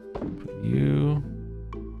 Put you.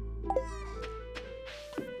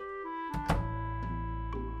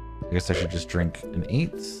 I guess I should just drink and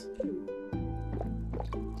eat.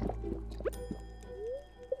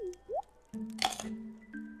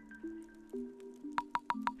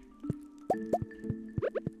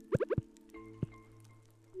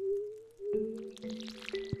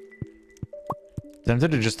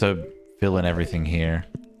 Tempted to just to fill in everything here.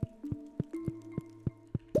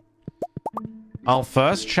 I'll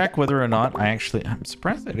first check whether or not I actually... I'm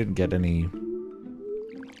surprised I didn't get anything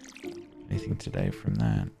today from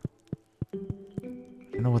that. I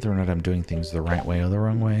don't know whether or not I'm doing things the right way or the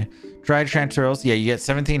wrong way. Dried chanterelles. Yeah, you get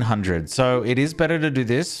 1,700. So it is better to do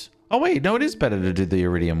this. Oh, wait. No, it is better to do the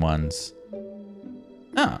iridium ones.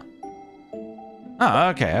 Oh. Oh,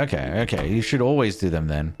 okay, okay, okay. You should always do them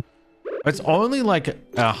then. It's only like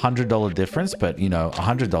 $100 difference, but you know,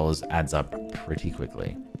 $100 adds up pretty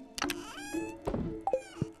quickly.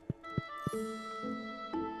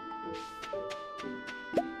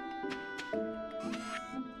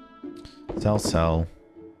 Sell.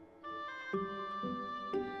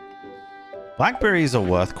 Blackberries are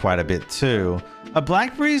worth quite a bit too. Are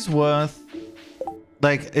blackberries worth...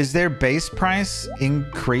 Like, is their base price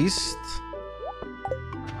increased?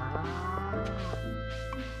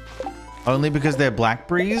 Only because they're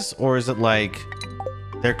blackberries? Or is it like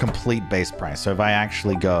their complete base price? So if I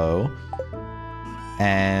actually go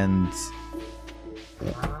and...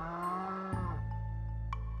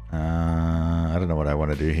 I don't know what I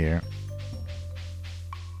want to do here.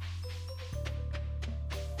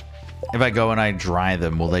 If I go and I dry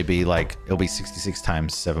them, will they be like... It'll be 66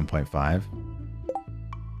 times 7.5.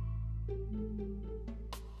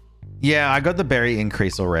 Yeah, I got the berry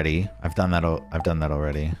increase already. I've done that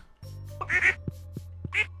already.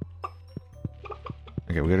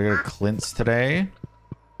 Okay, we're gonna go to Clint's today.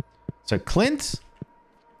 So Clint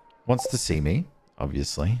wants to see me,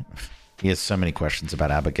 obviously. He has so many questions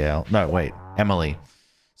about Abigail. No, wait, Emily.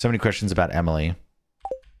 So many questions about Emily.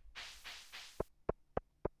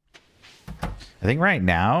 I think right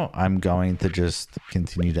now I'm going to just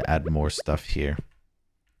continue to add more stuff here.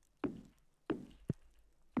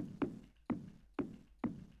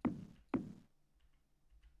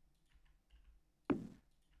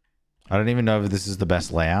 I don't even know if this is the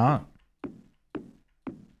best layout.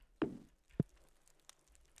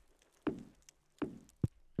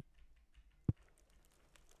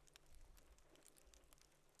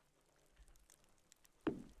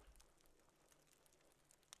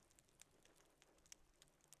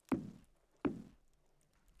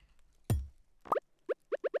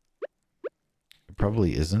 It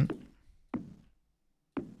probably isn't.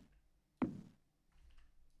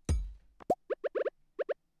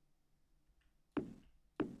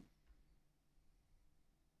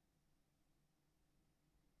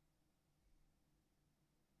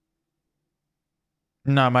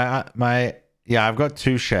 No, yeah, I've got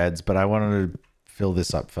 2 sheds, but I wanted to fill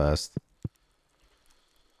this up first.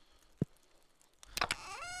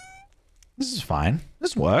 This is fine.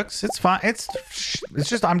 This works. It's fine. It's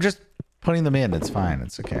just, I'm just putting them in. It's fine.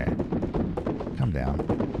 It's okay. Calm down.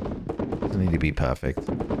 Doesn't need to be perfect.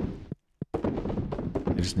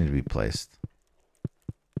 They just need to be placed.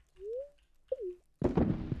 All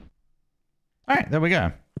right, there we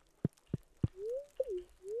go.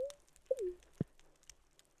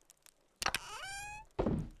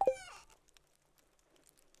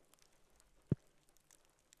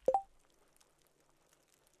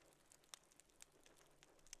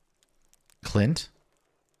 Clint.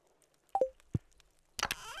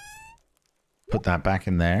 Put that back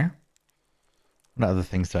in there. What other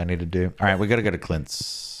things do I need to do? All right, we got to go to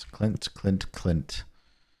Clint's. Clint.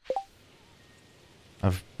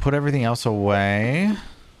 I've put everything else away.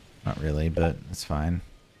 Not really, but it's fine.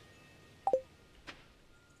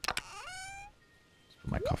 Just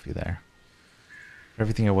put my coffee there. Put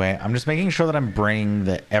everything away. I'm just making sure that I'm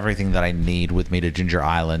bringing everything that I need with me to Ginger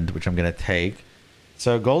Island, which I'm going to take.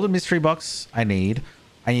 So golden mystery box I need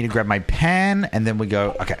to grab my pan and then we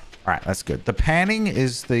go. Okay. All right. That's good. The panning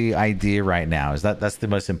is the idea right now. That's the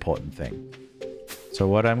most important thing. So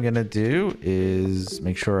what I'm going to do is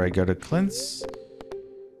make sure I go to Clint's.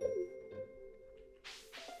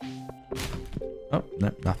 Oh,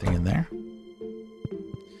 no, nothing in there.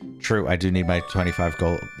 True. I do need my 25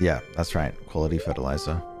 gold. Yeah, that's right. Quality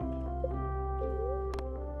fertilizer.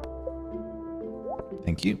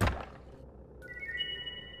 Thank you.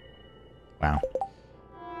 Wow.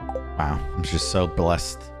 Wow. I'm just so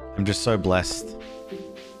blessed. I'm just so blessed.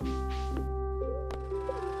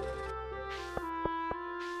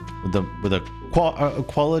 With a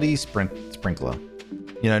quality sprinkler.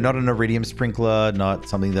 You know, not an iridium sprinkler, not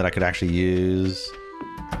something that I could actually use.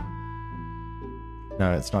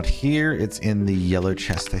 No, it's not here. It's in the yellow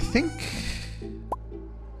chest, I think.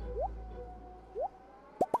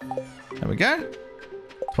 There we go.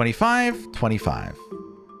 25, 25.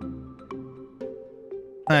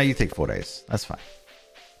 You take 4 days. That's fine.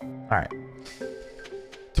 All right.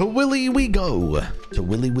 To Willy we go. To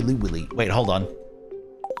Willy. Wait, hold on.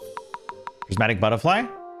 Prismatic butterfly?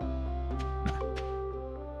 No.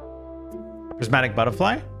 Prismatic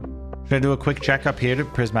butterfly? Should I do a quick check up here to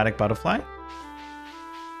prismatic butterfly?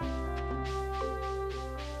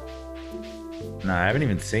 No, I haven't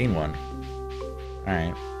even seen one. All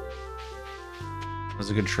right. That was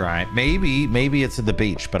a good try. Maybe it's at the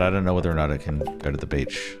beach, but I don't know whether or not I can go to the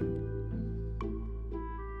beach.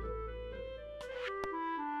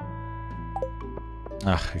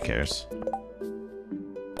 Ugh, who cares?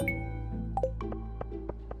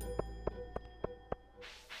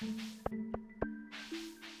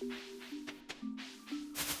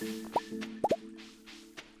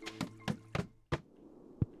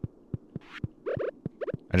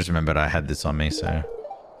 I just remembered I had this on me, so...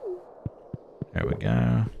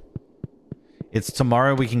 go. It's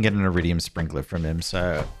tomorrow we can get an iridium sprinkler from him,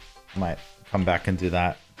 so I might come back and do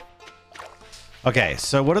that. Okay,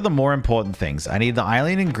 so what are the more important things? I need the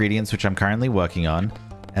island ingredients, which I'm currently working on.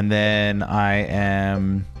 And then I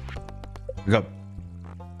am... We got...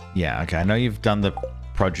 Yeah, okay, I know you've done the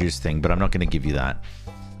produce thing, but I'm not going to give you that.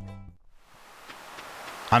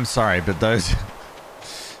 I'm sorry, but those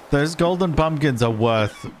golden pumpkins are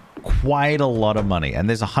worth quite a lot of money. And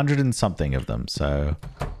there's 100 and something of them, so...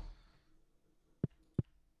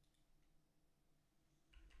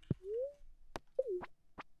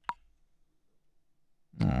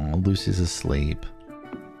 Oh, Lucy's asleep.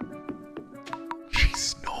 She's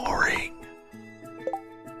snoring.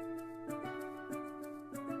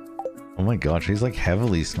 Oh my god, she's like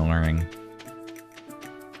heavily snoring.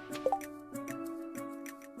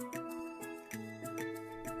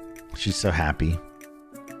 She's so happy.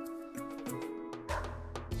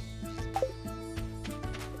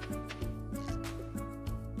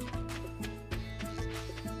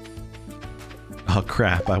 Oh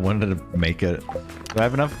crap, I wanted to make it. Do I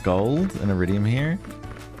have enough gold and iridium here?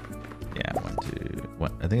 Yeah, 1, 2,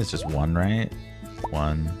 1. I think it's just 1, right?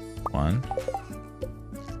 1, 1.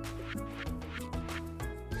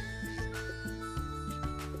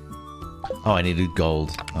 Oh, I needed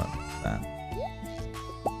gold. Oh, that.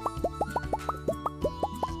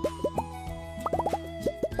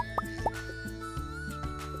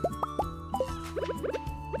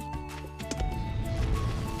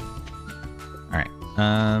 All right.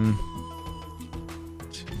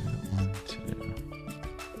 2, 1, 2.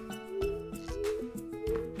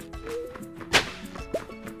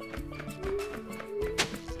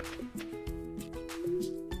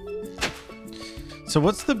 So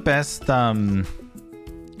what's the best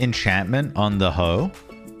enchantment on the hoe?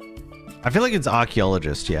 I feel like it's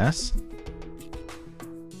archaeologist, yes?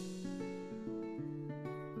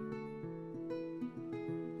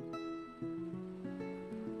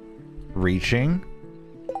 Reaching.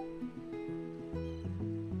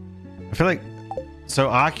 I feel like... So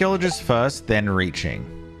archaeologist first, then reaching.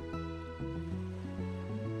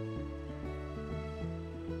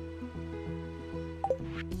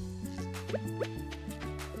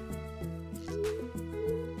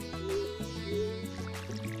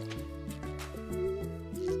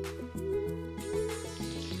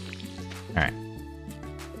 Alright.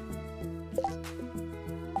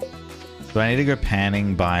 Do I need to go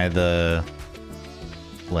panning by the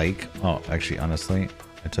lake? Oh, actually, honestly,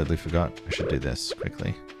 I totally forgot. I should do this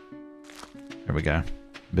quickly. There we go.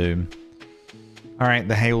 Boom. All right,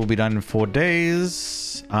 the hay will be done in 4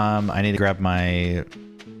 days. I need to grab my...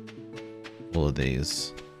 all of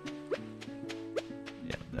these.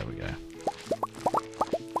 Yeah, there we go.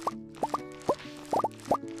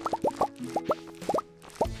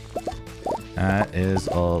 That is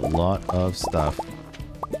a lot of stuff.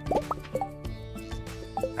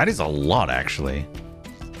 That is a lot, actually.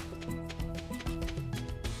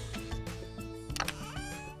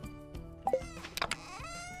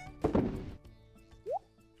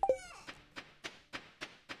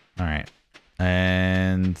 All right.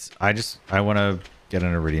 And I want to get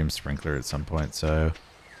an iridium sprinkler at some point. So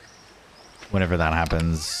whenever that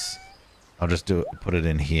happens, I'll just put it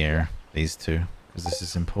in here. These two, because this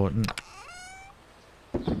is important.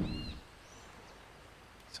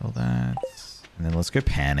 So that, and then let's go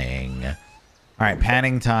panning. All right,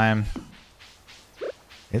 panning time.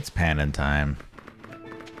 It's panning time.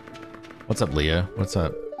 What's up, Leo? What's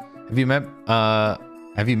up? Have you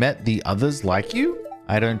met the others like you?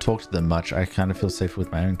 I don't talk to them much. I kind of feel safe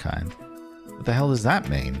with my own kind. What the hell does that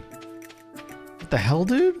mean? What the hell,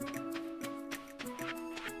 dude?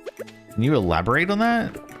 Can you elaborate on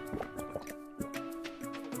that?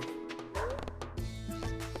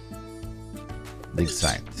 Big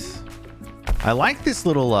sights. I like this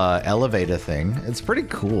little elevator thing. It's pretty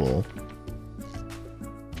cool.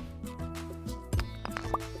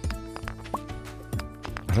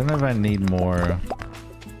 I don't know if I need more.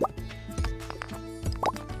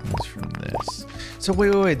 What's from this? So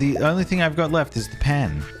wait. The only thing I've got left is the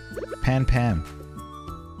pan. Pan.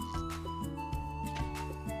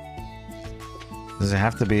 Does it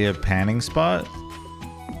have to be a panning spot?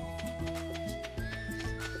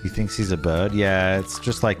 He thinks he's a bird? Yeah, it's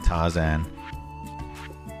just like Tarzan.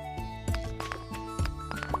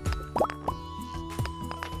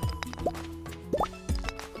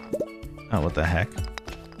 Oh, what the heck?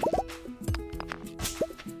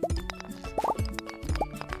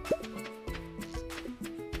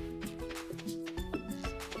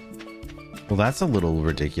 Well, that's a little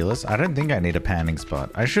ridiculous. I don't think I need a panning spot.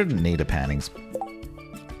 I shouldn't need a panning spot.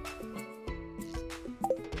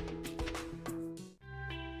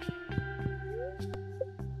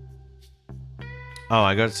 Oh,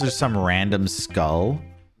 I got just some random skull.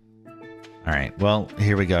 All right. Well,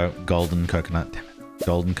 here we go. Golden coconut. Damn it.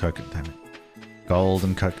 Golden coconut. Damn it.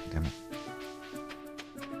 Golden coconut. Damn it.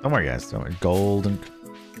 Don't worry, guys. Don't worry. Golden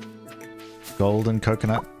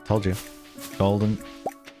coconut. Told you. Golden.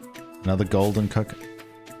 Another golden coconut.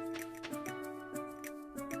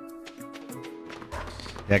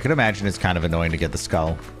 Yeah, I could imagine it's kind of annoying to get the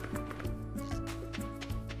skull.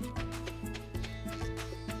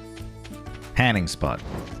 Panning spot.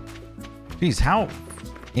 Jeez, how...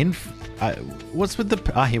 what's with the...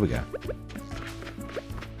 Ah, here we go.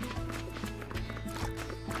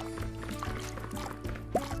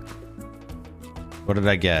 What did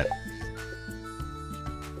I get?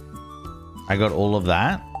 I got all of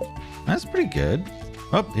that? That's pretty good.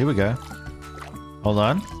 Oh, here we go. Hold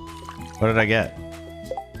on. What did I get?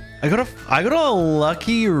 I got a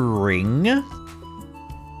lucky ring.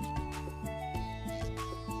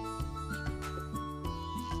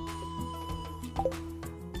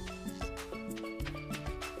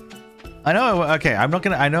 I know. Okay, I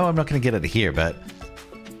know I'm not gonna get it here, but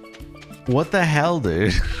what the hell,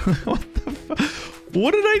 dude?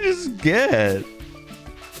 What did I just get?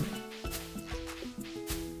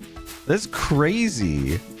 That's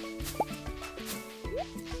crazy.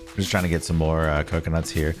 I'm just trying to get some more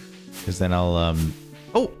coconuts here, because then I'll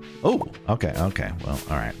oh, okay, well,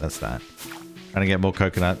 all right, that's that. Trying to get more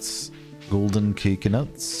coconuts. Golden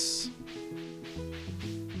coconuts.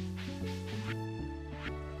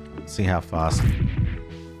 See how fast.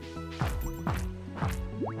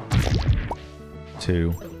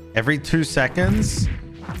 2. Every 2 seconds,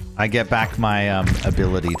 I get back my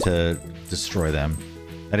ability to destroy them.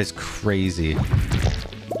 That is crazy.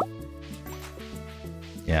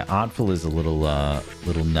 Yeah, Artful is a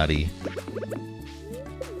little nutty.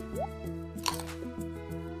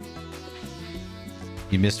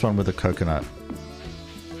 You missed one with a coconut.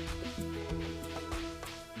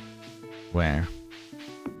 Where?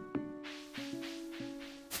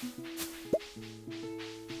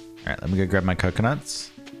 Alright, let me go grab my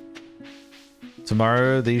coconuts.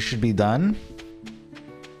 Tomorrow these should be done.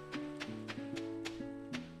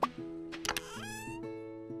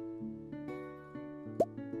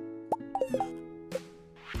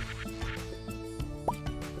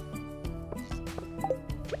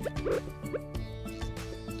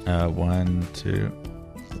 One, two.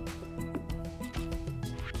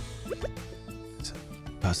 It's a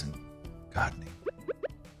buzzing gardening.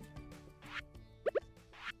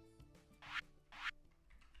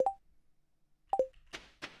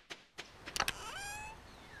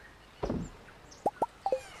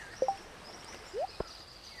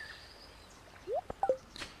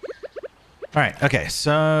 All right. Okay.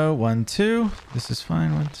 So 1, 2. This is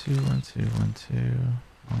fine. 1, 2, 1, 2, 1, 2.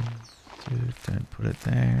 1, 2. Don't put it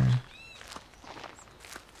there.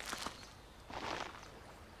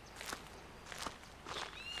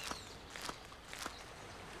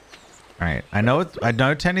 All right. I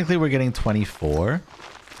know technically we're getting 24,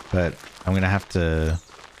 but I'm going to have to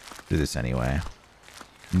do this anyway.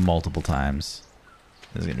 Multiple times.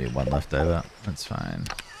 There's going to be one left over. That's fine. I'm going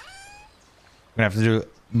to have to do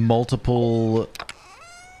multiple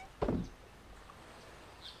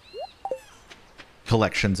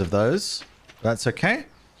collections of those. That's okay.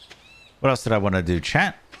 What else did I want to do,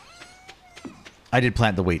 chat? I did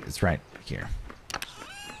plant the wheat. It's right here.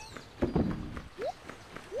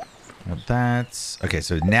 That's okay.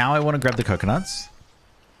 So now I want to grab the coconuts.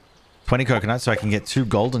 20 coconuts, so I can get 2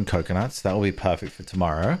 golden coconuts. That will be perfect for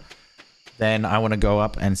tomorrow. Then I want to go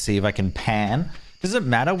up and see if I can pan. Does it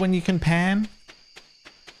matter when you can pan?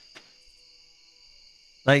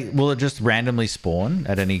 Like, will it just randomly spawn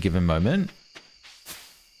at any given moment?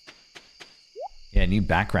 Yeah, new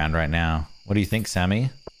background right now. What do you think, Sammy?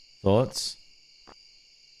 Thoughts?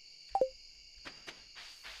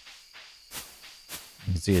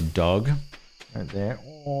 You can see a dog right there.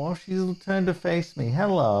 Oh, she's turned to face me.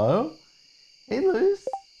 Hello. Hey, Luce.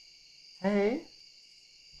 Hey.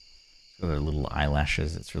 She's got her little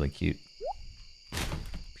eyelashes. It's really cute.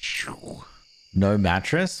 No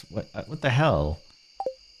mattress? What the hell?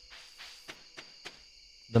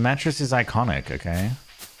 The mattress is iconic, okay?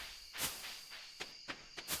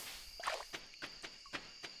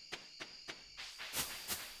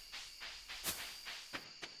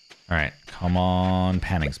 All right, come on,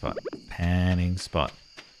 panning spot. Panning spot.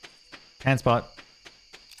 Pan spot.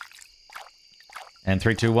 And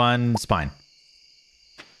 3, 2, 1, spine.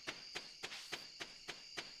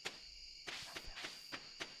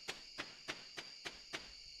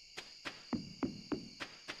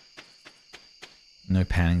 No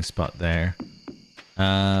panning spot there.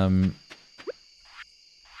 How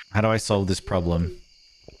do I solve this problem?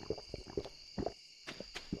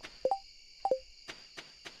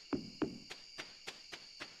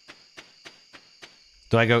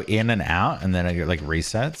 Do I go in and out and then I get like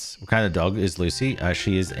resets? What kind of dog is Lucy?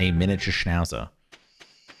 She is a miniature schnauzer.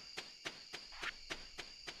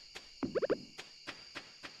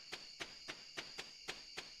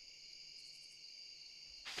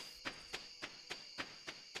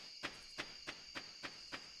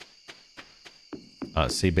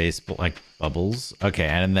 Sea-based like bubbles. Okay,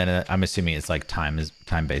 and then I'm assuming it's like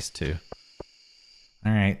time-based too.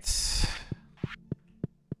 All right.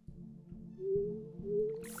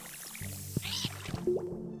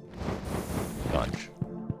 Dodge.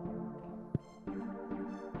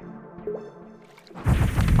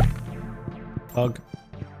 Hug.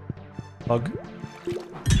 Hug.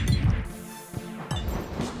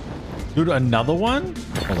 Dude, another one?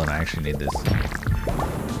 Hold on, I actually need this.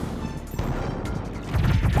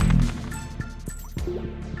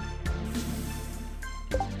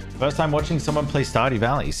 First time watching someone play Stardew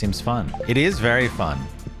Valley. Seems fun. It is very fun.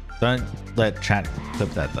 Don't let chat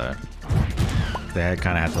clip that though. They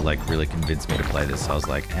kind of had to like really convince me to play this. So I was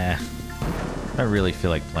like, I don't really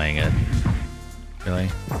feel like playing it. Really?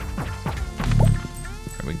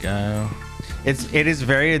 There we go. It is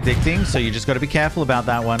very addicting, so you just got to be careful about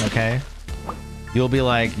that one, okay? You'll be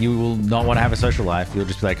like, you will not want to have a social life. You'll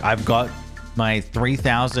just be like, I've got my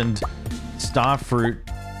 3,000 star fruit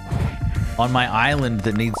on my island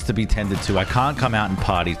that needs to be tended to. I can't come out and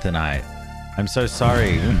party tonight. I'm so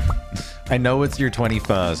sorry. I know it's your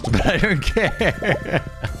 21st, but I don't care.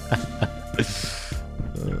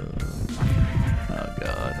 Oh,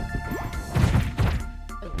 God.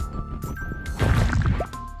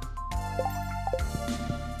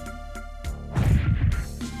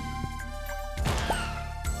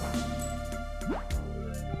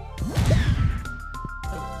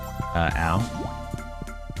 Ow.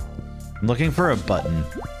 I'm looking for a button.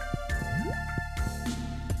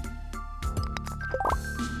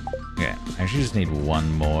 Okay, I actually just need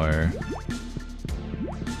one more.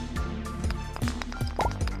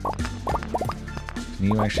 Can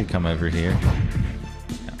you actually come over here?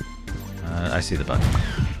 No. I see the button.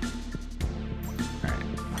 Alright.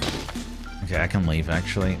 Okay, I can leave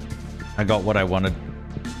actually. I got what I wanted.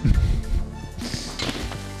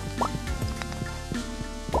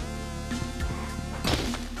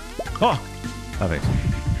 Oh! Perfect.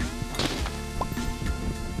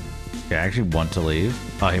 Okay, I actually want to leave.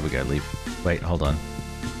 Oh, here we go. Leave. Wait, hold on.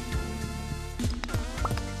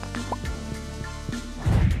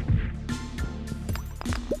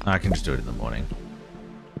 I can just do it in the morning.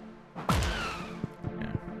 Yeah.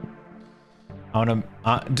 I want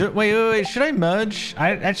to... wait. Should I merge?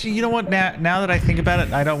 Actually, you know what? Now that I think about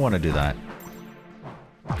it, I don't want to do that.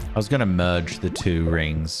 I was going to merge the two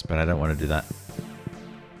rings, but I don't want to do that.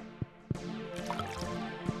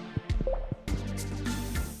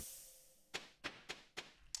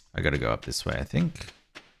 I gotta go up this way, I think.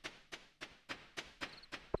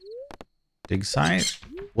 Dig site.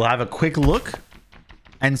 We'll have a quick look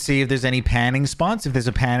and see if there's any panning spots. If there's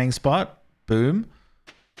a panning spot, boom.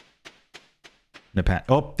 No pan.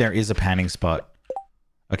 Oh, there is a panning spot.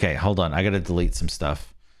 Okay, hold on. I gotta delete some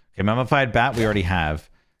stuff. Okay, mummified bat we already have.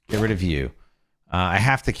 Get rid of you. I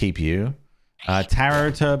have to keep you.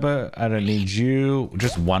 Tarot turbo. I don't need you.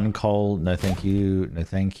 Just one coal. No, thank you. No,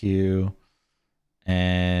 thank you.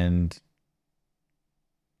 And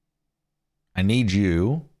I need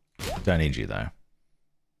you. Don't need you though.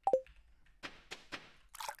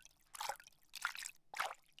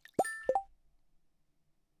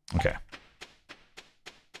 Okay.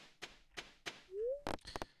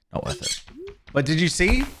 Not worth it. But did you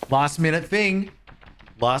see? Last minute thing.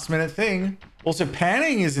 Last minute thing. Also,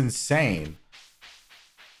 panning is insane.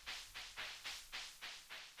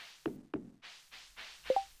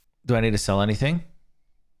 Do I need to sell anything?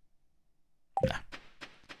 No.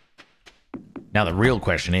 Now the real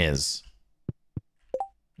question is,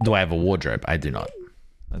 do I have a wardrobe? I do not.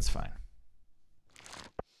 That's fine.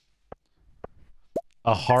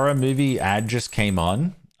 A horror movie ad just came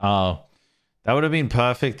on. Oh, that would have been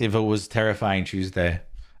perfect if it was Terrifying Tuesday.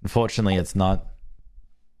 Unfortunately, it's not.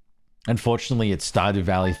 Unfortunately, it's Stardew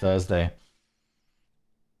Valley Thursday.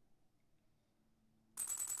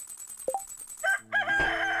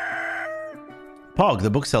 Pog, the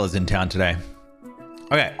bookseller's in town today.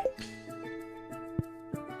 Okay.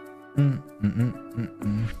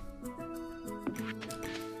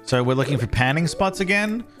 So we're looking for panning spots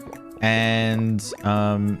again. And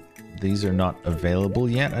these are not available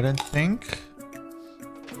yet, I don't think.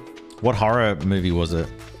 What horror movie was it?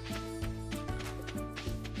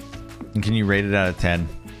 And can you rate it out of 10?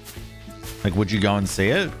 Like, would you go and see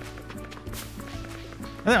it?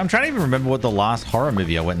 I'm trying to even remember what the last horror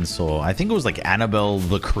movie I went and saw. I think it was like Annabelle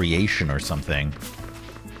the Creation or something.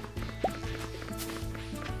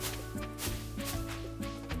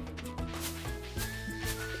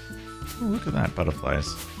 look at that,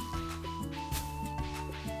 butterflies.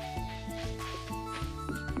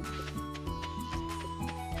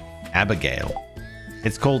 Abigail.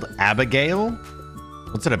 It's called Abigail?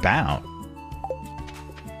 What's it about?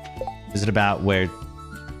 Is it about where...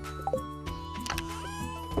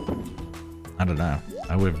 I don't know.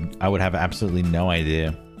 I would have absolutely no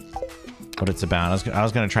idea what it's about. I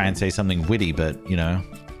was going to try and say something witty, but, you know,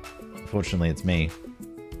 unfortunately it's me.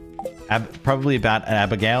 Probably about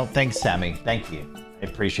Abigail. Thanks, Sammy. Thank you. I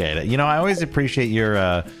appreciate it. You know, I always appreciate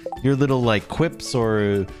your little, like, quips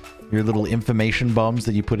or your little information bombs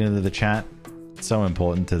that you put into the chat. It's so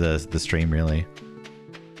important to the stream, really.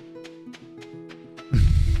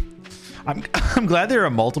 I'm glad there are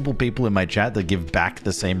multiple people in my chat that give back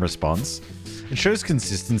the same response. It shows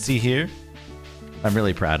consistency here. I'm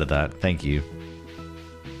really proud of that. Thank you.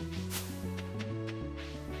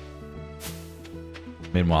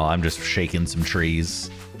 Meanwhile, I'm just shaking some trees.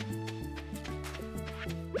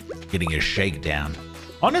 Getting a shakedown.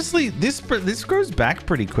 Honestly, this grows back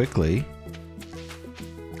pretty quickly.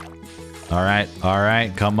 All right,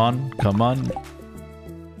 come on.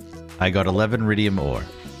 I got 11 iridium ore.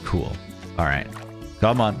 Cool. All right,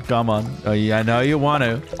 come on. Oh, yeah, I know you want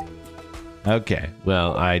to. Okay,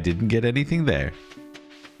 well, I didn't get anything there.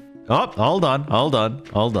 Oh, hold on.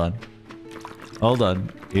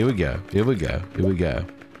 Here we go.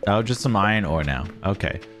 Oh, just some iron ore now.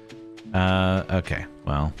 Okay. Okay,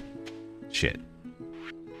 well, shit.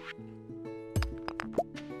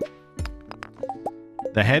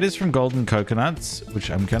 The head is from golden coconuts, which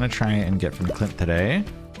I'm gonna try and get from Clint today.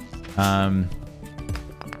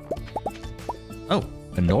 Oh,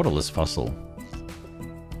 a nautilus fossil.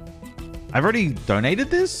 I've already donated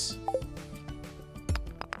this?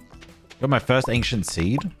 Got my first ancient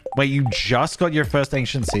seed? Wait, you just got your first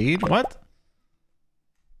ancient seed? What?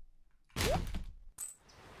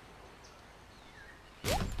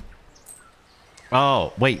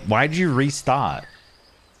 Oh, wait, why'd you restart?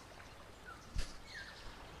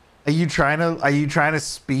 Are you trying to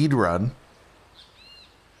speed run?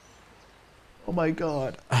 Oh my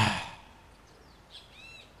god.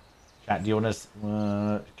 Chat, do you want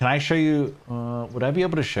to can I show you would I be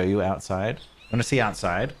able to show you outside? Want to see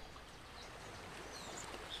outside?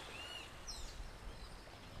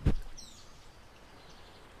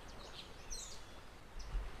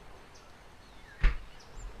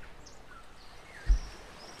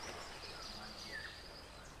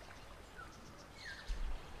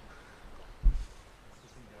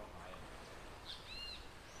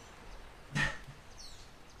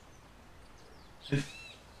 It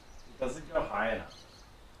doesn't go high enough.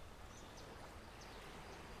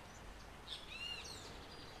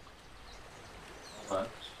 Hold on.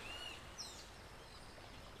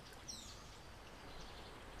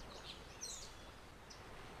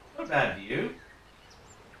 Not a bad view.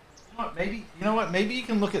 You know what? Maybe you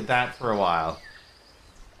can look at that for a while.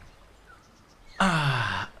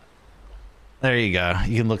 Ah, there you go.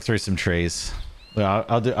 You can look through some trees. Well,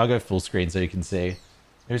 I'll go full screen so you can see.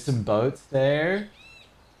 There's some boats there.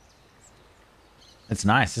 It's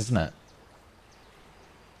nice, isn't it?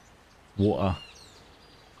 Water.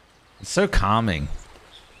 It's so calming.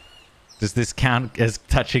 Does this count as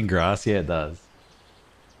touching grass? Yeah, it does.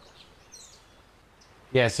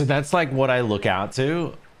 Yeah, so that's like what I look out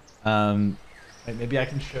to. Maybe I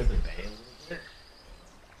can show the bay a little bit.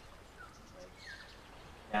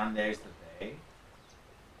 Down there's the bay.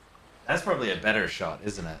 That's probably a better shot,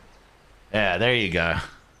 isn't it? Yeah, there you go.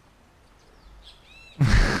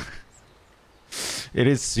 It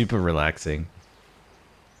is super relaxing.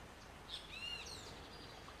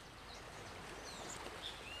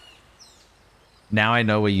 Now I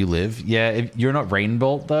know where you live. Yeah, if you're not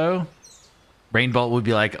Rainbolt though. Rainbolt would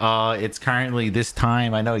be like, oh, it's currently this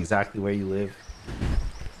time. I know exactly where you live.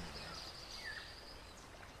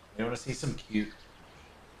 You want to see some cute...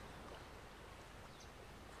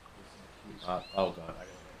 oh god, I gotta...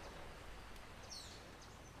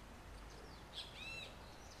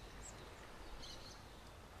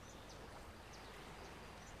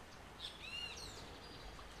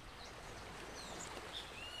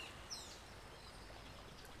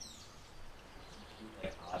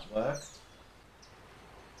 artwork.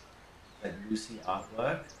 That Lucy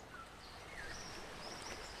artwork.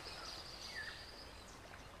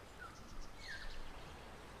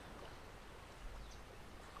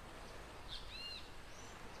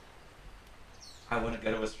 I want to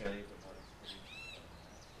go to Australia for more experience.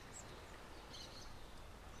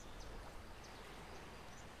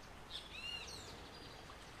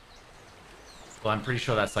 Well, I'm pretty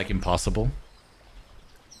sure that's like impossible.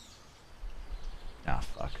 Ah,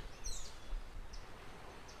 fuck.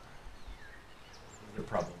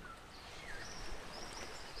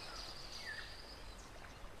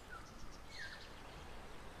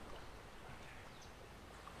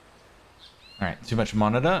 All right, too much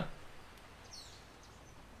monitor.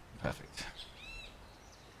 Perfect.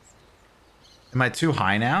 Am I too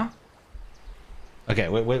high now? Okay,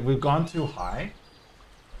 we've gone too high.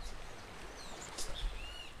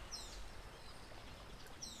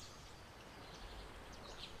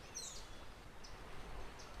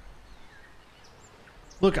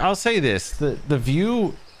 Look, I'll say this. The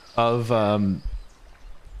view of...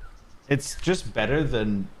 it's just better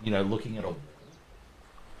than, you know, looking at a...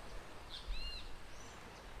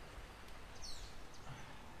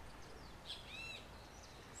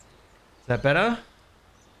 Is that better?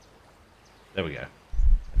 There we go.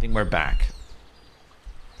 I think we're back.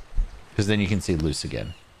 Because then you can see Luce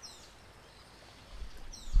again.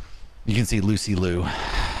 You can see Lucy Lou.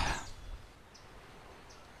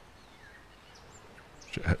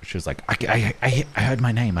 She was like, I heard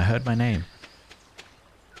my name. I heard my name.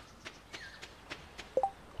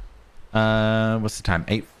 What's the time?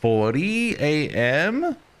 8:40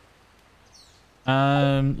 a.m.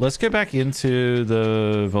 Let's go back into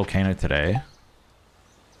the volcano today.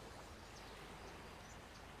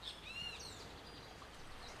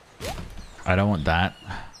 I don't want that.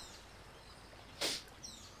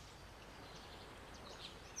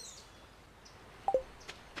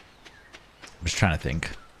 I'm just trying to think.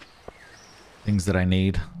 Things that I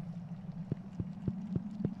need.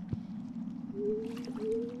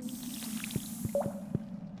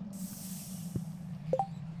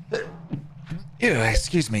 Ew,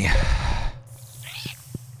 excuse me.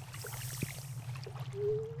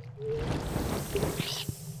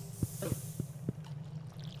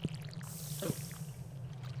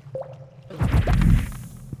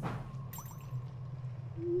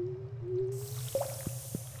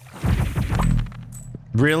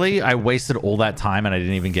 Really? I wasted all that time and I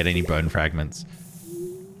didn't even get any bone fragments.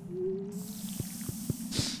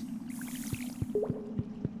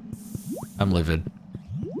 I'm livid.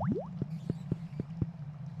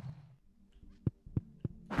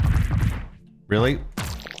 Really?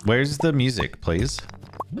 Where's the music, please?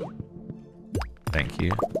 Thank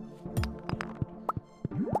you.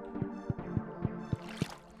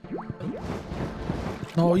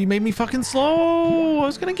 Oh, you made me fucking slow. I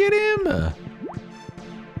was gonna get him.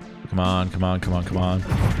 Come on, come on, come on, come on.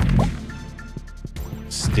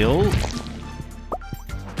 Still?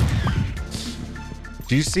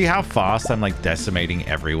 Do you see how fast I'm like decimating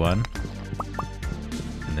everyone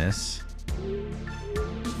in this?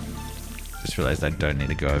 Just realized I don't need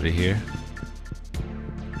to go over here.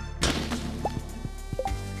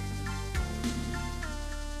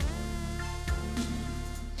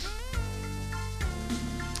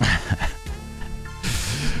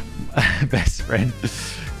 Best friend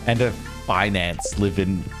and a finance live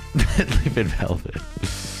in Melbourne.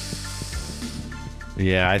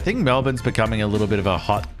 Yeah, I think Melbourne's becoming a little bit of a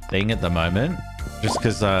hot thing at the moment, just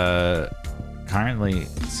because currently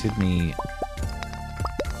Sydney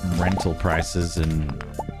rental prices and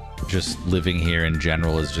just living here in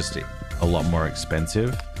general is just a lot more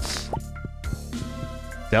expensive.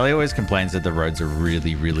 Deli always complains that the roads are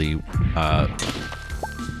really, really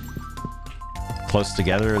close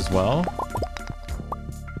together as well.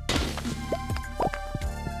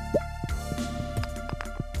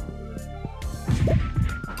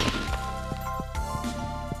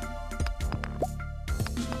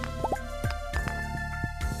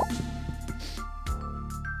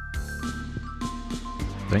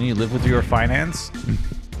 Don't you live with your finance?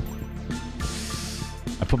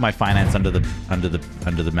 I put my finance under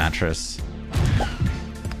the mattress.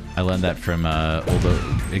 I learned that from all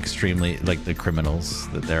the extremely, like, the criminals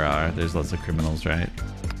that there are. There's lots of criminals, right?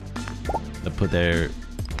 That put their...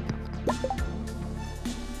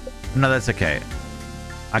 No, that's okay.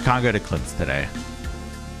 I can't go to Clint's today.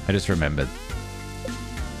 I just remembered.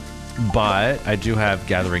 But I do have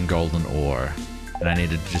gathering golden ore, and I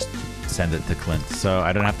need to just send it to Clint. So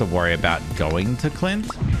I don't have to worry about going to Clint.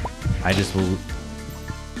 I just will...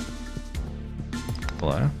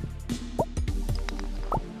 Hello?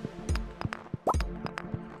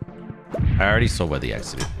 I already saw where the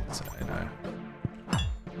exit is, so I know.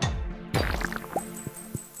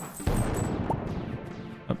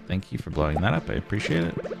 Oh, thank you for blowing that up. I appreciate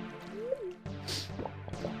it.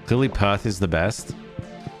 Clearly Perth is the best.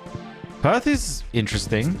 Perth is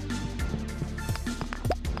interesting.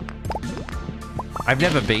 I've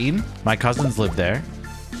never been. My cousins live there.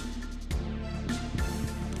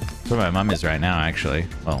 That's where my mum is right now, actually.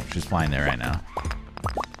 Well, she's flying there right now.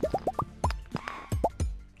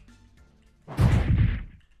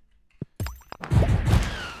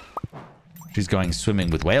 She's going swimming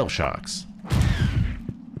with whale sharks.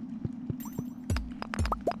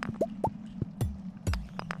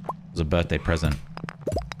 There's a birthday present.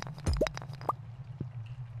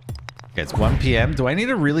 Okay, it's 1 p.m. Do I need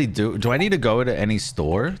to really do I need to go to any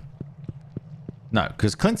store? No,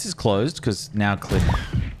 because Clint's is closed, because now Clint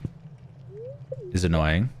is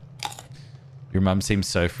annoying. Your mum seems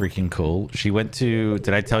so freaking cool. She went to...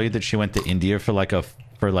 Did I tell you that she went to India for like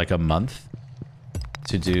a month?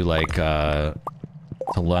 To do like, to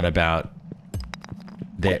learn about...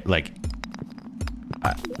 their, like...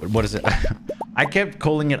 what is it? I kept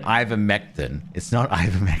calling it ivermectin. It's not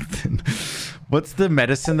ivermectin. What's the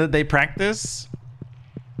medicine that they practice?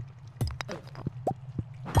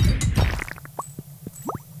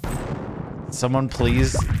 Someone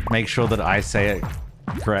please make sure that I say it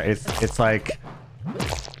correct. It's like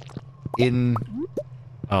in...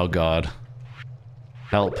 Oh god.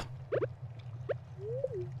 Help.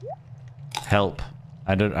 Help.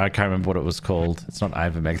 I can't remember what it was called. It's not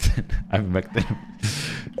ivermectin. Ivermectin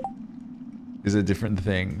is a different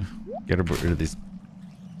thing. Get rid of this.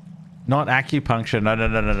 Not acupuncture.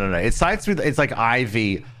 No. It starts with... It's like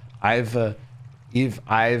IV. I've a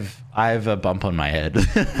bump on my head.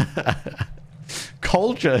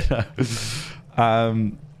 Culture.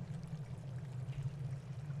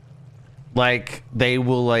 Like they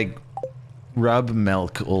will like rub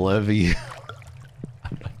milk all over you.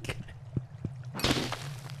 I'm not kidding.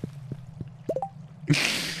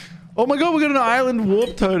 Oh my god, we got an island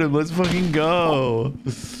warp totem. Let's fucking go.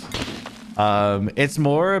 It's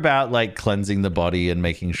more about like cleansing the body and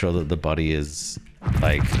making sure that the body is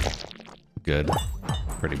like good,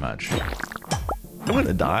 pretty much. I'm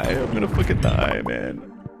gonna die. I'm gonna fucking die, man.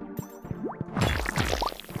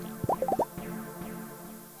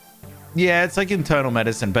 Yeah, it's like internal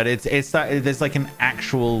medicine, but there's like an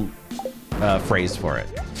actual phrase for it.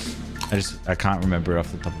 I can't remember it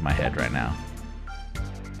off the top of my head right now.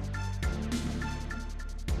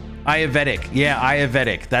 Ayurvedic. Yeah,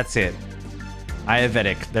 Ayurvedic. That's it.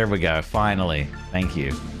 Ayurvedic. There we go. Finally. Thank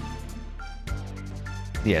you.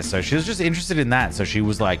 Yeah, so she was just interested in that. So she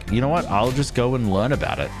was like, you know what? I'll just go and learn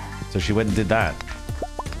about it. So she went and did that.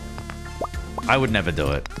 I would never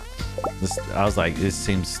do it. I was like, this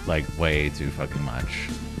seems like way too fucking much.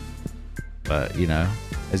 But, you know,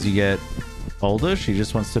 as you get older, she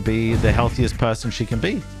just wants to be the healthiest person she can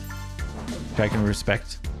be. Which I can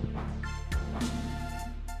respect.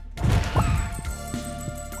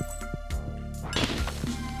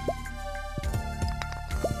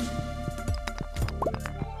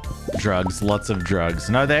 Drugs, lots of drugs.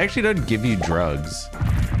 No, they actually don't give you drugs.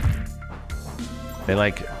 They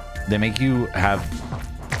make you have...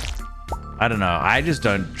 I don't know. I just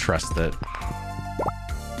don't trust it.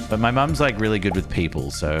 But my mum's like really good with people,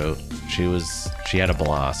 so she had a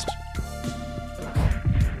blast.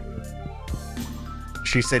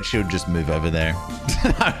 She said she would just move over there.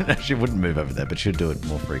 No, she wouldn't move over there, but she'd do it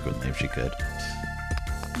more frequently if she could.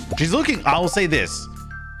 She's looking... I will say this.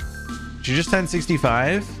 She just turned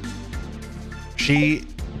 65. She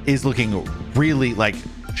is looking really like...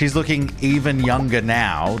 She's looking even younger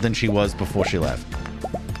now than she was before she left.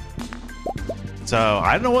 So,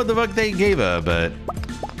 I don't know what the fuck they gave her, but...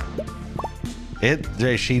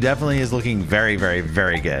 She definitely is looking very, very,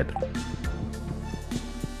 very good.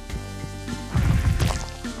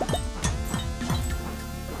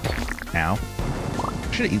 Now,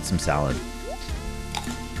 should eat some salad.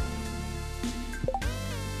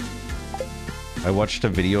 I watched a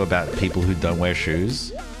video about people who don't wear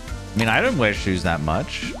shoes. I mean, I don't wear shoes that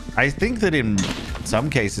much. I think that in some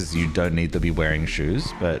cases you don't need to be wearing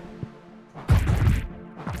shoes, but...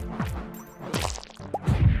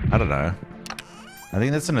 I don't know. I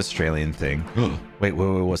think that's an Australian thing. Wait,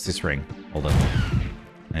 what's this ring? Hold on.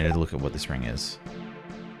 I need to look at what this ring is.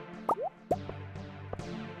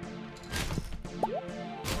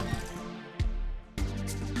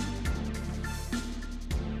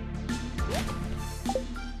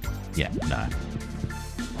 Yeah, no.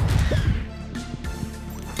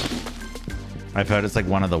 I've heard it's like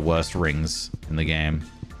one of the worst rings in the game.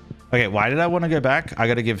 Okay, why did I want to go back? I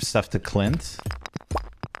gotta give stuff to Clint.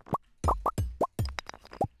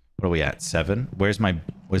 What are we at? 7? Where's my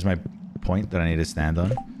point that I need to stand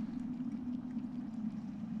on?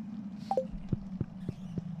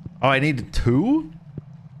 Oh, I need 2?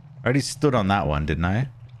 I already stood on that one, didn't I?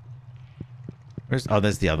 Where's... Oh,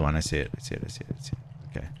 there's the other one. I see it. I see it.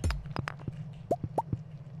 Okay.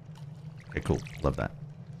 Okay, cool. Love that.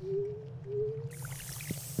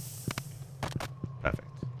 Perfect.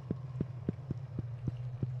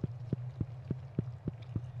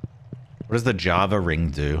 What does the Java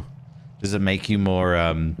ring do? Does it make you more,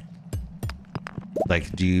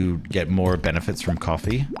 like, do you get more benefits from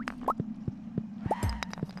coffee?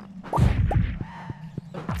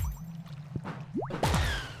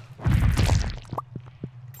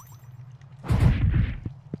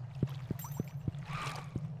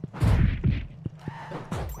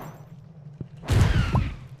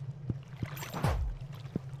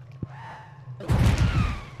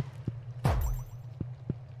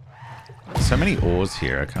 so many ores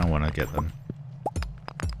here. I kind of want to get them.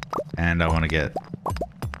 And I want to get...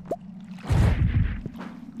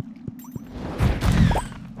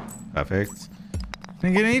 Perfect. Can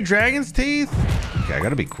I get any dragon's teeth? Okay, I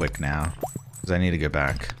gotta be quick now. Because I need to go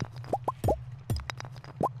back.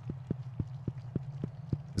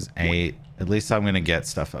 There's 8. At least I'm gonna get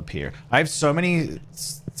stuff up here. I have so many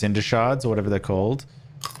cinder shards, or whatever they're called.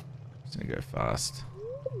 I'm just gonna go fast.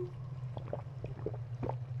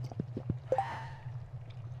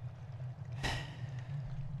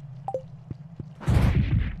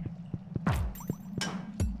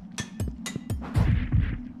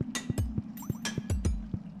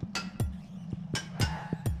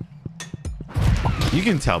 You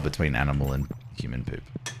can tell between animal and human poop.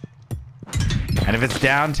 And if it's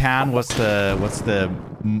downtown, what's the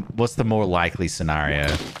more likely scenario?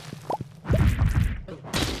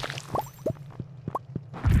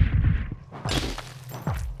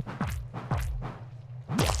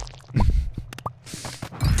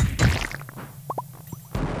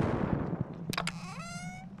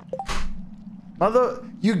 Mother,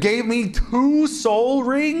 you gave me 2 soul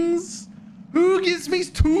rings? Who gives me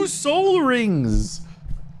 2 soul rings?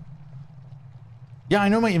 Yeah, I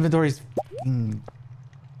know my inventory is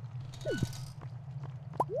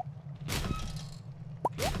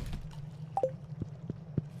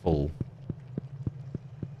full.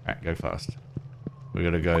 Alright, go fast. We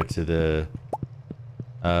gotta go to the...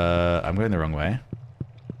 I'm going the wrong way.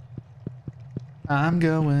 I'm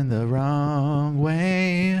going the wrong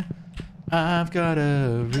way. I've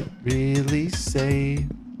gotta really say...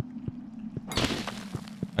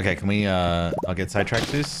 Okay, can we, I'll get sidetracked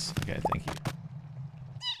this? Okay, thank you.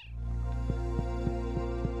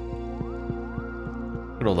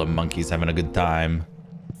 Look at all the monkeys having a good time.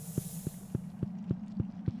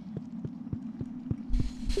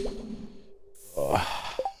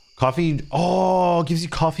 Oh, coffee, oh, gives you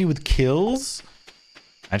coffee with kills?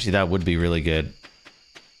 Actually, that would be really good.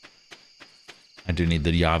 I do need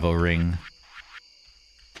the Yavo ring.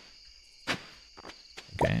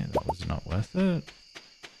 Okay, that was not worth it.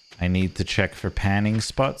 I need to check for panning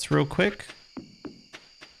spots real quick.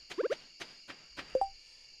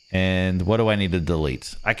 And what do I need to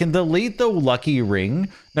delete? I can delete the lucky ring.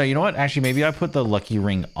 No, you know what? Actually, maybe I put the lucky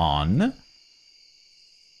ring on.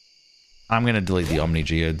 I'm going to delete the Omni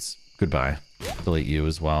Geodes. Goodbye. Delete you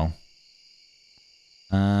as well.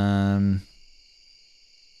 Watch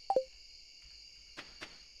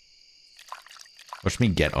me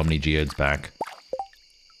get Omni Geodes back.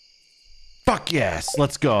 Fuck yes,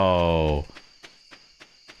 let's go.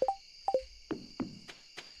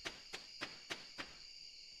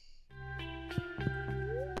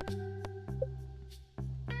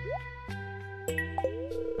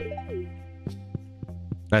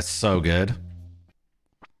 That's so good.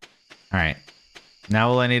 All right. Now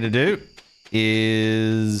all I need to do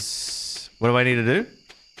is... What do I need to do?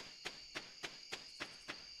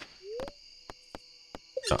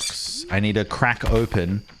 Sucks. I need to crack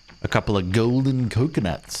open a couple of golden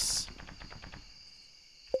coconuts.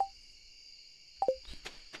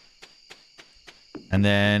 And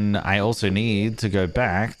then I also need to go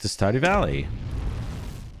back to Stardew Valley.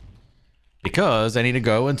 Because I need to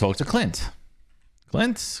go and talk to Clint.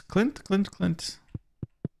 Clint.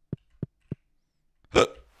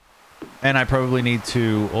 And I probably need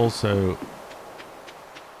to also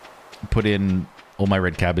put in all my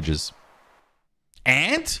red cabbages.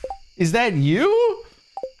 Ant? Is that you?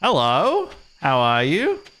 Hello. How are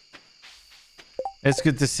you? It's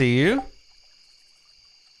good to see you.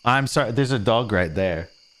 I'm sorry. There's a dog right there.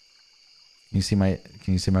 Can you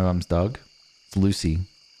see my mom's dog? It's Lucy.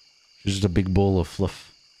 She's just a big ball of fluff.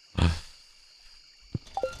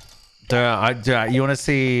 You want to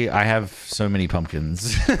see? I have so many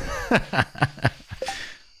pumpkins.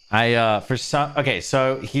 Okay,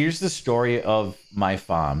 so here's the story of my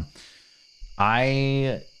farm.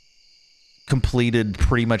 I completed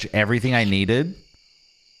pretty much everything I needed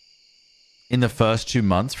in the first 2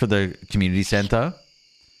 months for the community center.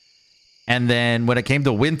 And then when it came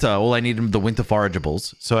to winter, all I needed were the winter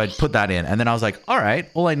forageables. So I'd put that in. And then I was like, all right,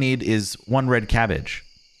 all I need is 1 red cabbage.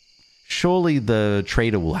 Surely the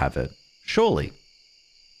trader will have it. Surely.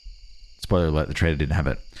 Spoiler alert, the trader didn't have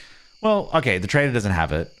it. Well, okay, the trader doesn't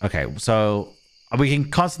have it. Okay, so we can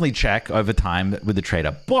constantly check over time with the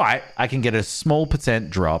trader. But I can get a small %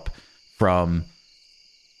 drop from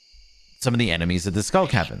some of the enemies at the Skull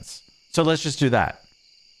Caverns. So let's just do that.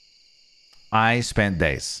 I spent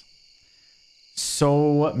days.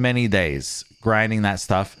 So many days grinding that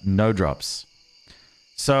stuff, no drops.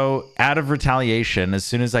 So out of retaliation, as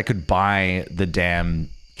soon as I could buy the damn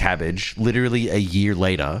cabbage, literally a year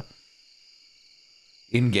later,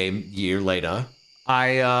 in-game year later,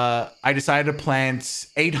 I decided to plant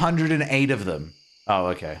 808 of them. Oh,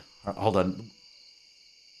 okay. Hold on.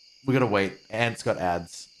 We gotta wait. Ant's got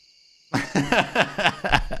ads.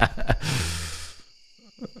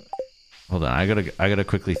 Hold on. I gotta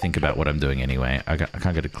quickly think about what I'm doing anyway. I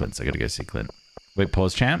can't go to Clint's. I gotta go see Clint. Wait,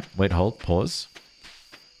 pause, champ. Wait, hold, pause.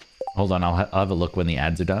 Hold on. I'll have a look when the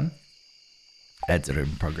ads are done. Ads are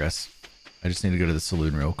in progress. I just need to go to the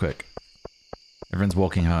saloon real quick. Everyone's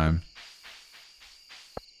walking home.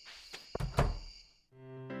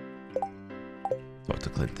 Talk to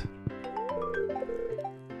Clint.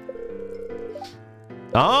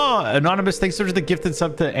 Oh, Anonymous, thanks so much for the gifted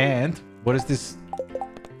sub to Ant. What is this?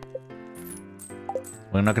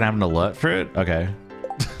 We're not going to have an alert for it? Okay.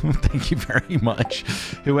 Thank you very much.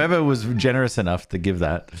 Whoever was generous enough to give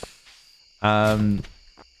that. I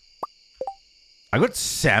got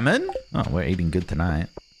salmon. Oh, we're eating good tonight.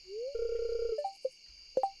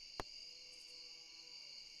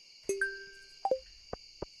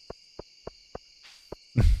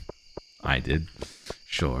 I did.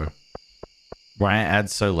 Sure. Why are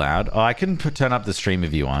ads so loud? Oh, I can turn up the stream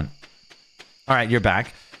if you want. All right, you're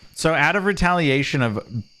back. So out of retaliation of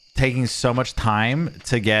taking so much time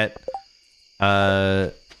to get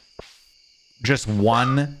just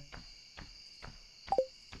one...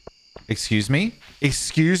 Excuse me?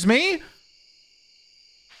 Excuse me?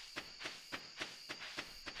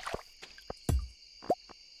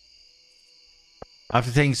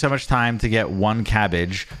 After taking so much time to get one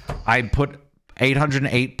cabbage, I put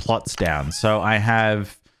 808 plots down. So I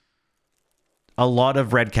have a lot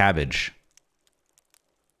of red cabbage.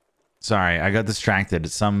 Sorry, I got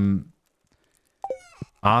distracted. Some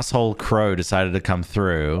asshole crow decided to come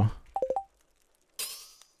through.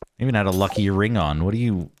 Even had a lucky ring on. What are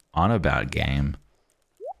you on about, game?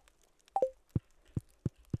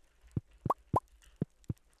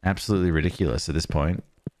 Absolutely ridiculous at this point.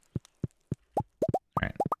 All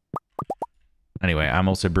right. Anyway, I'm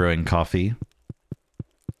also brewing coffee.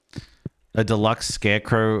 A deluxe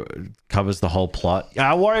scarecrow covers the whole plot.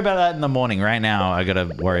 I'll worry about that in the morning. Right now, I gotta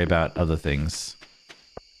worry about other things.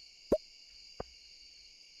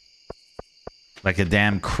 Like a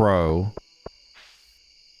damn crow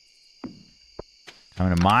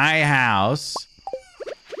coming to my house,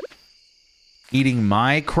 eating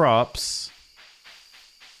my crops.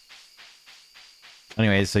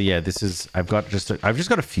 Anyway, so yeah, this is... I've just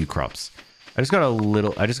got a few crops. I just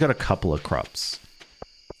got a couple of crops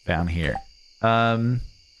down here. I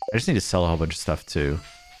just need to sell a whole bunch of stuff too.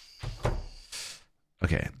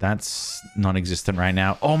 Okay, that's non-existent right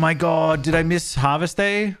now. Oh my god, did I miss Harvest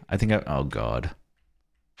Day? I think I... Oh god.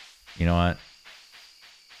 You know what?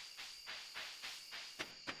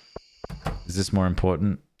 Is this more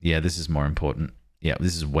important? Yeah, this is more important. Yeah,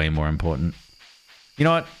 this is way more important. You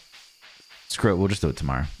know what? Screw it, we'll just do it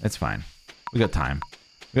tomorrow. It's fine. We got time.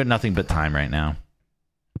 We got nothing but time right now.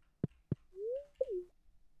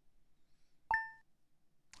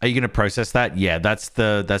 Are you going to process that? Yeah, that's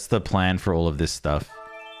the plan for all of this stuff.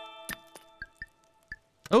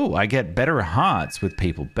 Oh, I get better hearts with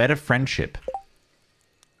people. Better friendship.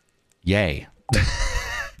 Yay.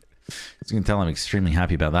 As you can tell, I'm extremely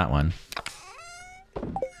happy about that one.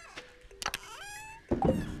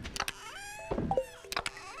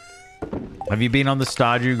 Have you been on the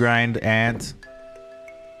Stardew grind, Ant?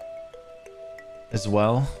 As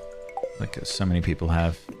well? Like so many people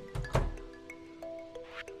have.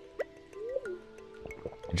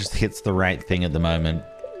 It just hits the right thing at the moment.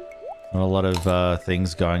 Not a lot of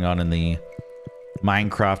things going on in the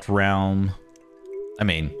Minecraft realm. I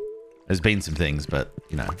mean, there's been some things, but,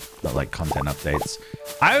 you know, not like content updates.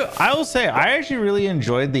 I will say, I actually really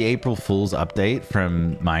enjoyed the April Fool's update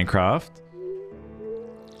from Minecraft.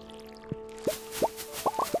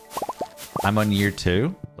 I'm on year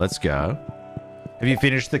 2. Let's go. Have you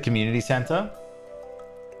finished the community center?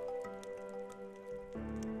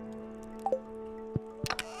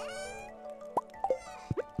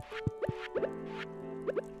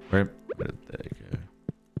 Where did they go?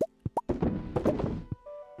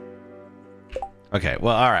 Okay,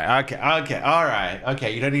 well, all right. Okay, all right.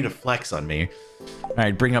 Okay, you don't need to flex on me. All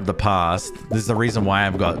right, bring up the past. This is the reason why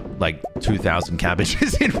I've got like 2,000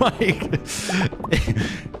 cabbages in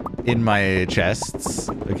my chests.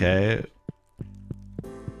 Okay.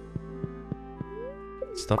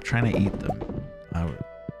 Stop trying to eat them.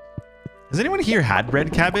 Has anyone here had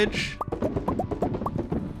red cabbage?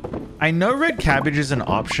 I know red cabbage is an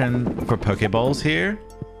option for Pokeballs here.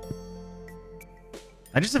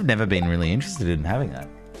 I just have never been really interested in having that.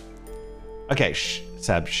 Okay, shh,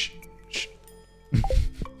 Sab, shh, shh.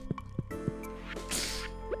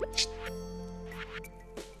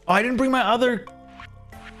 Oh, I didn't bring my other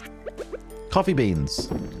coffee beans.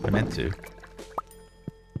 I meant to.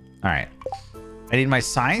 All right. I need my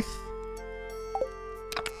scythe.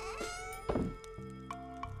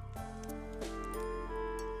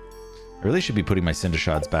 I really should be putting my cinder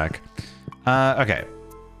shards back. Okay.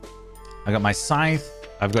 I got my scythe.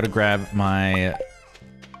 I've got to grab my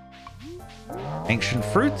ancient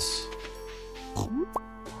fruits.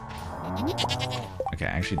 Okay, I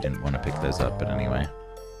actually didn't want to pick those up, but anyway.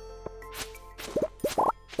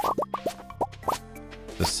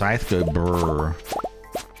 The scythe go brrr.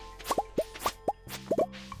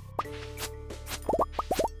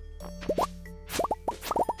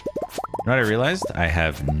 You know what I realized? I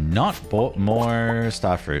have not bought more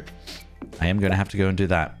starfruit. I am going to have to go and do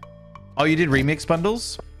that. Oh, you did remix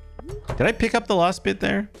bundles? Did I pick up the last bit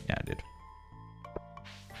there? Yeah, I did.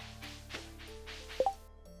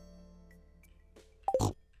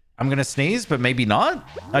 I'm going to sneeze, but maybe not?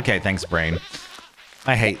 Okay, thanks, brain.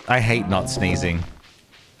 I hate not sneezing.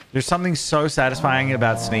 There's something so satisfying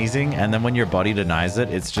about sneezing, and then when your body denies it,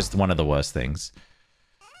 it's just one of the worst things.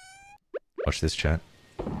 Watch this, chat.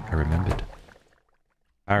 I remembered.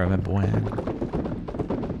 I remember when.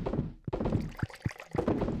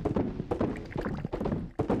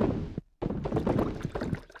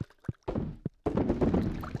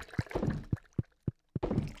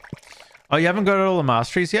 Oh, you haven't got all the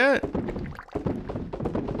masteries yet?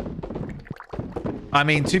 I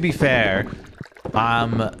mean, to be fair,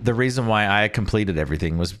 the reason why I completed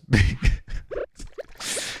everything was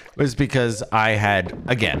was because I had,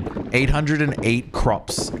 again, 808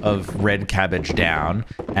 crops of red cabbage down,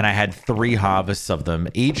 and I had 3 harvests of them.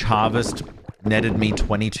 Each harvest netted me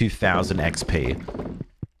 22,000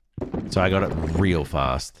 XP. So I got it real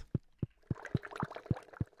fast.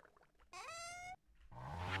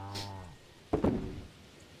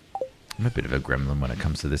 I'm a bit of a gremlin when it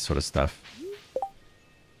comes to this sort of stuff.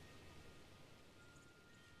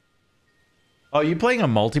 Oh, you playing a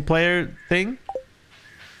multiplayer thing?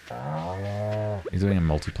 He's doing a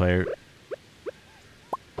multiplayer.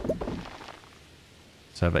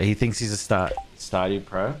 So, but he thinks he's a Stardew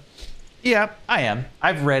Pro. Yeah, I am.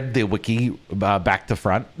 I've read the wiki back to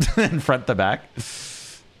front and front to back.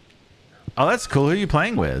 Oh, that's cool. Who are you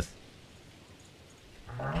playing with?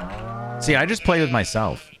 See, I just play with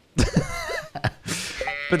myself.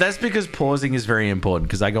 But that's because pausing is very important,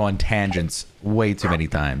 because I go on tangents way too many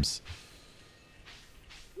times.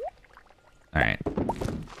 All right.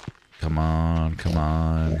 Come on, come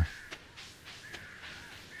on.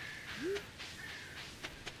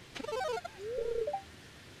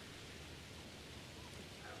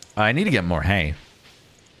 I need to get more hay.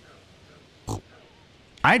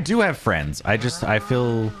 I do have friends. I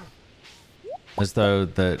feel as though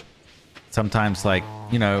that sometimes, like,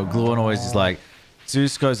 you know, Gluon always is like,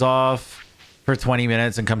 Zeus goes off for 20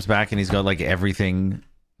 minutes and comes back and he's got like everything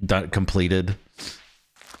done, completed.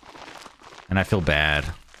 And I feel bad,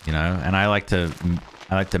 you know, and I like to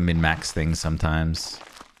min-max things sometimes.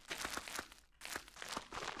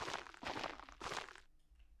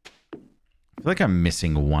 I feel like I'm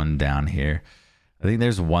missing one down here. I think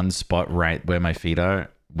there's one spot right where my feet are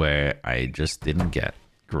where I just didn't get.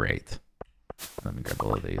 Great. Let me grab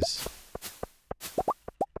all of these.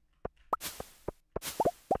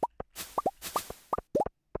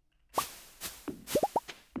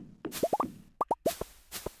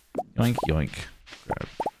 Yoink, yoink. Grab.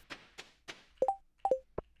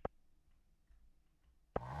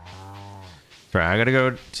 Sorry, I gotta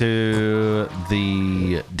go to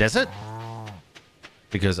the desert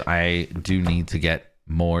because I do need to get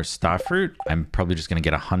more starfruit. I'm probably just gonna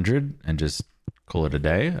get 100 and just call it a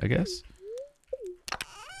day, I guess.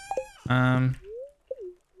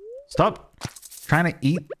 Stop trying to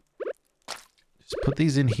eat. Just put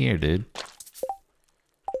these in here, dude.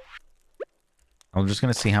 I'm just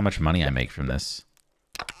gonna see how much money I make from this.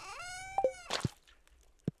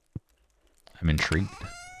 I'm intrigued.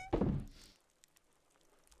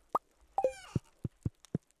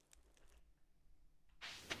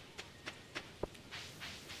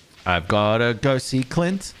 I've gotta go see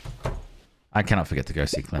Clint. I cannot forget to go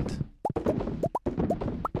see Clint.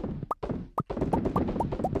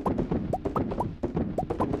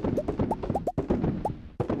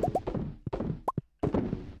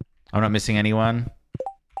 I'm not missing anyone.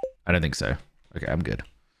 I don't think so. Okay, I'm good.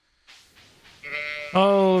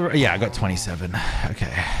 Oh, yeah, I got 27.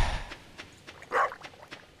 Okay.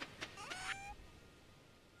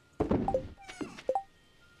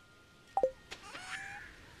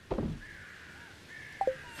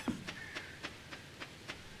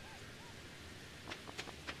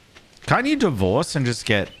 Can't you divorce and just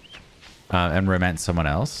get and romance someone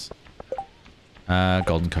else.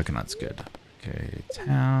 Golden coconut's good. Okay,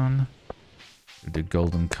 town. We do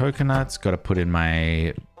golden coconuts. Got to put in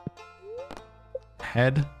my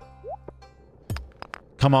head.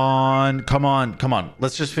 Come on, come on, come on.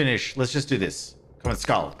 Let's just finish. Let's just do this. Come on,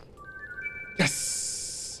 skull.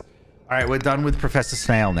 Yes. All right, we're done with Professor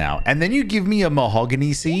Snail now. And then you give me a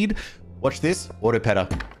mahogany seed. Watch this. Auto petter.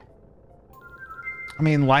 I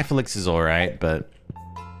mean, life elixir's all right, but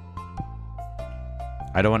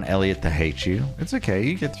I don't want Elliot to hate you. It's okay.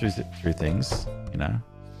 You get through things, you know.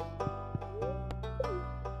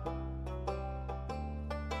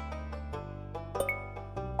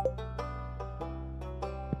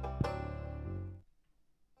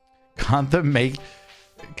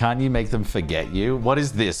 Can't you make them forget you? What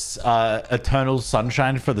is this? Eternal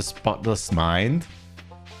sunshine for the spotless mind?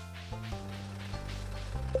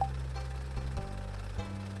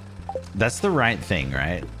 That's the right thing,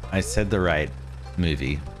 right? I said the right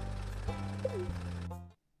movie.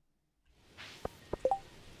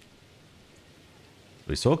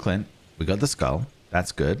 We saw Clint. We got the skull.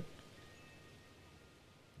 That's good.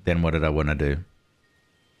 Then what did I want to do?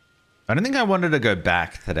 I don't think I wanted to go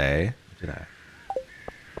back today. Did I?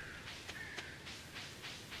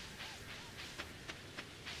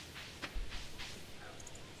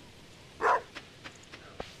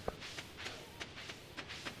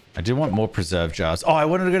 I do want more preserve jars. Oh, I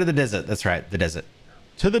wanted to go to the desert. That's right. The desert.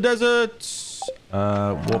 To the desert.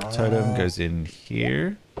 Warp totem goes in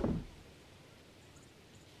here.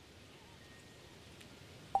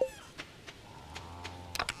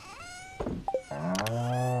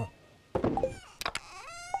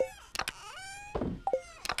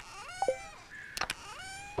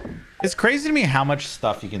 It's crazy to me how much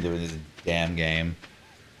stuff you can do in this damn game.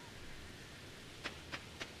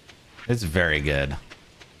 It's very good.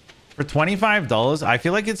 For $25, I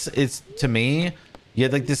feel like it's to me, you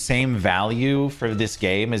had like the same value for this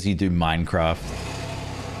game as you do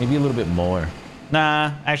Minecraft. Maybe a little bit more.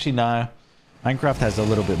 Nah, actually no. Minecraft has a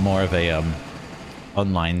little bit more of a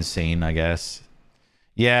online scene, I guess.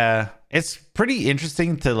 Yeah, it's pretty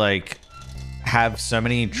interesting to like have so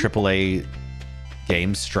many AAA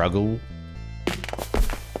games struggle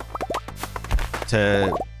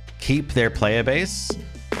to keep their player base,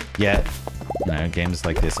 yet you know, games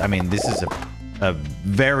like this, I mean, this is a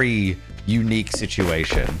very unique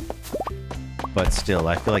situation, but still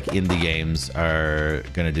I feel like indie games are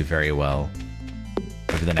gonna do very well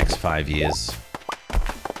over the next 5 years,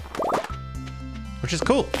 which is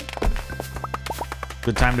cool.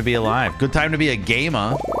 Good time to be alive. Good time to be a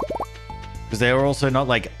gamer, because they are also not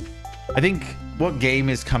like, I think, what game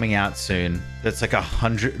is coming out soon that's like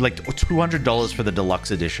 $200 for the deluxe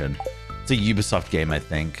edition? It's a Ubisoft game, I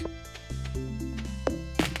think.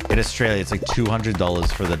 In Australia, it's like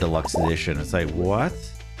 $200 for the deluxe edition. It's like, what?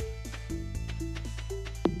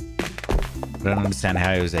 I don't understand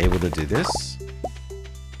how he was able to do this.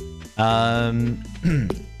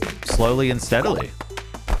 Slowly and steadily.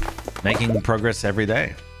 Making progress every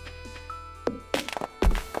day.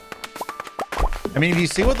 I mean, if you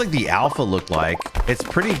see what like the alpha looked like, it's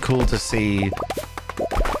pretty cool to see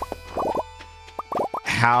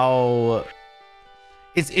how...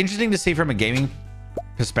 It's interesting to see from a gaming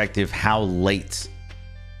perspective how late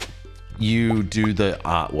you do the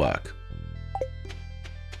artwork.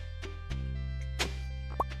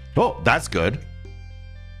 Oh, that's good.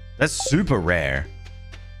 That's super rare.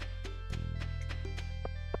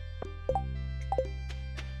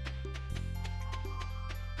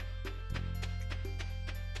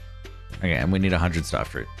 Okay, and we need 100 star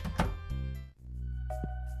fruit.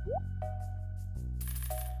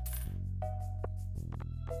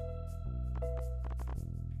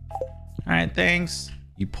 All right, thanks.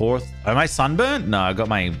 You poor... Am I sunburnt? No, I got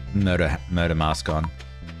my murder mask on.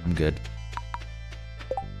 I'm good.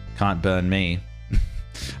 Can't burn me.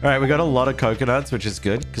 All right, we got a lot of coconuts, which is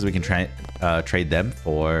good because we can trade them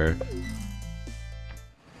for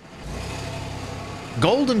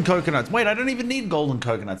golden coconuts. Wait, I don't even need golden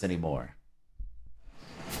coconuts anymore.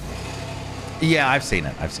 Yeah, I've seen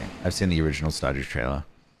it. I've seen the original Stardew trailer.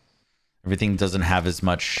 Everything doesn't have as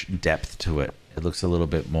much depth to it. It looks a little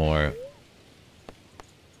bit more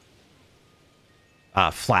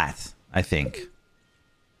flat, I think.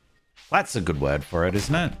 Flat's a good word for it,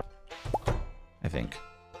 isn't it? I think.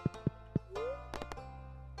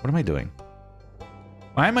 What am I doing?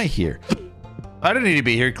 Why am I here? I don't need to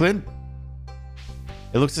be here, Clint.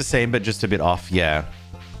 It looks the same, but just a bit off. Yeah.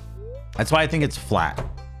 That's why I think it's flat.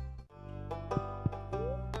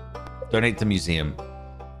 Donate to museum.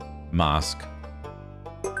 Mask.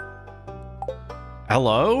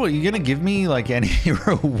 Hello? Are you going to give me like any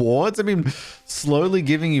rewards? I mean, slowly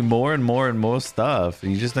giving you more and more and more stuff.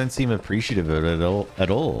 You just don't seem appreciative of it at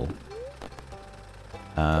all.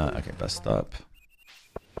 Okay, bus stop.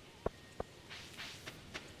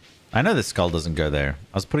 I know the skull doesn't go there.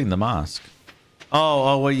 I was putting the mask.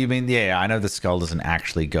 Oh, what you mean? Yeah, I know the skull doesn't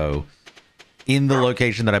actually go in the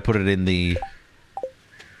location that I put it in the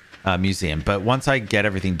museum. But once I get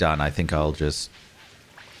everything done, I think I'll just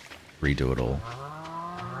redo it all.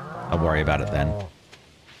 I'll worry about it then.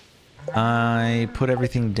 I put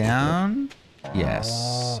everything down.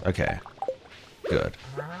 Yes. Okay. Good.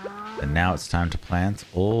 And now it's time to plant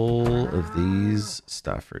all of these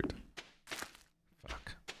starfruit.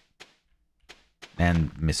 Fuck. And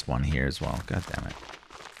missed one here as well. God damn it.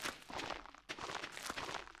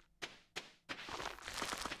 Do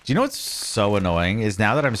you know what's so annoying? Is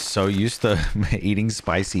now that I'm so used to eating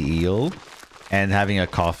spicy eel and having a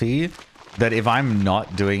coffee, that if I'm not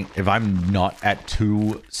at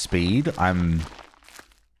 2 speed, I'm,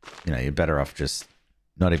 you know, you're better off just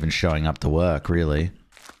not even showing up to work, really.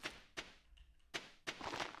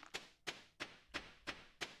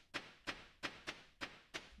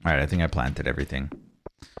 All right, I think I planted everything.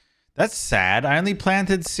 That's sad. I only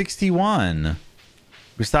planted 61.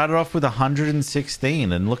 We started off with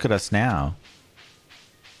 116, and look at us now.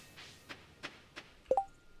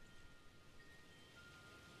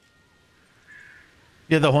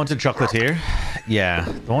 Yeah, the Haunted Chocolatier. Yeah,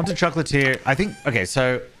 the Haunted Chocolatier. I think, okay,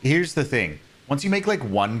 so here's the thing. Once you make like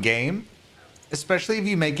one game, especially if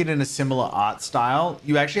you make it in a similar art style,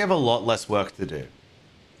 you actually have a lot less work to do.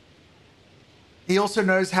 He also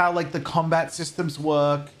knows how like the combat systems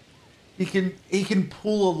work. He can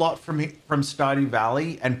pull a lot from Stardew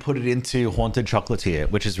Valley and put it into Haunted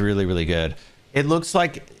Chocolatier, which is really, really good. It looks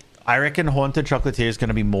like, I reckon Haunted Chocolatier is going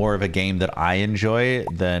to be more of a game that I enjoy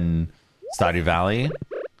than Stardew Valley.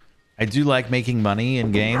 I do like making money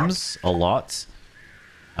in games a lot,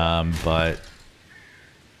 but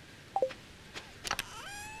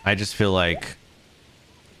I just feel like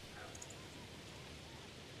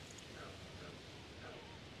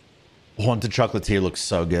Haunted Chocolatier looks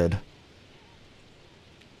so good.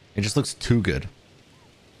 It just looks too good.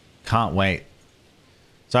 Can't wait.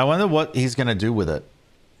 So I wonder what he's going to do with it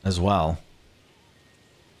as well.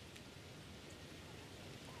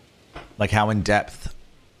 Like how in depth.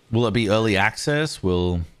 Will it be early access?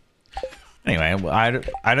 Will... Anyway, I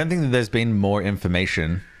don't think that there's been more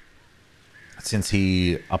information since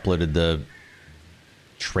he uploaded the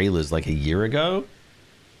trailers like a year ago.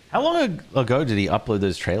 How long ago did he upload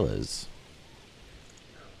those trailers?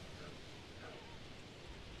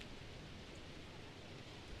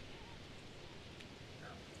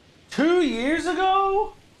 Two years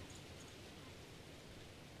ago?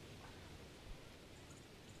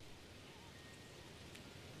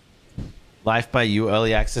 Life by You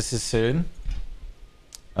early access is soon.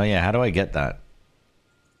 Oh yeah, how do I get that?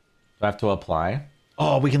 Do I have to apply?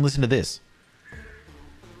 Oh, we can listen to this.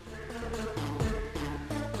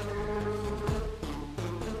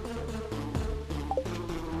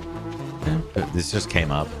 This just came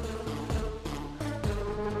up.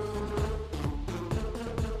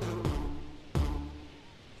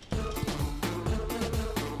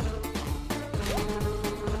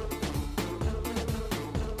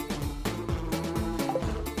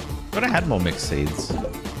 But I had more mixed seeds.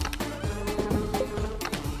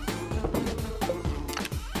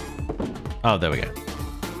 Oh, there we go.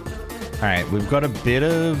 All right, we've got a bit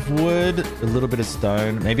of wood, a little bit of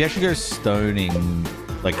stone. Maybe I should go stoning,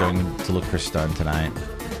 like going to look for stone tonight.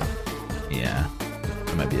 Yeah,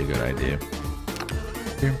 that might be a good idea.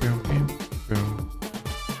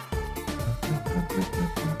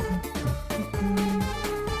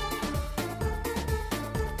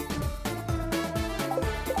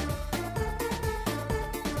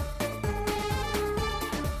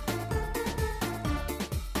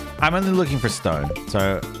 I'm only looking for stone,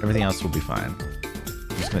 so everything else will be fine.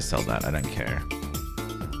 I'm just gonna sell that. I don't care.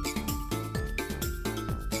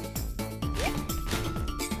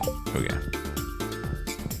 Here we go.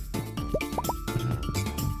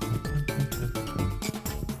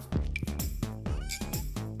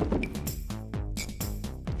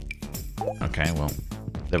 Okay, well,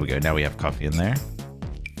 there we go. Now we have coffee in there.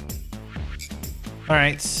 All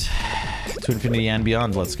right, to infinity and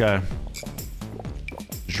beyond. Let's go.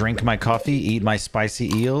 Drink my coffee, eat my spicy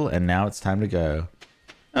eel, and now it's time to go.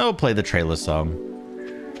 I'll play the trailer song.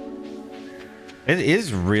 It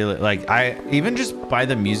is really, like, even just by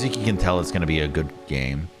the music, you can tell it's going to be a good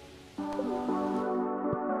game.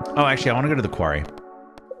 Oh, actually, I want to go to the quarry.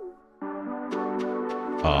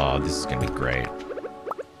 Oh, this is going to be great.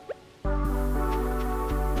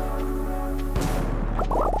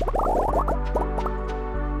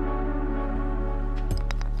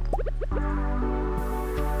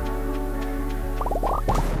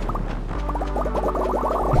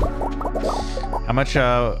 How much?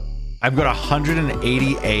 I've got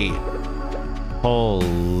 188.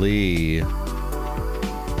 Holy.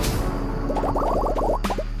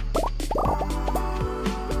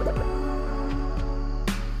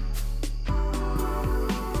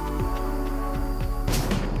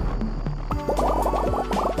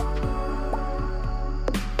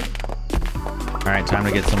 All right, time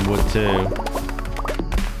to get some wood too.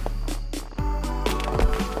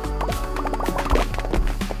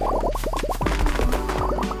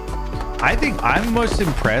 I think I'm most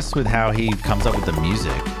impressed with how he comes up with the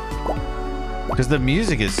music, because the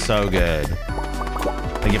music is so good.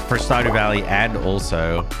 Like for Stardew Valley and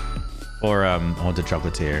also for Haunted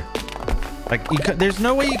Chocolatier. Like there's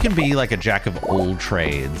no way you can be like a jack of all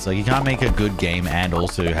trades. Like you can't make a good game and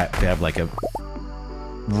also have like a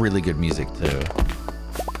really good music too.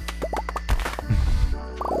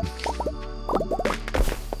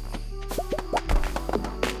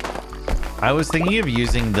 I was thinking of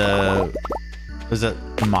using was it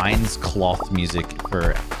Mine's Cloth music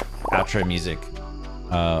for outro music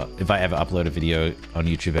if I ever upload a video on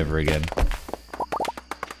YouTube ever again.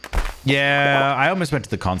 Yeah, I almost went to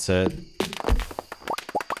the concert.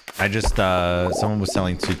 I just someone was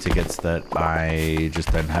selling 2 tickets that I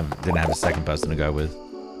just didn't have a second person to go with.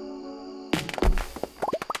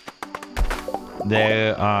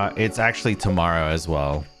 It's actually tomorrow as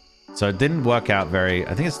well, so it didn't work out very.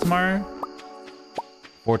 I think it's tomorrow.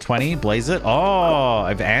 420 Blaze It. Oh,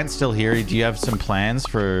 if Ant's still here, do you have some plans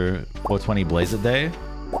for 420 Blaze It Day?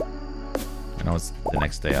 I know it's the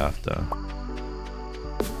next day after.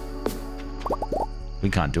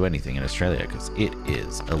 We can't do anything in Australia because it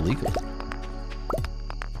is illegal.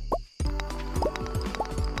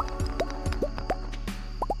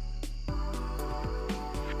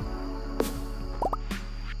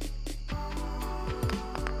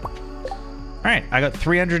 All right, I got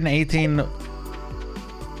 318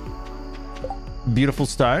 beautiful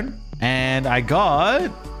stone, and I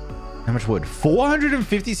got how much wood?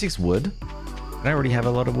 456 wood. Did I already have a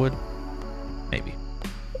lot of wood? Maybe.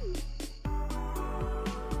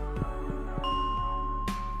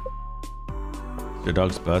 Your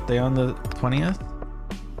dog's birthday on the 20th.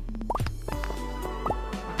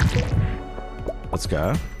 Let's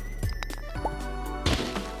go.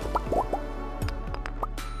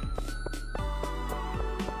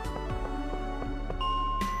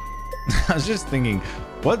 I was just thinking,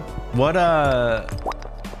 what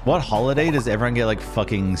holiday does everyone get like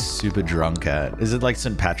fucking super drunk at? Is it like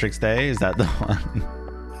St. Patrick's Day? Is that the one?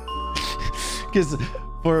 Because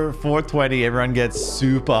for 420, everyone gets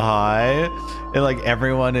super high, and like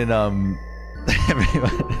everyone in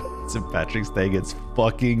everyone St. Patrick's Day gets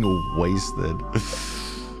fucking wasted.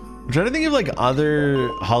 I'm trying to think of like other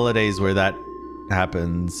holidays where that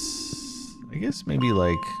happens. I guess maybe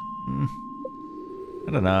like. I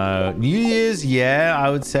don't know. New Year's, yeah, I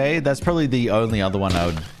would say. That's probably the only other one I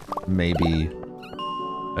would maybe...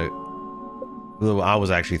 I was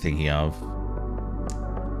actually thinking of.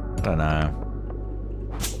 I don't know.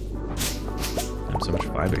 There's so much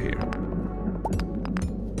fiber here.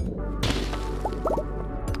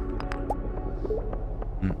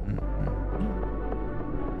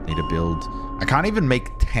 Need to build... I can't even make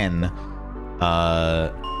 10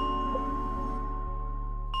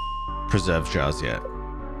 preserve jars yet.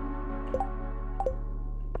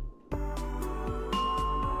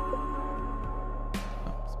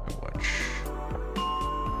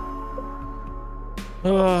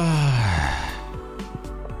 Oh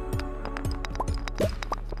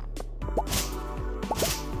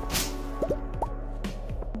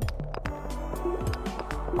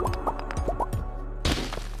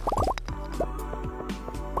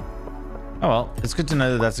well, it's good to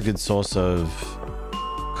know that that's a good source of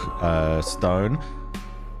stone.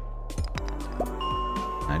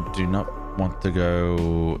 I do not want to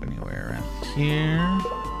go anywhere around here.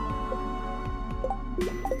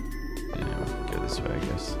 Yeah, we can go this way, I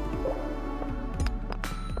guess.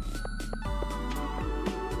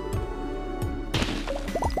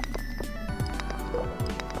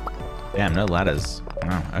 Damn, no ladders.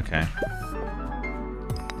 Oh, okay.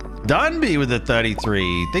 Dunby with the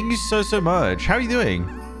 33. Thank you so much. How are you doing?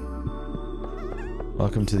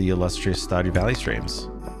 Welcome to the illustrious Stardew Valley streams.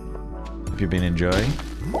 Hope you've been enjoying.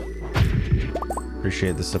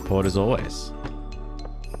 Appreciate the support as always.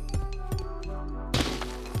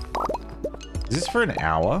 Is this for an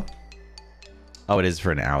hour? Oh, it is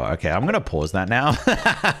for an hour. Okay, I'm gonna pause that now.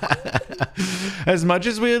 As much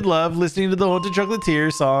as we would love listening to the Haunted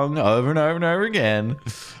Chocolatier song over and over and over again,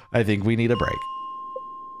 I think we need a break.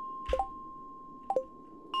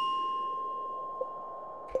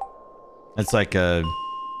 It's like when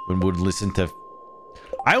we would listen to...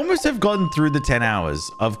 I almost have gotten through the 10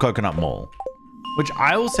 hours of Coconut Mall, which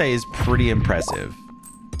I will say is pretty impressive.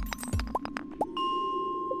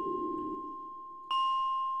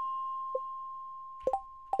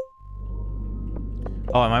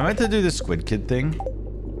 Oh, am I meant to do the Squid Kid thing?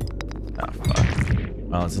 Oh, fuck.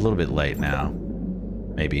 Well, it's a little bit late now.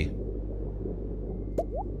 Maybe.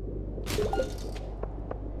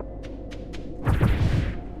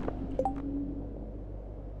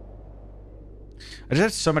 I just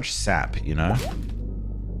have so much sap, you know?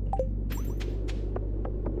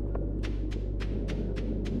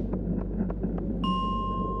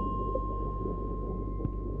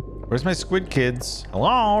 Where's my Squid Kids?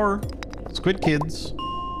 Hello? Squid Kids.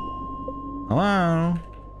 Hello?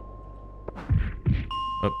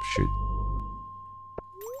 Oh, shoot.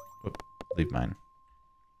 Oh, leave mine.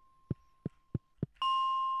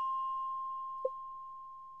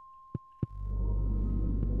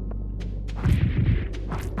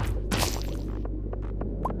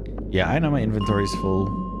 Yeah, I know my inventory's full.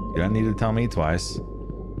 You don't need to tell me twice.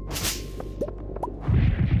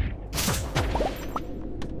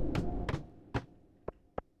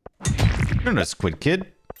 You're not a Squid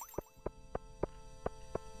Kid.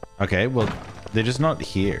 Okay, well, they're just not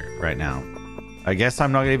here right now. I guess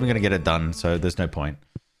I'm not even going to get it done, so there's no point.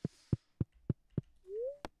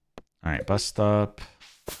 All right, bus stop.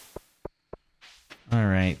 All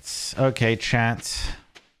right. Okay, chat.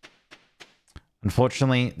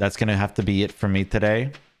 Unfortunately, that's going to have to be it for me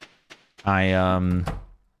today. I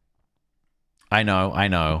know.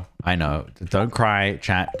 Don't cry,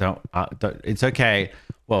 chat. Don't it's okay.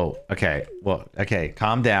 Whoa, okay. Well, okay.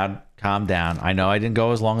 Calm down. Calm down. I know I didn't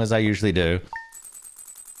go as long as I usually do.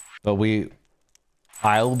 But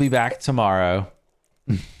I'll be back tomorrow.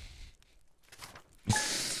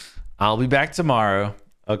 I'll be back tomorrow.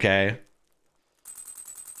 Okay.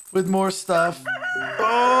 With more stuff.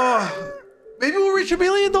 Oh, maybe we'll reach $1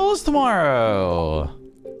 million tomorrow.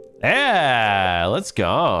 Yeah, let's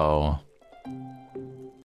go.